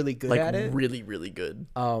was really good at it. Really, really good.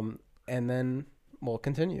 And then we'll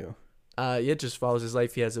continue. It just follows his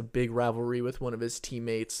life. He has a big rivalry with one of his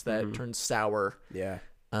teammates that turns sour. Yeah.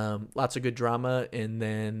 Lots of good drama. And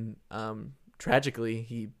then tragically,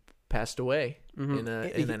 he passed away in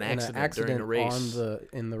an accident during a race.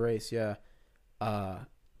 In the race, yeah.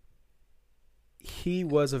 He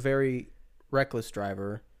was a very reckless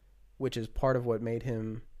driver, which is part of what made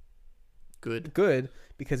him good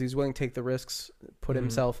because he was willing to take the risks, put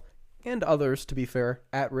himself and others, to be fair,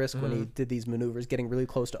 at risk when he did these maneuvers, getting really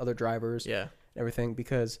close to other drivers. Yeah. And everything,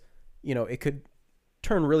 because, it could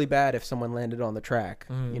turn really bad if someone landed on the track.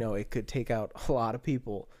 It could take out a lot of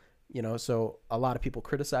people. So a lot of people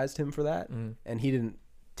criticized him for that, and he didn't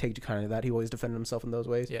take to kind of that. He always defended himself in those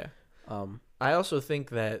ways. Yeah. I also think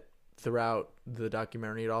that throughout the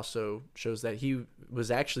documentary, it also shows that he was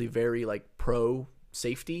actually very like pro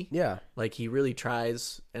safety. Yeah. Like he really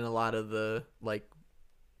tries in a lot of the like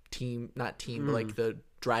but like the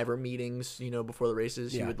driver meetings, before the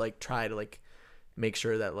races, he would like try to like make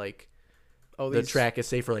sure that like the track is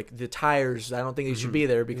safer. Like the tires, I don't think they should be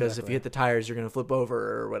there because if you hit the tires, you're going to flip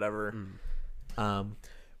over or whatever.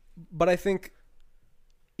 But I think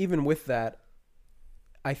even with that,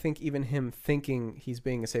 I think even him thinking he's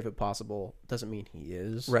being as safe as possible doesn't mean he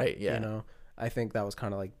is. Right, yeah. I think that was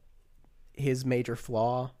kind of like his major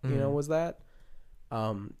flaw, was that.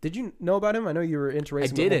 Did you know about him? I know you were into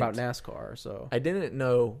racing, but more about NASCAR, so. I didn't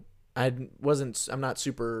know. I'm not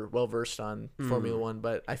super well versed on Formula One,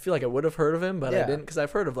 but I feel like I would have heard of him, but I didn't, because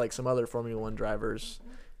I've heard of like some other Formula One drivers.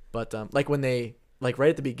 But like when they, like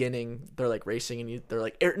right at the beginning, they're like racing and they're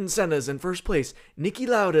like, Ayrton Senna's in first place, Niki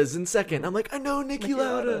Lauda's in second. I'm like, I know Niki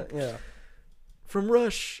Lauda. Yeah. From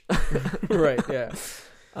Rush. Right, yeah.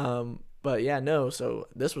 But yeah, no, so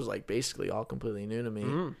this was like basically all completely new to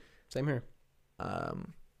me. Same here.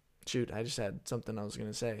 Shoot, I just had something I was going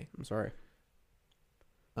to say. I'm sorry.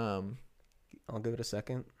 I'll give it a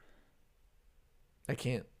second. I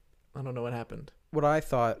can't. I don't know what happened. What I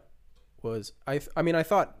thought was, I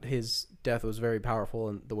thought his death was very powerful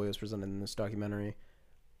in the way it was presented in this documentary.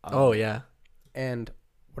 Oh, yeah. And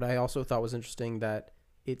what I also thought was interesting, that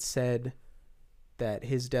it said that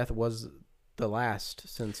his death was the last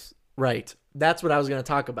since... Right. That's what I was going to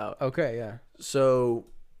talk about. Okay, yeah. So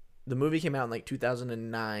the movie came out in like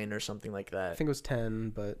 2009 or something like that. I think it was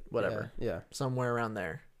 10, but... Whatever. Yeah. Somewhere around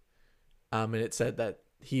there. And it said that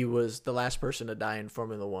he was the last person to die in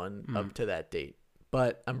Formula One up to that date.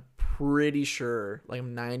 But I'm pretty sure, like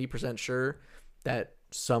I'm 90% sure, that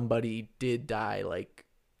somebody did die like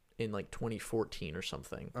in like 2014 or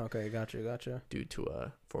something. Okay, gotcha. Due to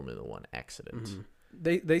a Formula One accident.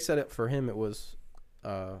 They said it for him, it was...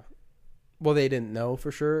 well, they didn't know for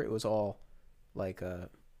sure. It was all like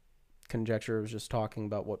conjecture. It was just talking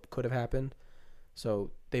about what could have happened.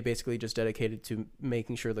 So they basically just dedicated to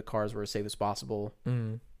making sure the cars were as safe as possible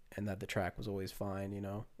and that the track was always fine,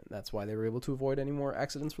 And that's why they were able to avoid any more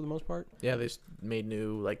accidents for the most part. Yeah, they made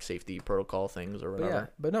new like safety protocol things or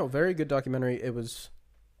whatever. But no, very good documentary. It was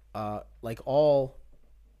like all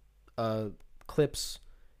clips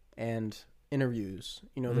and interviews.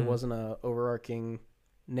 There wasn't a overarching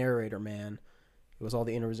narrator man. It was all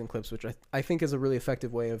the interviews and clips, which I think is a really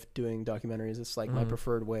effective way of doing documentaries. It's like my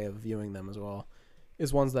preferred way of viewing them as well,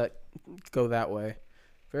 is ones that go that way.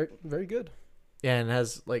 Very, very good. Yeah, and it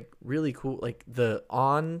has like really cool, like the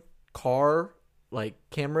on car like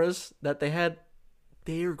cameras that they had.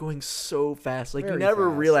 They are going so fast. Like, you never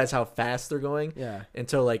realize how fast they're going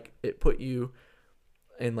until like it put you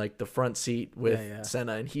in like the front seat with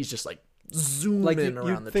Senna, and he's just like zooming like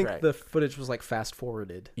around the think track. The footage was like fast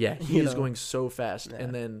forwarded. Yeah, he is going so fast.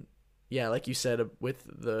 And then like you said, with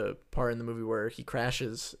the part in the movie where he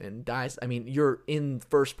crashes and dies, I mean, you're in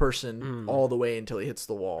first person all the way until he hits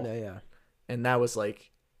the wall. Yeah. And that was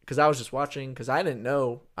like, because I was just watching, because I didn't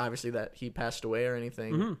know obviously that he passed away or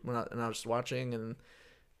anything and I was just watching, and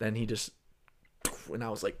then he just, and I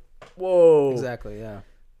was like, whoa. Exactly. Yeah.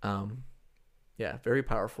 Yeah, very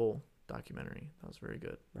powerful documentary. That was very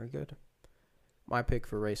good. Very good. My pick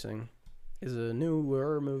for racing is a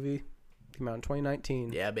newer movie. Came out in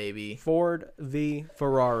 2019. Yeah, baby. Ford v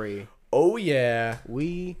Ferrari. Oh, yeah.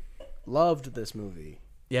 We loved this movie.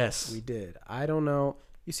 Yes. We did. I don't know.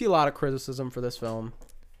 You see a lot of criticism for this film,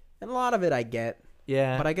 and a lot of it I get.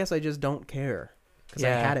 Yeah. But I guess I just don't care, because I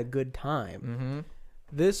had a good time.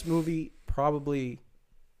 This movie probably,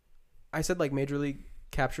 I said like Major League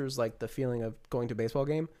captures like the feeling of going to a baseball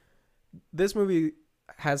game. This movie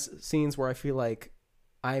has scenes where I feel like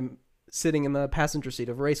I'm sitting in the passenger seat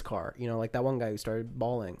of a race car, like that one guy who started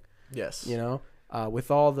bawling. Yes.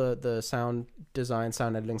 With all the sound design,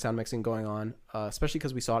 sound editing, sound mixing going on, especially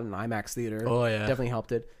because we saw it in an IMAX theater. Oh, yeah. Definitely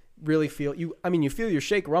helped it. Really feel you feel your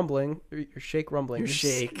shake rumbling. Your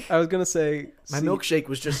shake. I was going to say my milkshake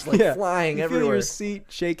was just like flying you everywhere. Feel your seat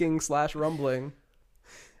shaking / rumbling.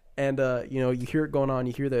 And you hear it going on,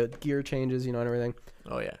 you hear the gear changes, and everything.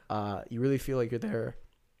 Oh yeah. You really feel like you're there.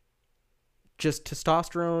 Just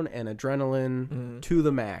testosterone and adrenaline to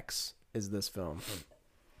the max is this film.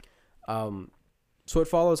 So it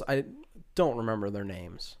follows. I don't remember their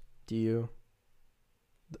names. Do you?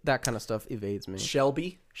 that kind of stuff evades me.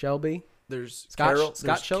 Shelby. There's Scott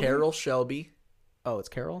Scott Shelby? Carol Shelby. Oh, it's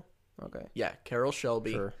Carol? Okay. Yeah, Carol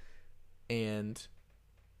Shelby. Sure. And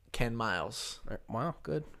Ken Miles. All right. Wow,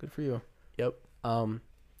 good for you. Yep.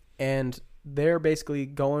 And they're basically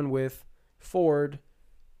going with Ford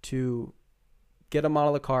to get a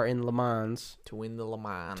model of the car in Le Mans To win the Le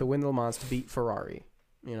Mans. to beat Ferrari.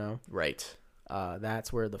 You know, Right.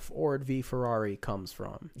 that's where the Ford v Ferrari comes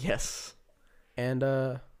from. Yes. And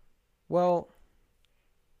well,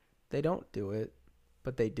 they don't do it,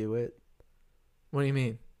 but they do it. What do you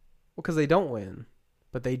mean? Well, because they don't win,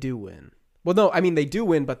 but they do win. Well, no, I mean they do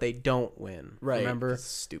win, but they don't win. Right. Remember? It's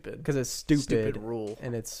stupid. Because it's stupid. Stupid rule.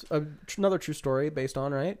 And it's another true story based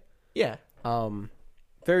on, right? Yeah.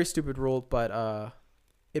 Very stupid rule, but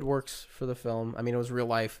it works for the film. I mean, it was real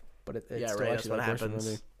life, but it's Yeah, still right. That's actually what like works for the happens.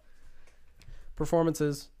 movie.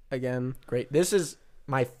 Performances again. Great. This is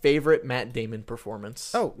my favorite Matt Damon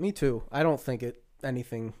performance. Oh, me too. I don't think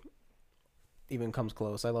anything even comes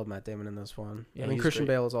close. I love Matt Damon in this one. Yeah, I mean, he's Christian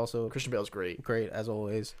great. Bale is also Christian Bale's great. great as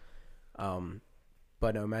always.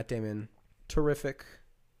 But no, Matt Damon, terrific.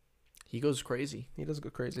 He goes crazy. He does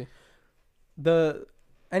go crazy.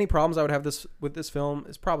 Any problems I would have with this film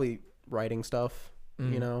is probably writing stuff.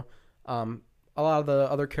 You know, a lot of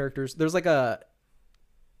the other characters. There's like a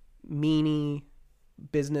meanie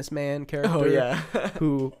businessman character. Oh yeah.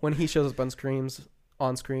 who, when he shows up on screen,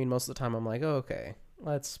 most of the time I'm like, oh, okay,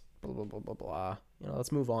 let's blah blah blah blah blah. You know,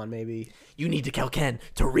 let's move on maybe. You need to kill Ken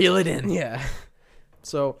to reel it in. Yeah.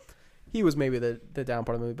 So he was maybe the down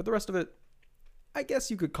part of the movie, but the rest of it, I guess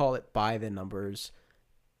you could call it by the numbers.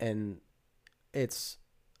 And it's,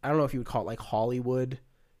 I don't know if you would call it like Hollywood.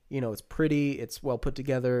 You know, it's pretty, it's well put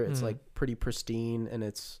together, it's like pretty pristine in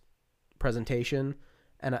its presentation.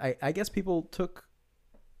 And I guess people took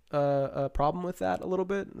a problem with that a little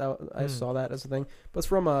bit. I saw that as a thing. But it's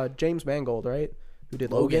from James Mangold, right? Who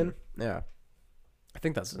did Logan. Yeah. I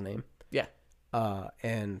think that's his name. Yeah.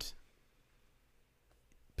 And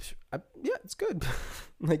yeah, it's good.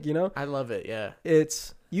 Like, you know, I love it. Yeah.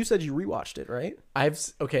 You said you rewatched it, right?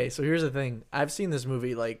 Okay, so here's the thing. I've seen this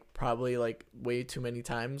movie like probably like way too many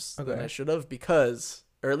times than I should have, because,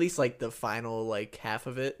 or at least like the final like half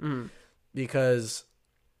of it, because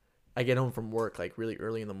I get home from work like really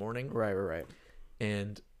early in the morning. Right.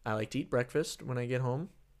 And I like to eat breakfast when I get home.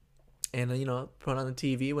 And, you know, put on the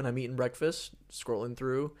TV when I'm eating breakfast, scrolling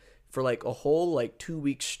through for like a whole like 2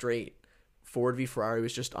 weeks straight. Ford v Ferrari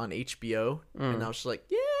was just on HBO. And I was just like,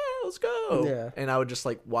 yeah, let's go. Yeah. And I would just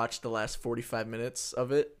like watch the last 45 minutes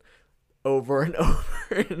of it over and over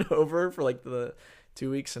and over for like the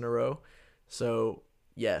 2 weeks in a row. So,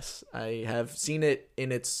 yes, I have seen it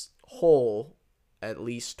in its whole at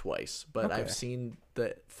least twice, but Okay. I've seen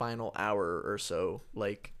the final hour or so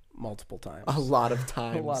like Multiple times. a lot of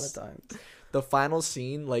times. A lot of times. The final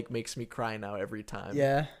scene like makes me cry now every time.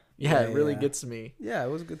 Yeah. Yeah, it really gets me. Yeah, it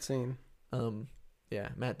was a good scene. Yeah,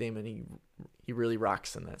 Matt Damon, he really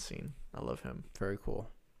rocks in that scene. I love him. Very cool.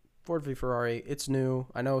 Ford v Ferrari, it's new.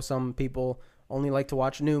 I know some people only like to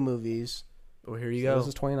watch new movies. Well, here you So go. this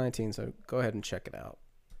is 2019, so go ahead and check it out.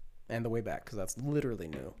 And The Way Back, because that's literally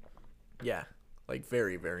new. Yeah, like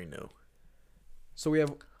very, very new. So we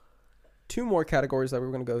have 2 more categories that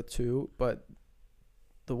we're going to go to, but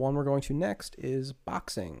the one we're going to next is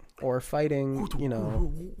boxing or fighting, you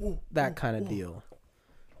know, that kind of deal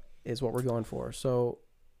is what we're going for. So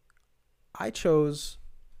I think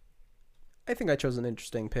I chose an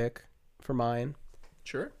interesting pick for mine.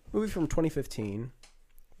 Sure. Movie from 2015,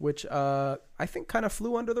 which I think kind of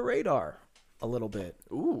flew under the radar a little bit.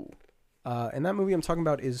 Ooh. And that movie I'm talking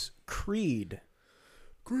about is Creed.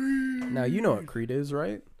 Now, you know what Creed is,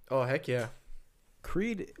 right? Oh, heck yeah.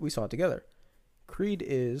 Creed, we saw it together. Creed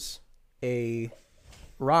is a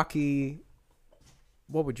Rocky,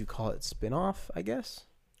 what would you call it? Spin-off, I guess?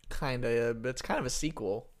 Kind of, but it's kind of a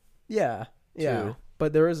sequel. Yeah. Too.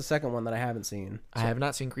 But there is a second one that I haven't seen. I have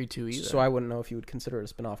not seen Creed 2 either. So I wouldn't know if you would consider it a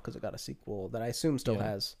spin-off because it got a sequel that I assume still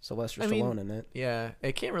has Sylvester Stallone in it. Yeah,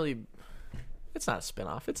 it can't really... It's not a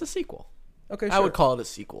spin-off. It's a sequel. Okay, sure. I would call it a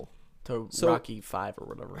sequel to Rocky 5 or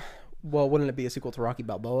whatever. Well, wouldn't it be a sequel to Rocky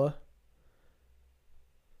Balboa?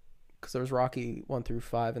 Because there was Rocky 1 through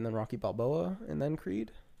 5 and then Rocky Balboa and then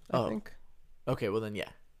Creed, I think. Okay, well then, yeah.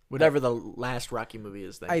 Whatever the last Rocky movie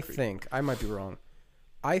is, then I Creed. think. I might be wrong.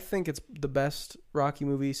 I think it's the best Rocky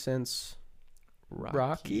movie since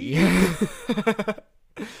Rocky?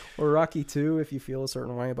 Or Rocky 2, if you feel a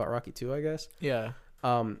certain way about Rocky 2, I guess. Yeah.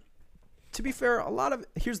 To be fair,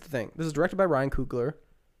 here's the thing. This is directed by Ryan Coogler.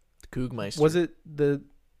 Koogmeister. Was it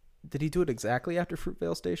did he do it exactly after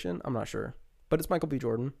Fruitvale Station? I'm not sure. But it's Michael B.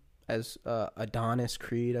 Jordan. as Adonis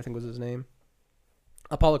Creed, I think was his name.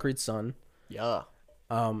 Apollo Creed's son. Yeah.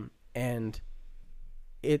 And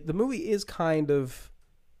the movie is kind of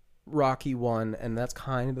Rocky 1, and that's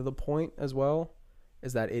kind of the point as well,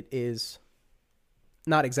 is that it is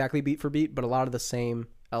not exactly beat for beat, but a lot of the same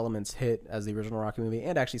elements hit as the original Rocky movie,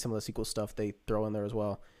 and actually some of the sequel stuff they throw in there as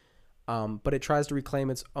well. But it tries to reclaim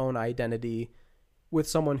its own identity with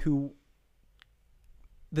someone who,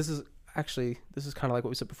 this is kind of like what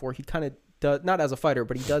we said before, he kind of does, not as a fighter,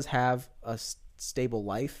 but he does have a stable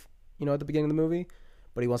life, at the beginning of the movie,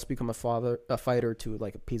 but he wants to become a fighter to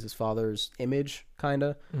like appease his father's image, kind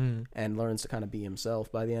of, and learns to kind of be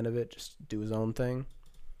himself by the end of it, just do his own thing.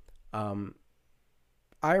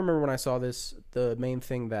 I remember when I saw this, the main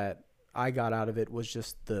thing that I got out of it was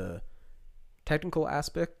just the technical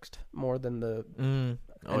aspect more than the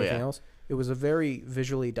anything else. It was a very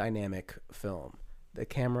visually dynamic film. The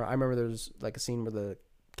camera, I remember there's like a scene where the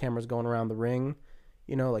camera's going around the ring,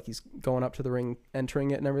 like he's going up to the ring,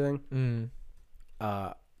 entering it and everything.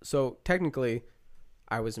 So technically,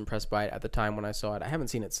 I was impressed by it at the time when I saw it. I haven't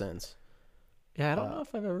seen it since. Yeah, I don't know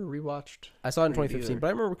if I've ever rewatched. I saw it in 2015, but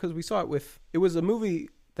I remember because we saw it it was a movie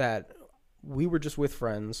that we were just with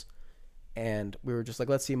friends, and we were just like,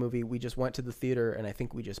 let's see a movie. We just went to the theater, and I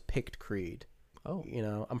think we just picked Creed. Oh.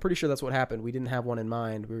 I'm pretty sure that's what happened. We didn't have one in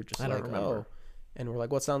mind. We were just don't remember. And we're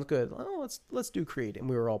like, what sounds good? Oh, let's do Creed. And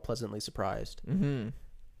we were all pleasantly surprised. Mm-hmm.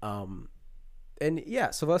 And yeah,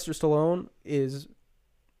 Sylvester Stallone is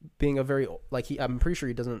being a very, I'm pretty sure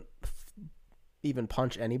he doesn't even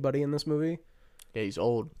punch anybody in this movie. Yeah, he's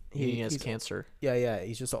old. He has cancer. Yeah.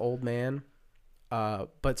 He's just an old man.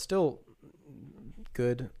 But still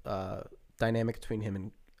good dynamic between him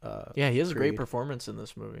and yeah, he has Creed. a great performance in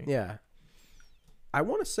this movie. Yeah. I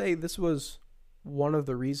want to say this was one of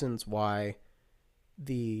the reasons why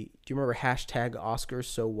do you remember #Oscars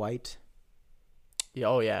So White? Yeah,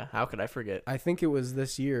 oh yeah. How could I forget? I think it was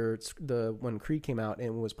this year, when Creed came out, and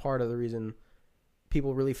it was part of the reason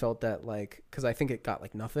people really felt that, because I think it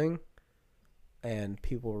got nothing, and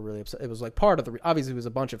people were really upset. It was part of obviously it was a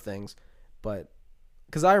bunch of things, but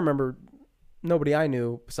because I remember nobody I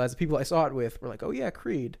knew besides the people I saw it with were like, oh yeah,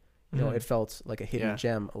 Creed. It felt like a hidden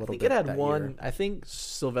gem a little bit. I think it had one. Year. I think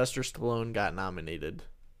Sylvester Stallone got nominated.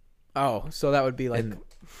 Oh, so that would be and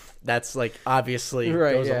that's obviously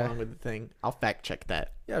right, goes along with the thing. I'll fact check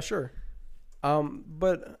that. Yeah, sure.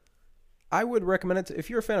 But I would recommend it if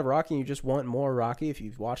you're a fan of Rocky and you just want more Rocky. If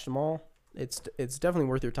you've watched them all, it's definitely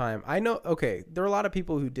worth your time. I know. Okay, there are a lot of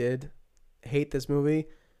people who did hate this movie.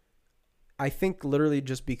 I think literally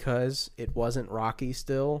just because it wasn't Rocky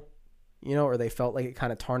still, or they felt like it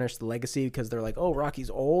kind of tarnished the legacy because they're like, oh, Rocky's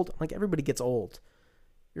old. Everybody gets old.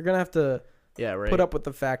 You're gonna have to. Yeah, right. Put up with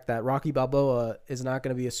the fact that Rocky Balboa is not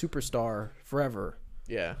going to be a superstar forever.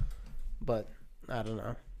 Yeah. But I don't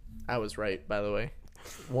know. I was right, by the way.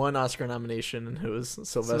 One Oscar nomination, and it was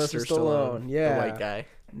Sylvester Stallone, yeah. the white guy.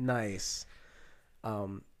 Nice.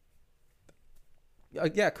 Yeah,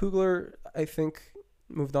 Coogler, I think,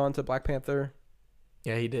 moved on to Black Panther.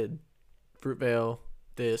 Yeah, he did. Fruitvale,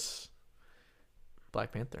 this,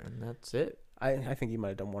 Black Panther, and that's it. I think he might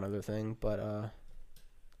have done one other thing, but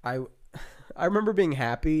I remember being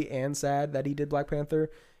happy and sad that he did Black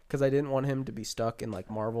Panther because I didn't want him to be stuck in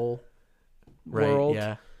Marvel world.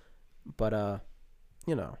 Yeah. But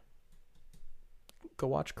go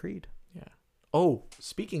watch Creed. Yeah. Oh,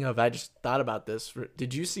 speaking of, I just thought about this.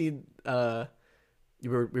 Did you see? We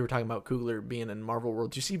were talking about Coogler being in Marvel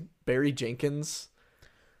world. Did you see Barry Jenkins?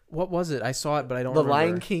 What was it? I saw it, but I don't remember. The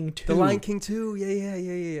Lion King 2. The Lion King 2.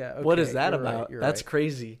 Yeah. Okay, what is that about? Right, That's right.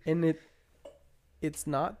 crazy. And it's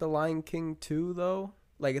not The Lion King 2 though.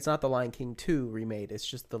 It's not The Lion King 2 remade. It's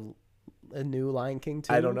just a new Lion King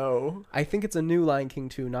 2. I don't know. I think it's a new Lion King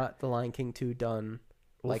 2, not The Lion King 2 done.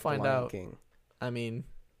 We'll find The Lion out. King. I mean,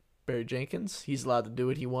 Barry Jenkins, he's allowed to do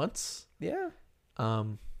what he wants. Yeah.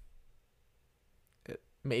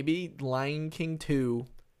 Maybe Lion King 2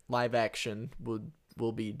 live action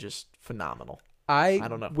will be just phenomenal. I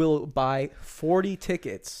don't know. will buy 40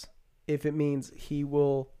 tickets if it means he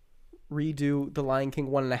will redo The Lion King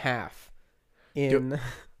 1.5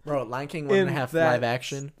 Bro, Lion King 1.5 live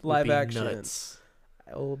action would be nuts.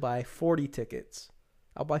 I will buy 40 tickets.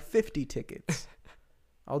 I'll buy 50 tickets.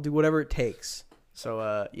 I'll do whatever it takes.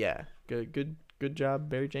 So yeah, good job,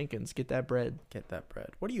 Barry Jenkins. Get that bread.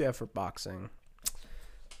 What do you have for boxing?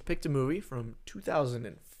 I picked a movie from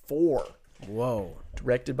 2004. Whoa.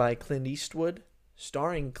 Directed by Clint Eastwood,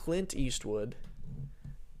 starring Clint Eastwood.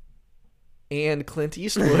 And Clint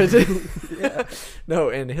Eastwood. Yeah. No,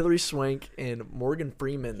 and Hilary Swank and Morgan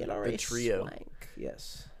Freeman, the trio. Swank.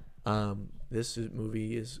 Yes. This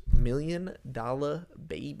movie is $1 Million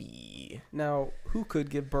Baby. Now, who could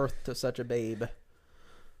give birth to such a babe?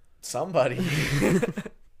 Somebody.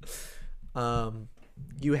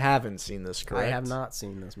 You haven't seen this, correct? I have not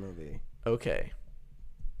seen this movie. Okay.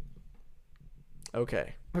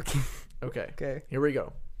 Okay. Here we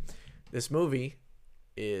go. This movie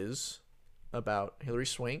is about Hilary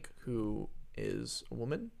Swank, who is a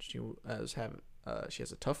woman. She has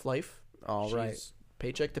a tough life. She's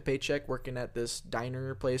paycheck to paycheck, working at this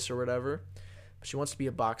diner place or whatever. But she wants to be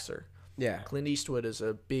a boxer. Yeah. Clint Eastwood is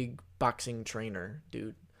a big boxing trainer,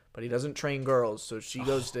 dude. But he doesn't train girls, so she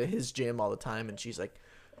goes to his gym all the time, and she's like,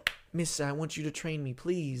 "Miss, I want you to train me,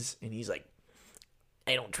 please." And he's like,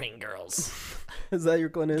 "I don't train girls." Is that your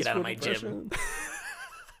Clint Eastwood Get out of my impression? gym.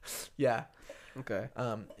 Yeah. Okay.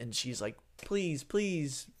 And she's like,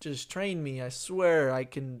 please, just train me. I swear I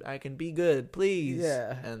can be good, please.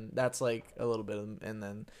 Yeah. And that's like a little bit of, and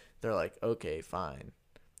then they're like, "Okay, fine.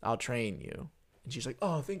 I'll train you." And she's like,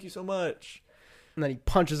 "Oh, thank you so much." And then he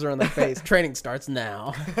punches her in the face. Training starts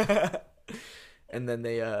now. And then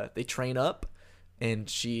they train up, and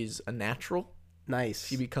she's a natural. Nice.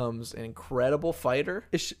 She becomes an incredible fighter.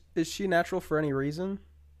 Is she natural for any reason?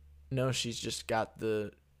 No, she's just got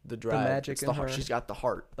the drive. magic in her. She's got the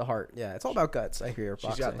heart. The heart. Yeah, it's all about guts. I hear.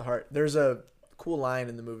 She's got the heart. There's a cool line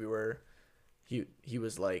in the movie where he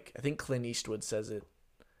was like, I think Clint Eastwood says it.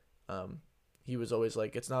 He was always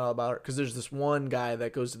like, "It's not all about her," because there's this one guy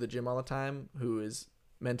that goes to the gym all the time who is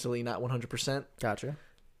mentally not 100%. Gotcha.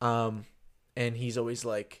 And he's always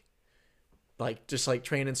like just like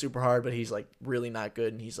training super hard, but he's like really not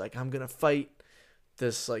good. And he's like, "I'm gonna fight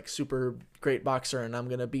this like super great boxer, and I'm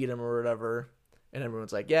gonna beat him or whatever." And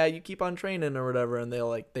everyone's like, "Yeah, you keep on training or whatever." And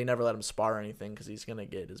they never let him spar or anything because he's gonna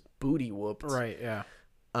get his booty whooped. Right. Yeah.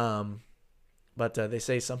 But they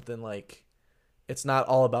say something like, "It's not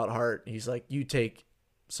all about heart." He's like, "You take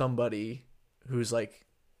somebody who's like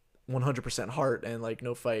 100% heart and like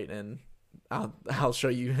no fight, and I'll show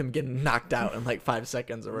you him getting knocked out in like 5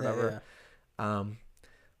 seconds or whatever." Yeah.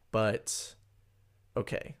 But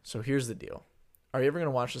okay, so here's the deal. Are you ever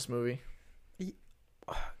gonna watch this movie?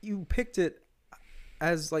 You picked it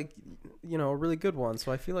as like, a really good one,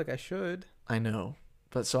 so I feel like I should. I know,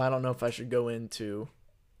 but so I don't know if I should go into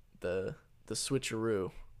the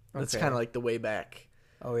switcheroo. That's kind of like the way back.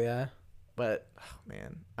 Oh yeah. But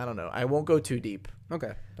man, I don't know. I won't go too deep.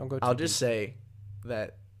 Okay, don't go. I'll just say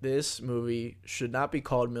that this movie should not be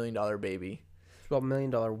called $1 Million Baby. It's called $1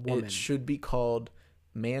 Million Woman. It should be called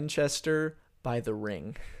Manchester by the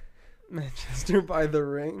Ring. Manchester by the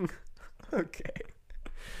Ring. Okay.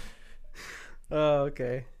 Oh,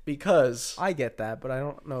 okay. Because I get that, but I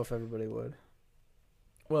don't know if everybody would.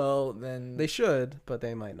 Well, then they should, but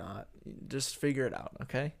they might not. Just figure it out,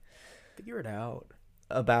 okay? Figure it out.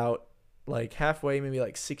 About like halfway, maybe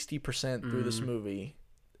like 60% through this movie,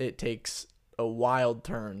 it takes a wild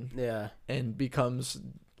turn. Yeah. And becomes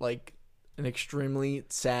like an extremely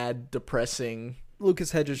sad, depressing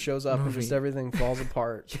Lucas Hedges shows up movie. And just everything falls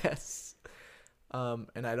apart. Yes.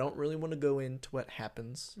 And I don't really want to go into what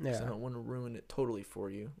happens because I don't want to ruin it totally for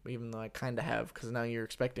you, even though I kind of have, because now you're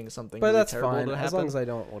expecting something really terrible to happen. As long as I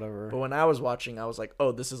don't, whatever. But when I was watching, I was like,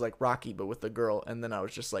 "Oh, this is like Rocky, but with a girl," and then I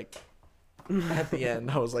was just like, at the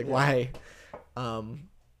end, I was like, "Why?"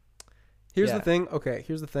 Here's the thing. Okay,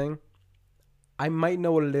 here's the thing. I might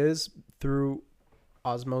know what it is through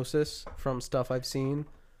osmosis from stuff I've seen.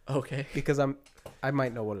 Okay. Because I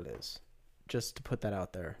might know what it is. Just to put that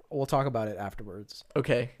out there. We'll talk about it afterwards.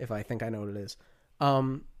 Okay. If I think I know what it is.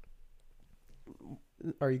 Are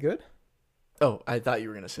you good? Oh, I thought you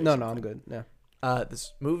were going to say No, something. I'm good. Yeah.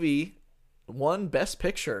 This movie won Best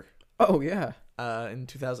Picture. Oh, yeah. In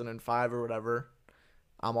 2005 or whatever.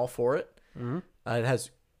 I'm all for it. Mm-hmm. It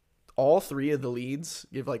has all three of the leads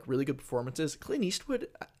give like really good performances. Clint Eastwood,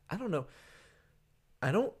 I don't know.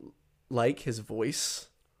 I don't like his voice.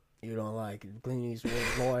 You don't like Clint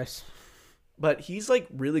Eastwood's voice. But he's like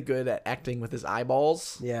really good at acting with his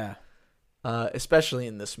eyeballs. Yeah. Especially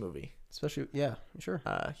in this movie. Especially, yeah, sure.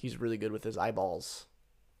 He's really good with his eyeballs.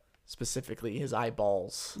 Specifically, his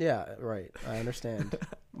eyeballs. Yeah, right. I understand.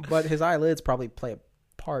 But his eyelids probably play a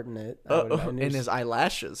part in it. And his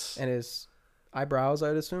eyelashes. And his eyebrows,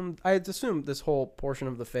 I'd assume. I'd assume this whole portion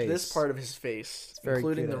of the face. This part of his face,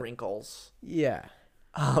 including the wrinkles. Yeah.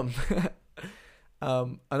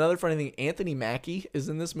 Another funny thing, Anthony Mackie is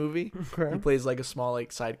in this movie. Okay. He plays like a small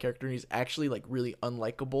like side character. And he's actually like really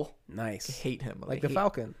unlikable. Nice. I hate him. Like the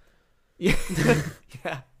Falcon. Yeah.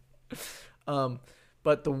 Yeah.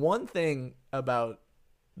 But the one thing about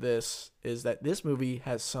this is that this movie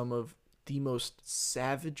has some of the most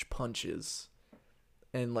savage punches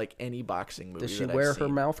in like any boxing movie. Does she that I've wear her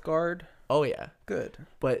seen. mouth guard? Oh yeah. Good.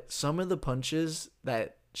 But some of the punches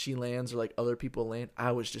that she lands or like other people land,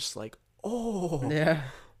 I was just like, oh, Yeah.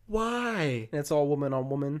 why? And it's all woman on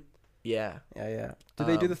woman. Yeah. Yeah. Do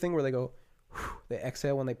they do the thing where they go, they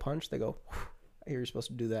exhale when they punch? They go, I hear you're supposed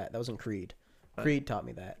to do that. That was in Creed. Creed taught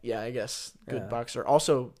me that. Yeah, I guess. Good Yeah. boxer.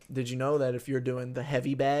 Also, did you know that if you're doing the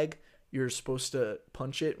heavy bag, you're supposed to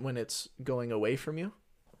punch it when it's going away from you?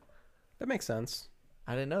 That makes sense.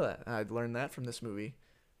 I didn't know that. I learned that from this movie.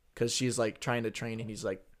 Because she's like trying to train, and he's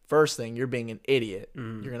like, first thing, you're being an idiot.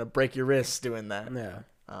 You're going to break your wrists doing that.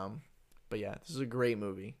 Yeah. But yeah, this is a great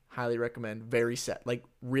movie. Highly recommend. Very sad. Like,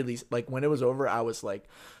 really, like when it was over, I was like,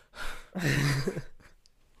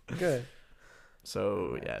 Good.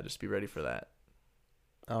 So yeah, just be ready for that.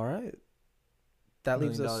 All right. That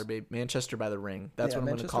leaves $1 Million us. Baby. Manchester by the Ring. That's Yeah, what I'm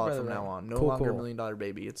going to Manchester call by it the from now Ring. on. No Cool, longer cool. $1 Million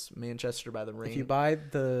Baby. It's Manchester by the Ring. If you buy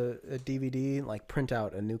the DVD, like print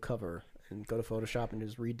out a new cover and go to Photoshop and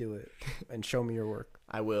just redo it and show me your work.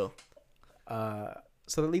 I will.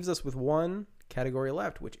 So that leaves us with one category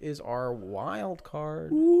left, which is our wild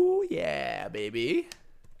card, Ooh yeah, baby.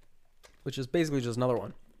 which is basically just another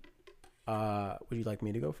one. Would you like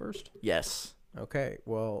me to go first? Yes. Okay.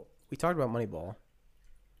 Well, we talked about Moneyball.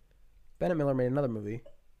 Bennett Miller made another movie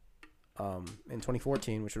in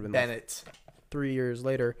 2014, which would have been Bennett. 3 years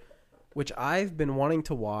later, which I've been wanting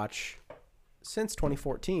to watch since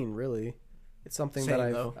 2014, really. It's something Same,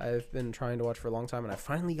 that though. I've been trying to watch for a long time, and I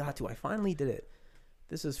finally got to. I finally did it.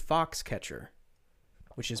 This is Foxcatcher,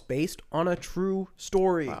 which is based on a true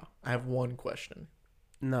story. Wow. I have one question.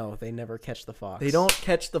 No, they never catch the fox. They don't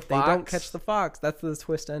catch the fox. They don't catch the fox. That's the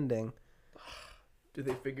twist ending. Do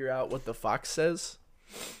they figure out what the fox says?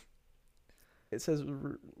 It says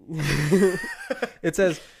it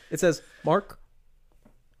says Mark,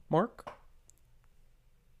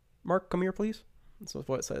 come here, please. That's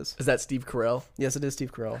what it says. Is that Steve Carell? Yes, it is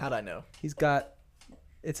Steve Carell. How'd I know? He's got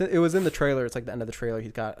it was in the trailer. It's like the end of the trailer.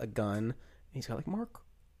 He's got a gun. And he's got like Mark.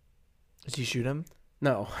 Did you shoot him?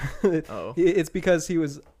 No. Oh. It's because he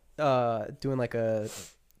was doing like a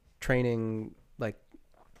training, like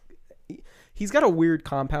he's got a weird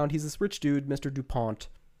compound. He's this rich dude, Mr. DuPont,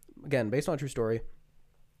 again based on a true story,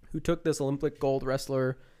 who took this Olympic gold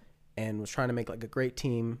wrestler and was trying to make like a great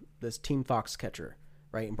team, this Team Foxcatcher,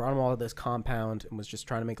 right, and brought him all to this compound and was just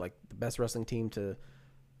trying to make like the best wrestling team to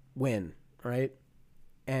win, right?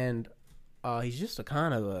 And he's just a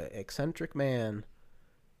kind of a eccentric man.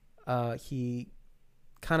 He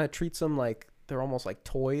kind of treats them like they're almost like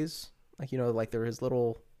toys, like, you know, like they're his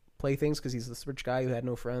little playthings, because he's this rich guy who had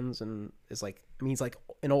no friends and is like, I mean, he's like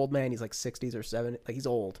an old man. He's like 60s or 70s, like he's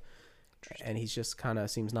old, and he's just kind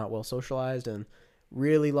of seems not well socialized and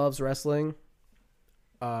really loves wrestling.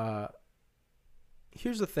 Here's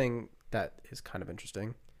the thing that is kind of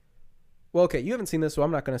interesting. Well, okay, you haven't seen this, so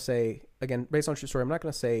I'm not going to say, again, based on true story, I'm not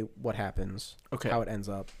going to say what happens, Okay. how it ends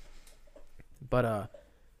up. But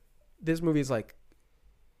this movie is like,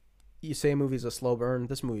 you say a movie is a slow burn.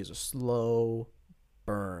 This movie is a slow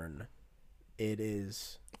burn. It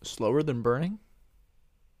is. Slower than burning?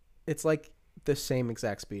 It's like the same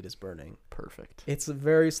exact speed as burning. Perfect. It's a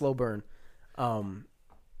very slow burn. And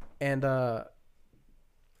it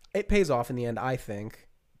pays off in the end, I think.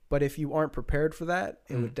 But if you aren't prepared for that,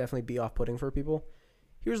 it would definitely be off-putting for people.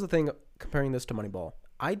 Here's the thing, comparing this to Moneyball.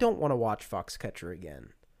 I don't want to watch Foxcatcher again.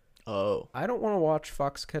 Oh. I don't want to watch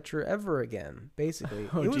Foxcatcher ever again, basically.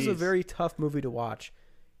 Oh, it was a geez. very tough movie to watch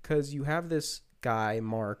because you have this guy,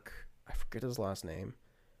 Mark, I forget his last name,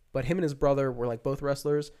 but him and his brother were like both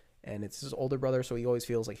wrestlers, and it's his older brother, so he always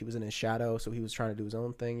feels like he was in his shadow, so he was trying to do his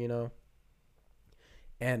own thing, you know?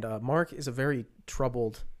 And Mark is a very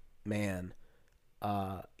troubled man.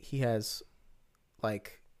 He has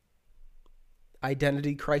like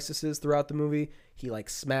identity crises throughout the movie. He like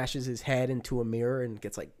smashes his head into a mirror and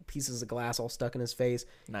gets like pieces of glass all stuck in his face.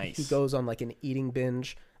 Nice. He goes on like an eating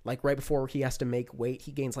binge. Like right before he has to make weight,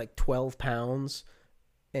 he gains like 12 pounds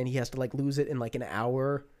and he has to like lose it in like an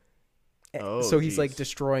hour. Oh, so he's geez. like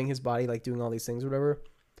destroying his body, like doing all these things or whatever.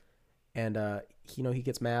 And you know, he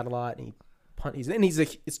gets mad a lot and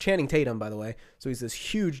it's Channing Tatum, by the way. So he's this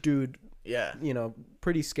huge dude, Yeah. you know,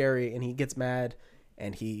 pretty scary, and he gets mad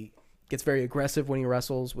and he gets very aggressive when he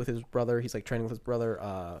wrestles with his brother. He's like training with his brother,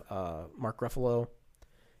 Mark Ruffalo,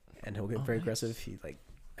 and he'll get very aggressive. He like,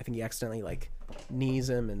 I think he accidentally like knees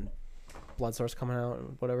him and blood starts coming out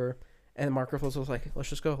and whatever. And Mark Ruffalo's like,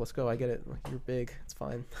 let's go. I get it. Like, you're big. It's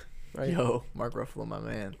fine. Right? Yo, Mark Ruffalo, my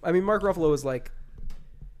man. I mean, Mark Ruffalo is like,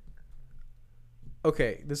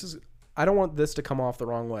 okay, I don't want this to come off the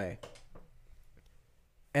wrong way.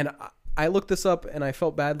 And I looked this up and I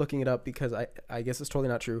felt bad looking it up because I guess it's totally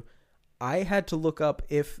not true. I had to look up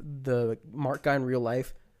if the Mark guy in real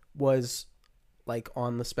life was like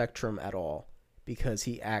on the spectrum at all, because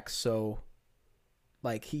he acts so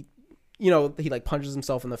like he like punches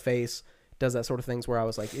himself in the face, does that sort of things where I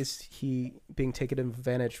was like, is he being taken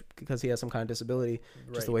advantage because he has some kind of disability?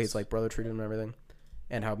 Right. Just the way his like brother treated him and everything,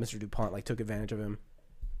 and how Mr. DuPont like took advantage of him.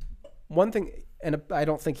 One thing, and I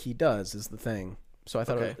don't think he does, is the thing. So I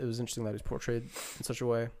thought it was interesting that he's portrayed in such a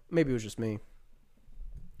way. Maybe it was just me.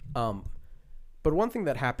 But one thing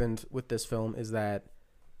that happened with this film is that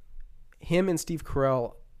him and Steve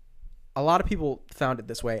Carell, a lot of people found it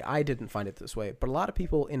this way. I didn't find it this way, but a lot of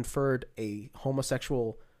people inferred a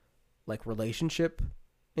homosexual like relationship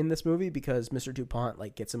in this movie because Mr. DuPont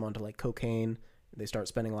like gets him onto like cocaine. They start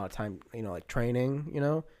spending a lot of time, like training,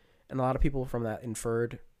 and a lot of people from that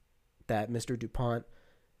inferred that Mr. DuPont,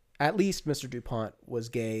 at least Mr. DuPont, was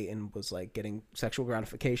gay and was like getting sexual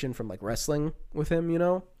gratification from like wrestling with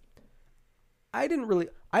him, I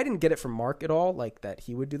didn't get it from Mark at all, like that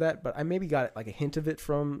he would do that, but I maybe got like a hint of it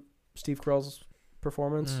from Steve Carell's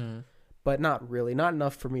performance, but not really, not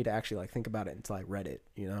enough for me to actually like think about it until I read it,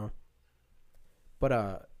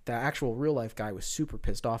 But the actual real life guy was super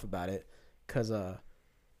pissed off about it because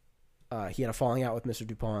he had a falling out with Mr.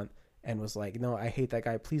 DuPont and was like, "No, I hate that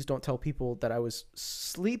guy. Please don't tell people that I was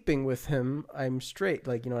sleeping with him. I'm straight."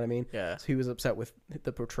 Like, you know what I mean? Yeah. So he was upset with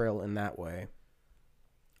the portrayal in that way.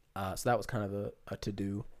 So that was kind of a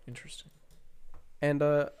to-do. Interesting. And,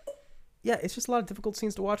 yeah, it's just a lot of difficult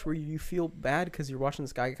scenes to watch where you feel bad because you're watching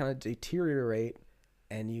this guy kind of deteriorate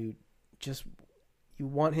and you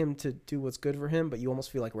want him to do what's good for him, but you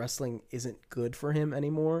almost feel like wrestling isn't good for him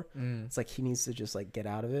anymore. It's like he needs to just like get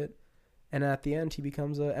out of it. And at the end, he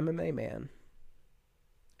becomes a MMA man.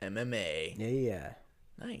 MMA. Yeah.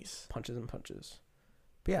 Nice. Punches and punches.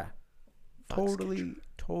 But yeah,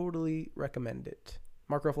 totally recommend it.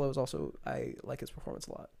 Mark Ruffalo is also, I like his performance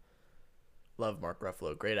a lot. Love Mark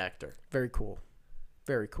Ruffalo. Great actor. Very cool.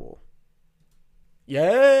 Very cool.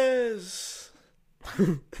 Yes.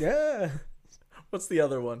 Yeah. What's the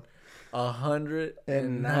other one?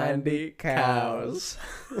 190 cows.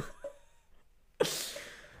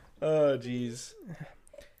 Oh, jeez.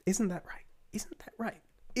 Isn't that right? Isn't that right?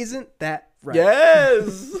 Isn't that right?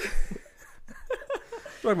 Yes.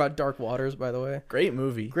 Talking about Dark Waters, by the way. Great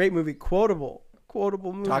movie. Great movie. Quotable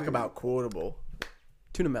movie. Talk about quotable.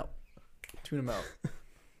 Tuna melt.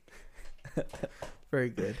 Very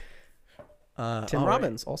good. Tim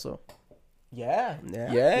Robbins also. Yeah.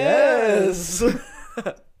 Yes.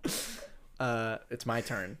 It's my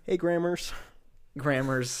turn. Hey, Grammars. Hey,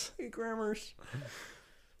 Grammars.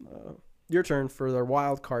 Your turn for the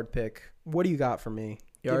wild card pick. What do you got for me?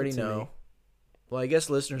 You already know. Well, I guess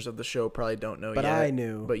listeners of the show probably don't know yet. But I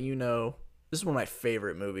knew. But this is one of my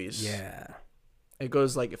favorite movies. Yeah. It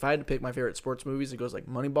goes like, if I had to pick my favorite sports movies, it goes like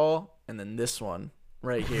Moneyball and then this one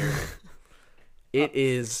right here. It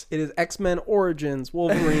is X-Men Origins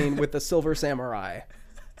Wolverine with the Silver Samurai.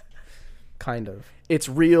 Kind of. It's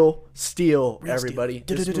Real Steel, everybody.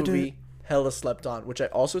 This movie hella slept on, which I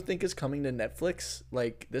also think is coming to Netflix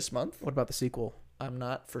like this month. What about the sequel? I'm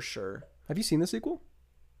not for sure. Have you seen the sequel?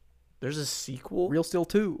 There's a sequel? Real Steel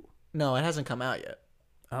 2. No, it hasn't come out yet.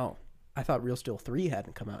 Oh. I thought Real Steel 3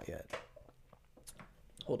 hadn't come out yet.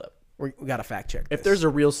 Hold up. We got to fact check this. If there's a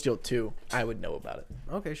Real Steel 2, I would know about it.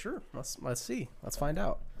 Okay, sure. Let's see. Let's find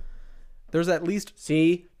out. There's at least...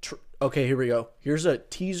 Okay, here we go. Here's a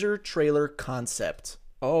teaser trailer concept.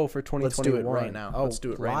 Oh, for 2021. Let's do it right now. Oh, let's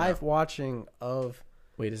do it right now. Live watching of...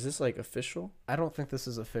 Wait, is this like official? I don't think this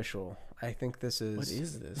is official. I think this is... What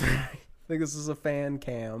is this? I think this is a fan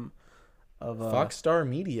cam of... Foxstar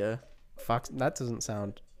Media. That doesn't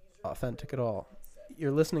sound authentic at all.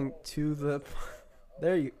 You're listening to the...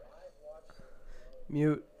 There you...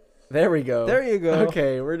 Mute. There we go. There you go.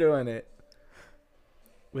 Okay, we're doing it.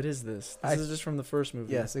 What is this? This is just from the first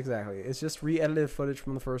movie. Yes, exactly. It's just re-edited footage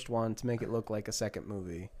from the first one to make it look like a second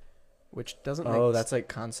movie, which doesn't make... Oh, that's like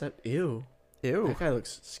concept? Ew. That guy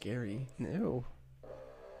looks scary. Ew.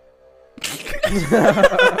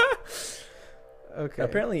 Okay.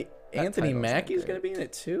 Apparently, Anthony Mackie's going to be in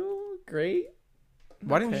it too? Great.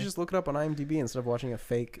 Why didn't you just look it up on IMDb instead of watching a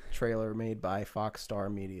fake trailer made by Foxstar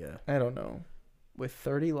Media? I don't know. With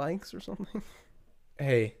 30 likes or something?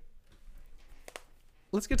 Hey.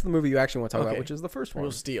 Let's get to the movie you actually want to talk about, which is the first one.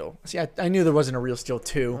 Real Steel. See, I knew there wasn't a Real Steel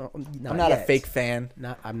 2. I'm not a fake fan.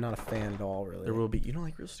 I'm not a fan at all, really. There will be. You don't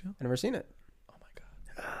like Real Steel? I've never seen it. Oh, my God.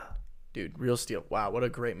 Dude, Real Steel. Wow, what a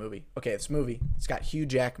great movie. Okay, this movie, it's got Hugh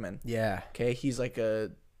Jackman. Yeah. Okay, he's like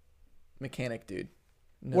a mechanic dude.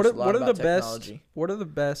 What are the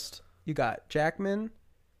best? You You got Jackman.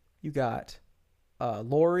 You got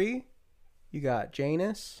Lori. You got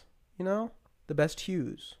Janus. You know, the best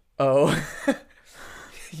Hughes. Oh,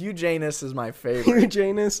 Hugh Janus is my favorite. Hugh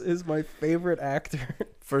Janus is my favorite actor.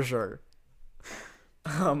 For sure.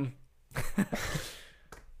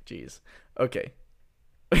 Jeez. Okay.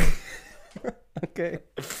 Okay.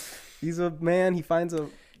 He's a man. He finds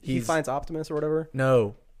Optimus or whatever.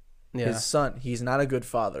 No. Yeah. His son. He's not a good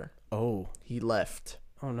father. Oh. He left.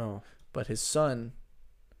 Oh no. But his son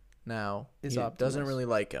now Is he Optimus. doesn't really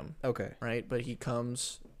like him. Okay. Right? But he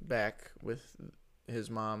comes back with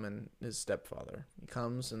his mom and his stepfather. He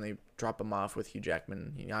comes and they drop him off with Hugh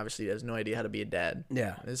Jackman. He obviously has no idea how to be a dad.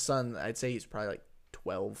 Yeah. His son, I'd say he's probably like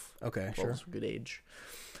 12. Okay, 12 sure. is a good age.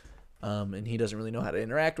 And he doesn't really know how to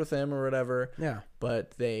interact with him or whatever. Yeah.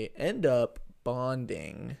 But they end up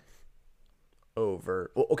bonding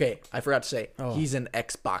over. Well, okay, I forgot to say he's an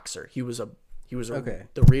ex-boxer. He was Okay.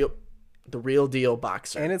 the real deal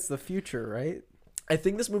boxer. And it's the future, right? I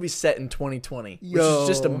think this movie's set in 2020, which Yo. is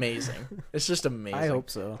just amazing. It's just amazing. I hope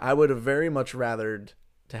so. I would have very much rathered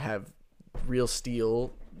to have Real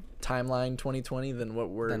Steel timeline 2020 than what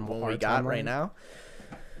we got right now.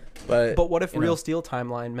 But what if Real Steel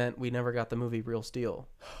timeline meant we never got the movie Real Steel?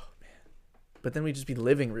 Oh man! But then we'd just be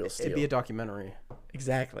living Real Steel. It'd be a documentary.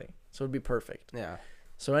 Exactly. So it'd be perfect. Yeah.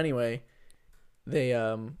 So anyway, they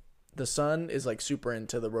the son is like super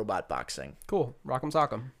into the robot boxing. Cool. Rock'em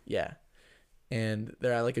sock'em. Yeah. And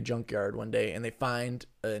they're at like a junkyard one day and they find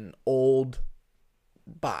an old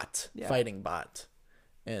fighting bot.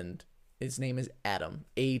 And his name is Atom.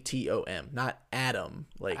 Atom. Not Adam.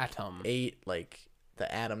 Like Atom. Like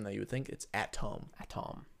the atom that you would think. It's Atom.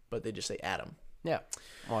 Atom. But they just say Atom. Yeah.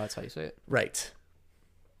 Well, that's how you say it. Right.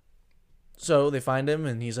 So they find him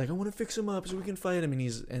and he's like, I want to fix him up so we can fight him.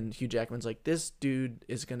 And Hugh Jackman's like, this dude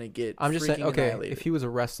is going to get I'm just saying, okay, annihilated. if he was a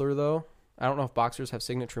wrestler, though, I don't know if boxers have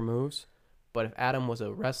signature moves, but if Adam was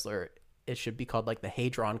a wrestler, it should be called like the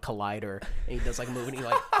Hadron Collider. And he does like a move and he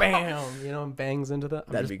like, bam, and bangs into the.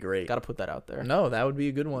 That'd be great. Got to put that out there. No, that would be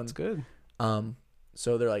a good one. It's good.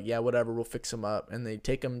 So they're like, yeah, whatever, we'll fix him up. And they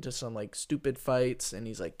take him to some like stupid fights and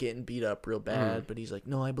he's like getting beat up real bad. But he's like,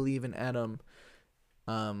 no, I believe in Adam.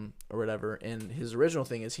 Or whatever. And his original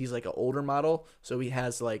thing is he's like an older model. So he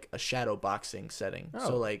has like a shadow boxing setting. Oh.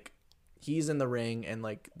 So like he's in the ring and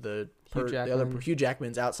like the Jackman. other Hugh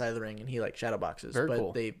Jackman's outside of the ring and he like shadow boxes. Very but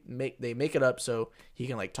cool. they make it up so he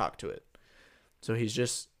can like talk to it. So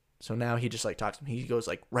now he just like talks to him. He goes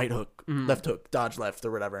like right hook, left hook, dodge left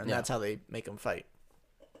or whatever. And that's how they make him fight.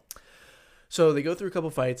 So they go through a couple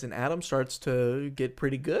fights, and Adam starts to get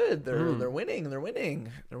pretty good. They're winning. They're winning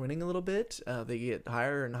a little bit. They get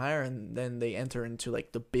higher and higher, and then they enter into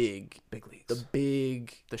like the big leagues, the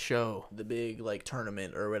big like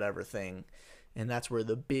tournament or whatever thing, and that's where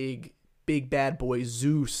the big bad boy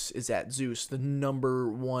Zeus is at. Zeus, the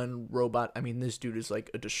 #1 robot. I mean, this dude is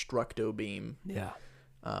like a destructo beam. Yeah.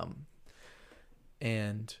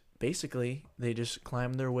 And basically they just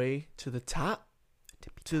climb their way to the top.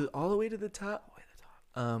 All the way to the top.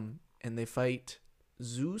 And they fight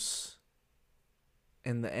Zeus.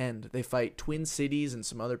 In the end, they fight Twin Cities and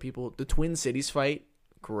some other people. The Twin Cities fight,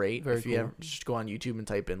 great. Very if you cool. ever just go on YouTube and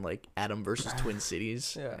type in like Adam versus Twin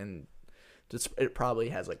Cities, and it probably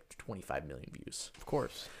has like 25 million views. Of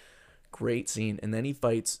course. Great scene. And then he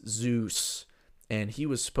fights Zeus. And he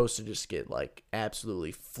was supposed to just get like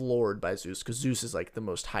absolutely floored by Zeus because Zeus is like the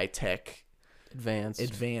most high tech,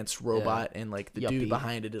 advanced robot, and like the dude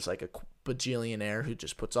behind it is like a bajillionaire who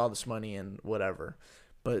just puts all this money in whatever.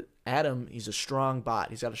 But Adam, he's a strong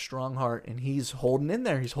bot. He's got a strong heart, and he's holding in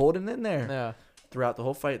there. Yeah. Throughout the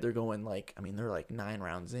whole fight, they're going like, I mean, they're like 9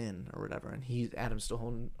 rounds in or whatever, and Adam's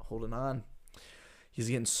still holding on. He's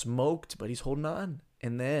getting smoked, but he's holding on.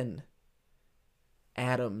 And then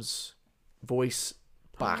Adam's voice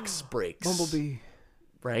box breaks. Bumblebee.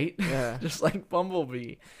 Right? Yeah. Just like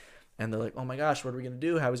Bumblebee. And they're like, oh my gosh, what are we going to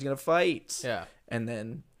do? How is he going to fight? Yeah. And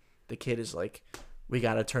then the kid is like, we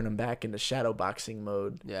got to turn him back into shadow boxing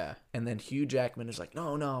mode. Yeah. And then Hugh Jackman is like,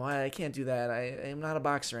 no, I can't do that. I'm not a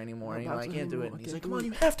boxer anymore. I can't do it. And he's like, come on,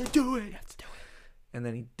 you have to do it. And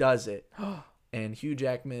then he does it. And Hugh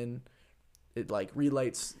Jackman, it like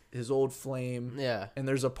relights his old flame. Yeah. And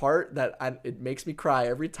there's a part that it makes me cry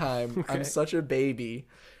every time. Okay. I'm such a baby.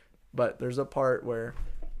 But there's a part where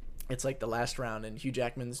it's like the last round and Hugh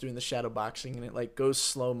Jackman's doing the shadow boxing and it like goes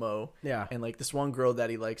slow-mo. Yeah. And like this one girl that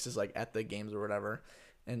he likes is like at the games or whatever.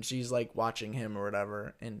 And she's like watching him or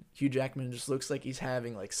whatever. And Hugh Jackman just looks like he's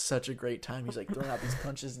having like such a great time. He's like throwing out these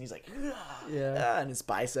punches and he's like, and his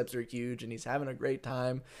biceps are huge and he's having a great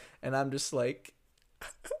time. And I'm just like,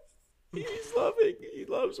 He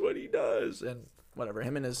loves what he does. And whatever,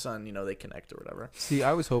 him and his son, they connect or whatever. See,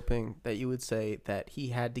 I was hoping that you would say that he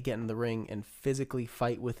had to get in the ring and physically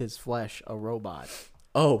fight with his flesh a robot.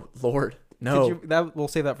 Oh, Lord. No. We'll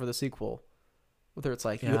save that for the sequel. Whether it's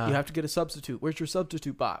like, you have to get a substitute. Where's your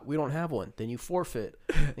substitute bot? We don't have one. Then you forfeit.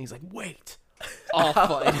 And he's like, wait. I'll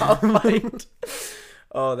fight. I'll fight.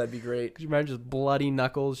 Oh, that'd be great. Could you imagine just bloody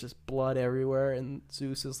knuckles, just blood everywhere? And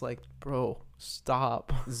Zeus is like, bro,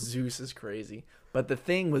 stop. Zeus is crazy. But the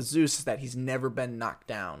thing with Zeus is that he's never been knocked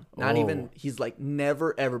down. He's like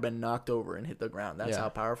never, ever been knocked over and hit the ground. That's how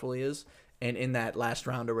powerful he is. And in that last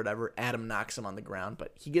round or whatever, Adam knocks him on the ground.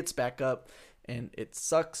 But he gets back up, and it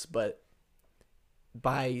sucks, but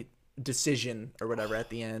by decision or whatever at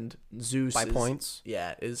the end, Zeus points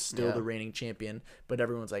is still the reigning champion. But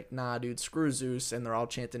everyone's like, nah, dude, screw Zeus, and they're all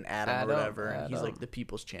chanting Adam or whatever, and he's like the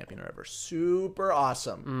people's champion or whatever. Super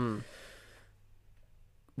awesome.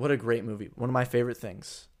 What a great movie. One of my favorite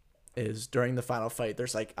things is during the final fight,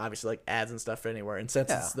 there's like obviously like ads and stuff anywhere, and since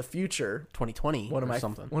it's the future, 2020 one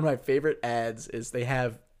of my favorite ads is they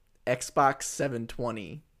have Xbox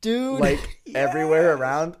 720 dude like everywhere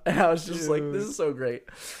around, and I was just like, this is so great,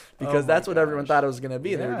 because that's what everyone thought it was gonna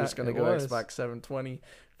be. They were just gonna go Xbox 720,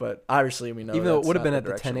 but obviously we know, even though it would have been at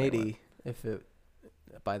the 1080 if it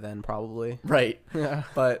by then probably, right? Yeah,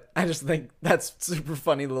 but I just think that's super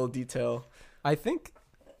funny little detail. I think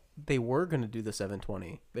they were gonna do the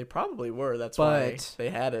 720. They probably were. That's why they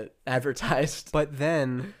had it advertised. But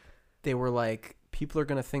then they were like, people are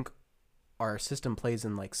gonna think our system plays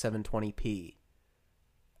in like 720p.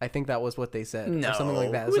 I think that was what they said. No, or something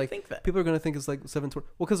like that. Who would think that? People are going to think it's like 720.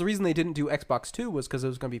 Well, because the reason they didn't do Xbox 2 was because it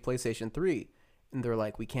was going to be PlayStation 3. And they're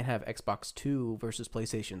like, we can't have Xbox 2 versus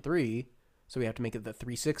PlayStation 3. So we have to make it the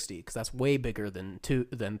 360 because that's way bigger than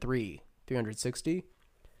 360.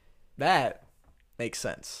 That makes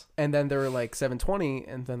sense. And then they're like 720.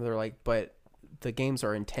 And then they're like, but the games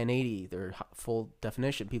are in 1080. They're full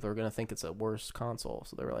definition. People are going to think it's a worse console.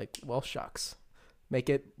 So they were like, well, shucks. Make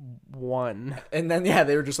it one. And then,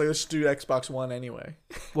 they were just like, let's do Xbox One anyway.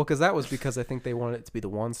 Well, that was because I think they wanted it to be the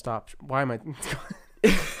one-stop. Why am I...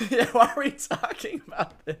 why are we talking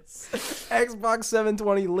about this? Xbox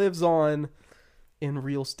 720 lives on in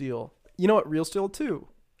Real Steel. You know what? Real Steel 2.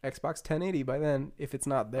 Xbox 1080 by then, if it's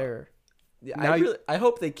not there. Yeah, I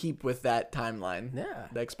hope they keep with that timeline. Yeah.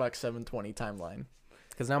 The Xbox 720 timeline.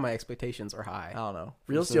 Because now my expectations are high. I don't know.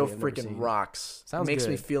 Real Steel freaking rocks. Sounds makes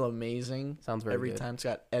good. me feel amazing. Sounds very every good. time. It's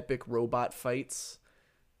got epic robot fights.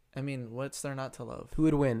 I mean, what's there not to love? Who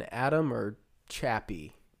would win, Adam or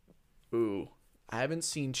Chappie? Ooh, I haven't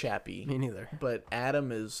seen Chappie. Me neither. But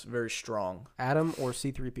Adam is very strong. Adam or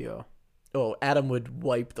C-3PO? Oh, Adam would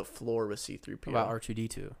wipe the floor with C-3PO. About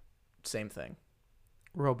R2-D2? Same thing.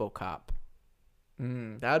 RoboCop.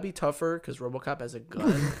 That would be tougher because RoboCop has a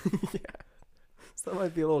gun. Yeah. So that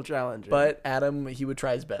might be a little challenging. But Adam, he would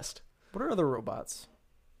try his best. What are other robots?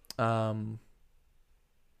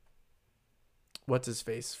 What's his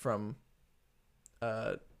face from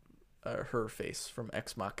her face from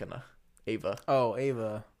Ex Machina? Ava. Oh,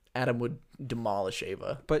 Ava. Adam would demolish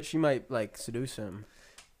Ava. But she might, like, seduce him.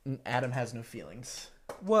 Adam has no feelings.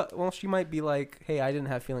 What? Well, she might be like, hey, I didn't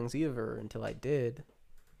have feelings either until I did.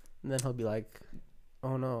 And then he'll be like,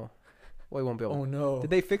 oh, no. Well, he won't be able. Oh, no.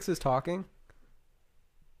 Did they fix his talking?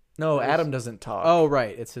 No, Adam doesn't talk. Oh,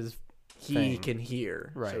 right. It's his He thing. can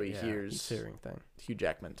hear. Right. So he hears his hearing thing. Hugh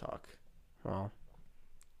Jackman talk. Well,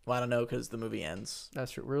 I don't know because the movie ends.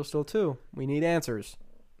 That's true. Real Steel 2. We need answers.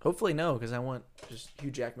 Hopefully no, because I want just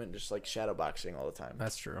Hugh Jackman just like shadowboxing all the time.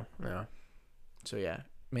 That's true. Yeah. So yeah,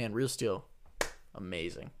 man, Real Steel,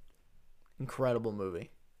 amazing, incredible movie.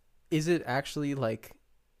 Is it actually like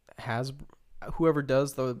whoever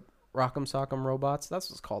does the Rock'em Sock'em robots? That's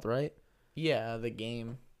what it's called, right? Yeah, the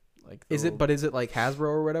game. Like, is it? But is it like Hasbro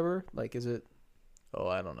or whatever? Like, is it? Oh,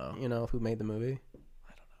 I don't know. You know who made the movie?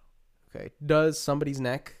 I don't know. Okay. Does somebody's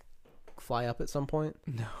neck fly up at some point?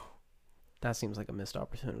 No. That seems like a missed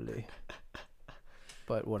opportunity.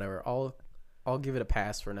 But whatever. I'll give it a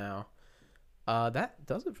pass for now. That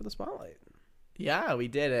does it for the spotlight. Yeah, we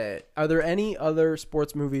did it. Are there any other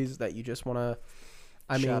sports movies that you just want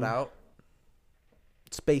to shout out?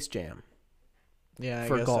 Space Jam. Yeah, I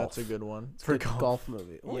for guess golf. That's a good one. For golf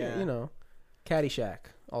movie. Well, yeah. You know. Caddyshack,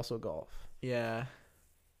 also golf. Yeah.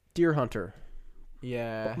 Deer Hunter.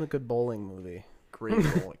 Yeah. A good bowling movie. Great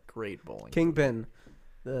bowling. Great bowling. Kingpin.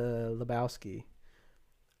 The Lebowski.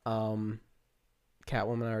 Catwoman,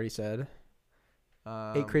 I already said.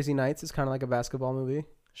 8 Crazy Nights is kind of like a basketball movie.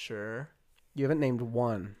 Sure. You haven't named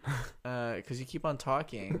one. Because you keep on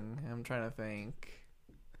talking. I'm trying to think.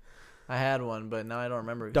 I had one, but now I don't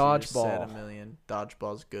remember. 'Cause you just said Dodgeball. a million.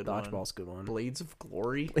 Dodgeball's a good one. Dodgeball's a good one. Blades of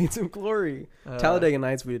Glory. Blades of Glory. Talladega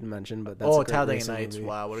Nights we didn't mention, but that's a great Talladega racing Nights. movie.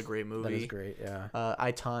 Wow, what a great movie. That is great. Yeah.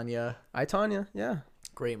 I, Tonya. I, Tonya. Yeah.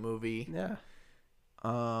 Great movie. Yeah.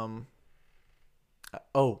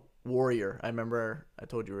 Warrior. I remember I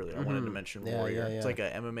told you earlier I wanted to mention Yeah, Warrior. yeah. It's like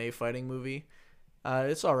a MMA fighting movie.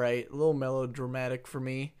 It's all right. A little melodramatic for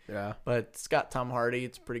me, Yeah. but it's got Tom Hardy.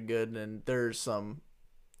 It's pretty good. And there's some,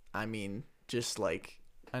 I mean, just like,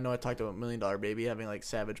 I know I talked about $1 Million Baby having like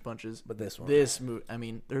savage punches. But this one. This movie, I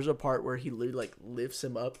mean, there's a part where he literally like lifts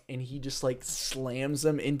him up and he just like slams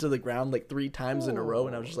him into the ground like 3 times in a row.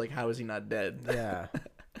 And I was just like, how is he not dead? Yeah.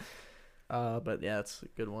 But yeah, it's a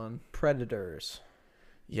good one. Predators.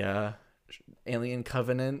 Yeah. Alien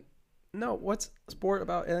Covenant. No, what's sport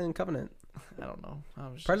about Alien Covenant? I don't know.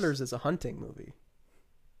 Predators is a hunting movie.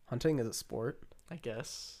 Hunting is a sport. I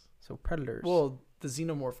guess. So Predators. Well, the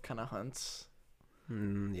xenomorph kind of hunts.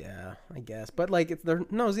 Yeah, I guess. But like,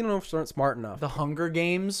 xenomorphs aren't smart enough. The Hunger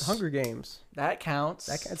Games. Hunger Games. That counts.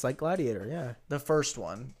 It's like Gladiator. Yeah. The first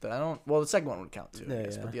one. That I don't. Well, the second one would count too. I Yeah,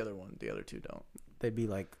 guess, yeah. but the other two don't. They'd be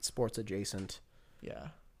like sports adjacent. Yeah.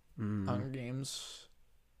 Hunger Games.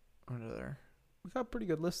 What are there? We got a pretty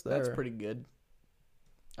good list there. That's pretty good.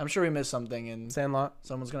 I'm sure we missed something, and Sandlot.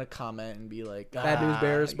 someone's gonna comment and be like, Bad News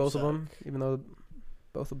Bears, you both of suck." them. Even though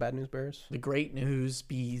both are Bad News Bears. The Great News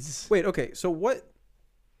Bees. Wait, okay. So what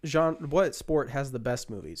what sport has the best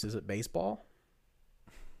movies? Is it baseball?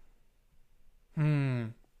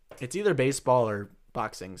 It's either baseball or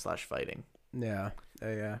boxing / fighting. Yeah.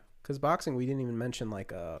 Yeah. Because boxing, we didn't even mention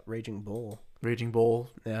like Raging Bull. Raging Bull.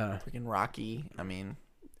 Yeah. Freaking Rocky. I mean,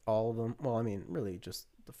 All of them. Well, I mean, really just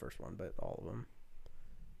the first one, but all of them.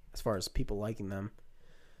 As far as people liking them.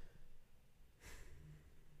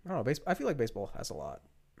 I don't know. I feel like baseball has a lot.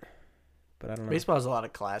 But I don't know. baseball has a lot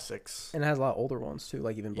of classics. And it has a lot of older ones, too.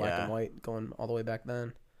 Like even Black Yeah. and White going all the way back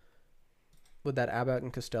then. Would that Abbott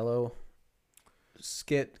and Costello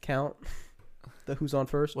skit count? The Who's on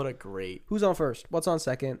First? What a great. Who's on first? What's on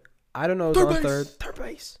second? I don't know. Who's on third? Third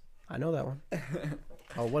base. I know that one.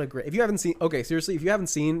 Oh, what a great. If you haven't seen. Okay, seriously. If you haven't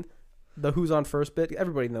seen the Who's on First bit,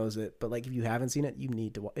 everybody knows it. But like, if you haven't seen it, you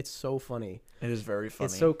need to watch. It's so funny. It is very funny.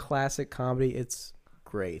 It's so classic comedy. It's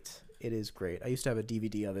great. It is great. I used to have a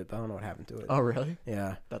DVD of it, but I don't know what happened to it. Oh, really?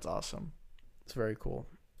 Yeah. That's awesome. It's very cool.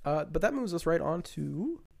 But that moves us right on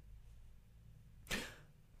to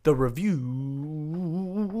The review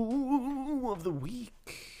of the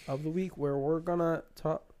week. where we're gonna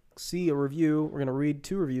see a review. We're gonna read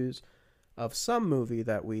 2 reviews of some movie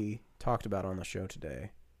that we talked about on the show today.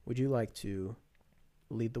 Would you like to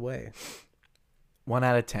lead the way? 1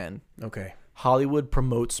 out of 10. Okay. Hollywood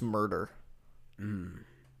promotes murder.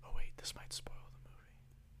 Oh, wait. This might spoil the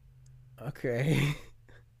movie. Okay.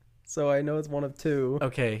 So I know it's one of 2.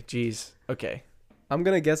 Okay. Jeez. Okay. I'm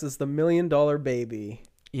gonna guess it's the $1 Million Baby.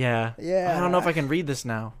 Yeah. Yeah. I don't know if I can read this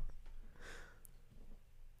now.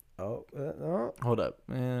 Oh. Hold up.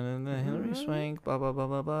 And the Hillary Swank, blah, blah, blah,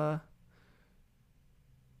 blah, blah.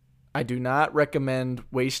 I do not recommend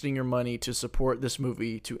wasting your money to support this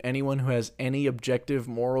movie to anyone who has any objective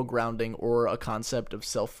moral grounding or a concept of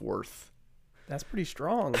self-worth. That's pretty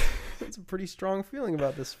strong. That's a pretty strong feeling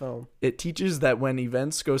about this film. It teaches that when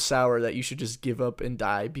events go sour that you should just give up and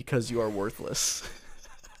die because you are worthless.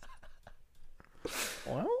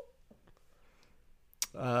 Well,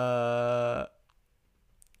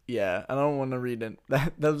 yeah, I don't want to read it.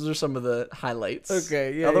 Those are some of the highlights.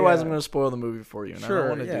 okay, yeah. Otherwise, yeah. I'm going to spoil the movie for you, and I don't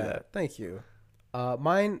want to do that. Thank you.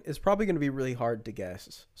 Mine is probably going to be really hard to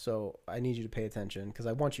guess, so I need you to pay attention because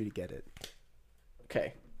I want you to get it.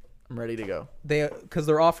 Okay, I'm ready to go. Because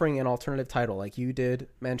they're offering an alternative title, like you did,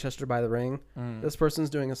 Manchester by the Ring. Mm. This person's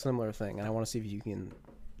doing a similar thing, and I want to see if you can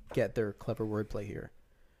get their clever wordplay here.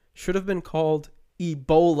 Should have been called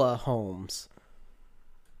Ebola Holmes.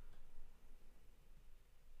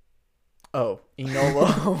 Oh, Enola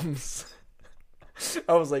Holmes.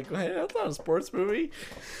 I was like, wait, that's not a sports movie.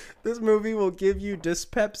 This movie will give you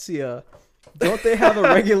dyspepsia. Don't they have a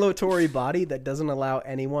regulatory body that doesn't allow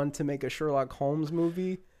anyone to make a Sherlock Holmes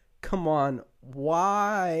movie? Come on,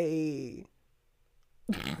 why?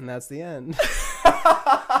 And that's the end.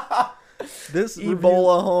 This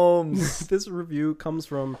Ebola Holmes. This review comes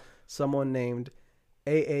from someone named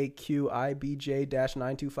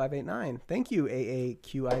AAQIBJ-92589. Thank you,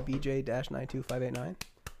 AAQIBJ-92589.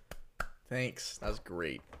 Thanks. That was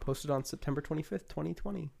great. Posted on September 25th,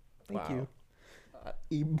 2020. Thank Wow. you.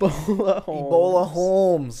 Ebola Holmes. Ebola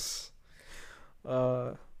Holmes.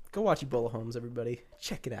 Go watch Ebola Holmes, everybody.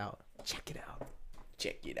 Check it out. Check it out.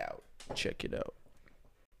 Check it out. Check it out.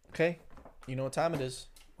 Okay. You know what time it is.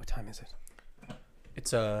 What time is it?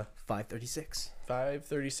 It's 5:36.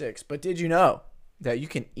 5:36. But did you know that you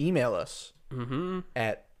can email us Mm-hmm.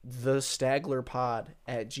 at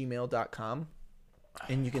thestaglerpod@gmail.com,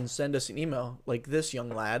 and you can send us an email like this young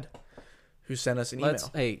lad who sent us an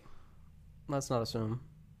email. Let's not assume.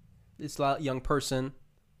 This young person.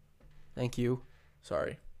 Thank you.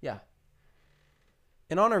 Sorry. Yeah.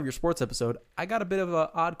 In honor of your sports episode, I got a bit of an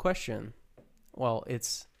odd question. Well,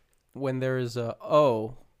 it's when there is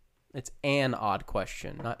it's an odd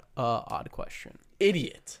question, not a odd question.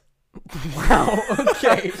 Idiot. Wow.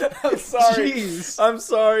 Okay. I'm sorry. Jeez. I'm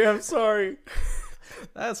sorry.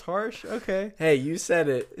 That's harsh. Okay. Hey, you said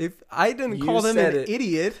it. If I didn't You call them said an it.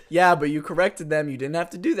 idiot. Yeah, but you corrected them. You didn't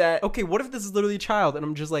have to do that. Okay, what if this is literally a child and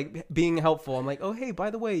I'm just like being helpful? I'm like, oh, hey, by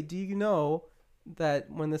the way, do you know that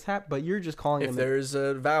when this happened? But you're just calling If them. there's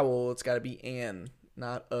a vowel, it's got to be an,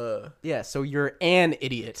 not a. Yeah, so you're an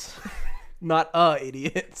idiot, not a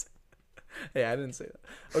idiot. Hey, I didn't say that.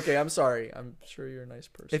 Okay, I'm sorry. I'm sure you're a nice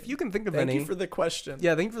person. If you can think of Thank any. you for the question.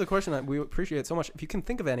 Yeah, thank you for the question. We appreciate it so much. If you can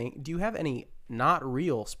think of any, do you have any not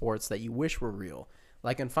real sports that you wish were real?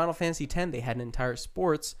 Like in Final Fantasy X, they had an entire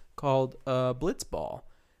sports called Blitzball.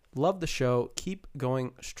 Love the show. Keep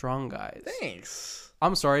going strong, guys. Thanks.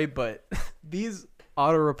 I'm sorry, but these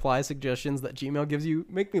auto reply suggestions that Gmail gives you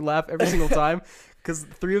make me laugh every single time because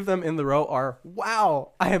 3 of them in the row are,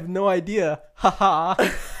 wow, I have no idea. Haha.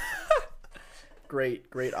 Great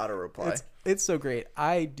auto reply. It's so great.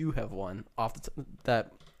 I do have one off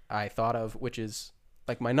that I thought of, which is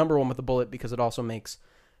like my number one with the bullet because it also makes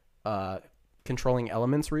controlling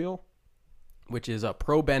elements real, which is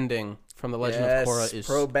pro bending from the Legend of Korra. Is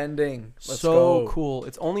pro bending. Let's so go. cool.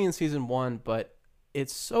 It's only in season 1, but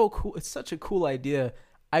it's so cool. It's such a cool idea.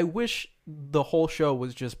 I wish the whole show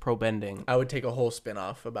was just pro bending. I would take a whole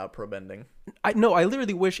spin-off about pro bending. I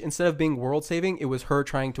literally wish instead of being world saving, it was her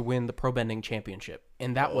trying to win the pro bending championship,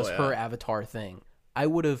 and that was her avatar thing. I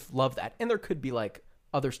would have loved that, and there could be like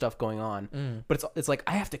other stuff going on, but it's like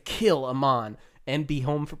I have to kill Amon and be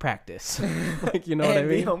home for practice. Like, you know what I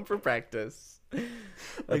mean? Be home for practice.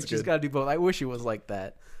 Like she's got to do both. I wish it was like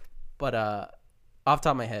that, but off the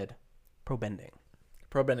top of my head, pro bending.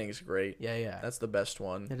 Pro bending is great. Yeah. That's the best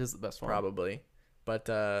one. It is the best one. Probably. But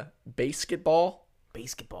basketball.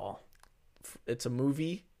 Basketball. It's a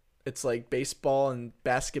movie. It's like baseball and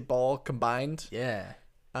basketball combined. Yeah.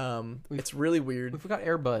 It's really weird. We forgot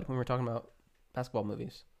Air Bud when we were talking about basketball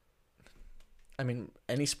movies. I mean,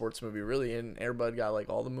 any sports movie really, and Air Bud got like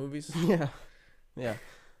all the movies. Yeah.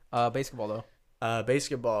 Basketball though.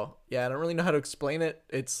 Basketball. Yeah, I don't really know how to explain it.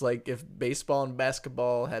 It's like if baseball and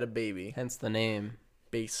basketball had a baby. Hence the name.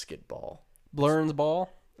 Basketball. Blurns Ball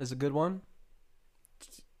is a good one.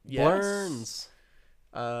 Yes.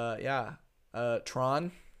 Blurns. Yeah.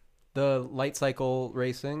 Tron. The light cycle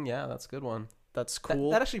racing. Yeah, that's a good one. That's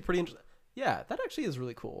cool. That actually pretty interesting. Yeah, that actually is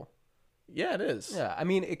really cool. Yeah, it is. Yeah, I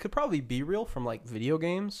mean, it could probably be real from like video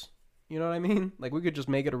games. You know what I mean? Like we could just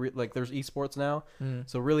make it like there's esports now.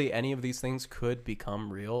 So really any of these things could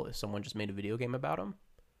become real if someone just made a video game about them.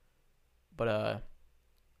 But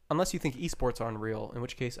unless you think esports aren't real, in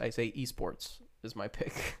which case I say esports is my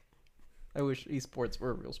pick. I wish esports were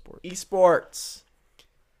a real sport. Esports.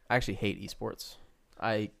 I actually hate esports.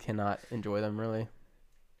 I cannot enjoy them really.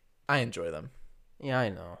 I enjoy them. Yeah, I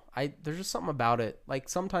know. There's just something about it. Like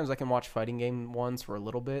sometimes I can watch fighting game ones for a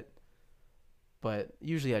little bit, but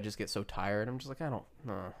usually I just get so tired. I'm just like, I don't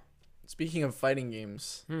know. Speaking of fighting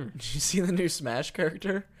games, did you see the new Smash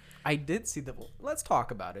character? I did see let's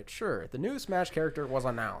talk about it. Sure. The new Smash character was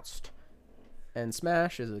announced. And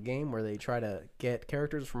Smash is a game where they try to get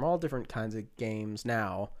characters from all different kinds of games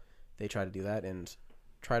now. They try to do that and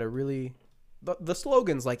try to really... The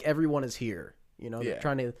slogan's like, everyone is here. You know, they're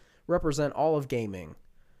trying to represent all of gaming.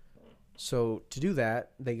 So to do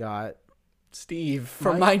that, they got... Steve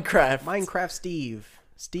from Minecraft. Minecraft Steve.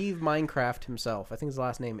 Steve Minecraft himself. I think his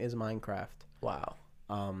last name is Minecraft. Wow.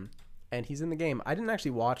 And he's in the game. I didn't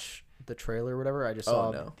actually watch the trailer or whatever. I just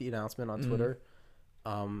saw the announcement on Twitter.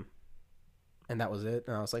 And that was it.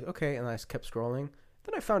 And I was like, okay. And I just kept scrolling.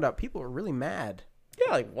 Then I found out people were really mad.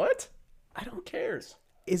 Yeah, like what? I don't cares.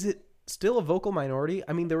 Is it still a vocal minority?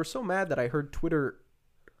 I mean, they were so mad that I heard Twitter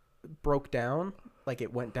broke down. Like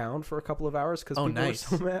it went down for a couple of hours because people were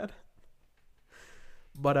so mad.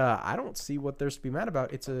 But I don't see what there's to be mad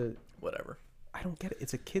about. It's a... Whatever. I don't get it.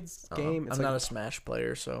 It's a kid's game. It's I'm not a Smash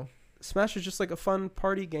player, so... Smash is just like a fun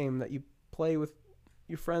party game that you play with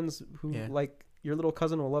your friends who like... Your little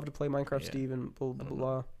cousin will love to play Minecraft Steve and blah, blah,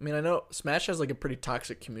 blah. I mean, I know Smash has like a pretty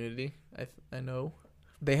toxic community. I know.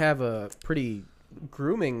 They have a pretty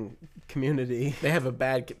grooming community. They have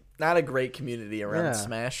not a great community around Yeah.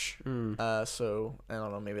 Smash. So I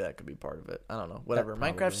don't know. Maybe that could be part of it. I don't know. Whatever.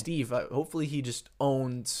 Probably. Minecraft Steve. Hopefully he just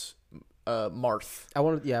owns Marth. I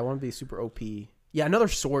want to be super OP. Yeah, another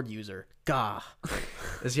sword user. Gah.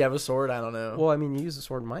 Does he have a sword? I don't know. Well, I mean, you use a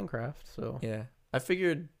sword in Minecraft, so Yeah, I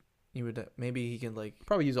figured you would. Maybe he can like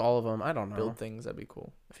probably use all of them. I don't know. build things. That'd be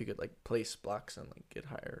cool if he could like place blocks and like get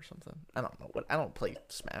higher or something. I don't know. What I don't play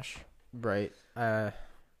Smash. Right. Yeah,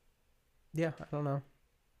 I don't know.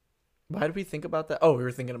 Why did we think about that? Oh, we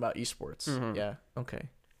were thinking about esports. Mhm. Yeah. Okay.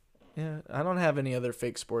 Yeah, I don't have any other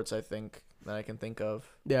fake sports. I think that I can think of.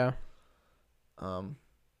 Yeah.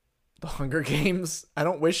 The Hunger Games. I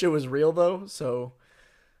don't wish it was real though. So,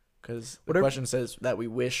 because the question says that we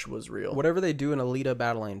wish was real. Whatever they do in Alita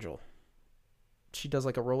Battle Angel, she does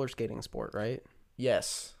like a roller skating sport, right?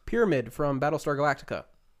 Yes. Pyramid from Battlestar Galactica.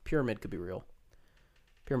 Pyramid could be real.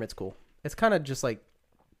 Pyramid's cool. It's kind of just like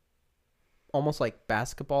almost like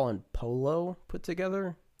basketball and polo put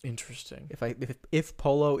together. Interesting. If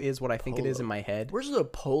polo is what I think it is in my head. Where's the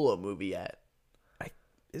polo movie at?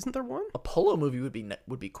 Isn't there one? A polo movie would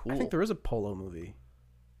be cool. I think there is a polo movie.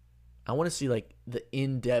 I want to see like the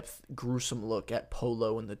in-depth, gruesome look at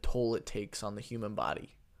polo and the toll it takes on the human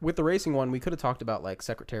body. With the racing one, we could have talked about like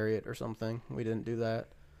Secretariat or something. We didn't do that.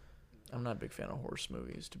 I'm not a big fan of horse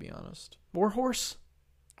movies, to be honest. War Horse.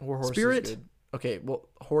 War Horse Spirit? is good. Okay, well,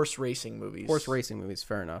 horse racing movies. Horse racing movies,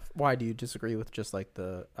 fair enough. Why do you disagree with just like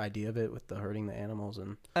the idea of it with the hurting the animals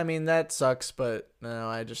and? I mean, that sucks, but no,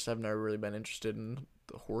 I just have never really been interested in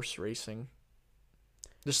the horse racing.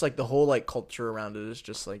 Just like the whole like culture around it is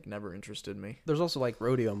just like never interested me. There's also like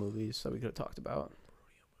rodeo movies that we could have talked about.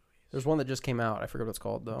 There's one that just came out. I forget what it's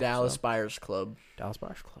called though. Dallas Buyers Club. Dallas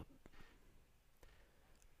Buyers Club.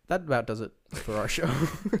 That about does it for our show.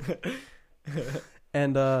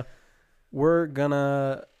 And we're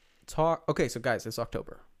gonna talk. Okay, so guys, it's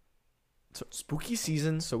October. So spooky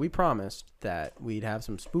season. So we promised that we'd have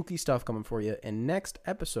some spooky stuff coming for you. And next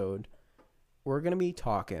episode, we're gonna be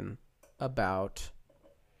talking about.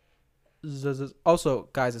 Also,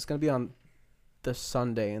 guys, it's gonna be on the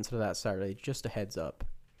Sunday instead of that Saturday. Just a heads up.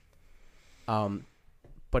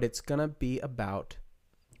 But it's gonna be about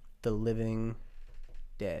the living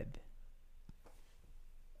dead.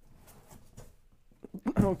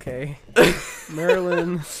 Okay.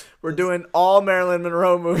 Marilyn. We're doing all Marilyn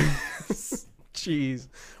Monroe movies. Jeez.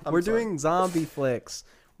 I'm We're sorry. doing zombie flicks.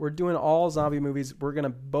 We're doing all zombie movies. We're going to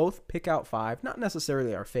both pick out 5. Not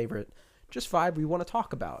necessarily our favorite. Just 5 we want to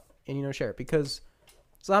talk about and, share. Because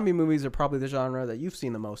zombie movies are probably the genre that you've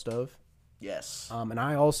seen the most of. Yes. And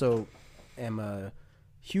I also am a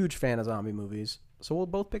huge fan of zombie movies. So we'll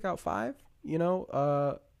both pick out 5,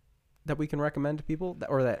 that we can recommend to people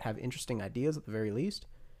or that have interesting ideas at the very least.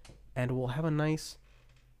 And we'll have a nice,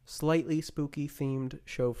 slightly spooky themed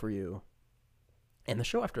show for you. And the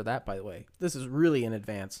show after that, by the way, this is really in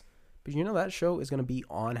advance. But that show is going to be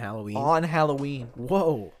on Halloween. On Halloween.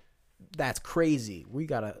 Whoa. That's crazy. We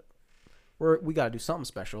gotta do something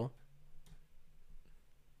special.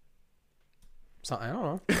 So I don't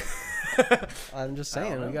know. I'm just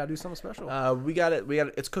saying we gotta do something special. We got it.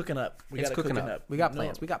 It's cooking up. It's cooking up. We got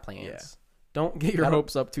plans. We got plans. Yeah. Don't get your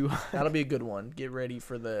hopes up too high. That'll be a good one. Get ready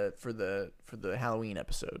for the Halloween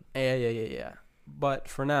episode. Yeah. But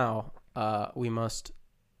for now, we must,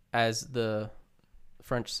 as the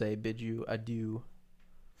French say, bid you adieu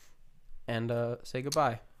and say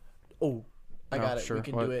goodbye. Oh, I got it. Sure. We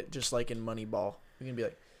can do it just like in Moneyball. We can be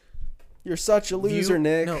like, "You're such a loser,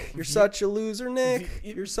 Nick. No, You're such a loser, Nick.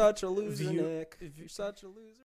 You're such a loser, Nick. You're such a loser."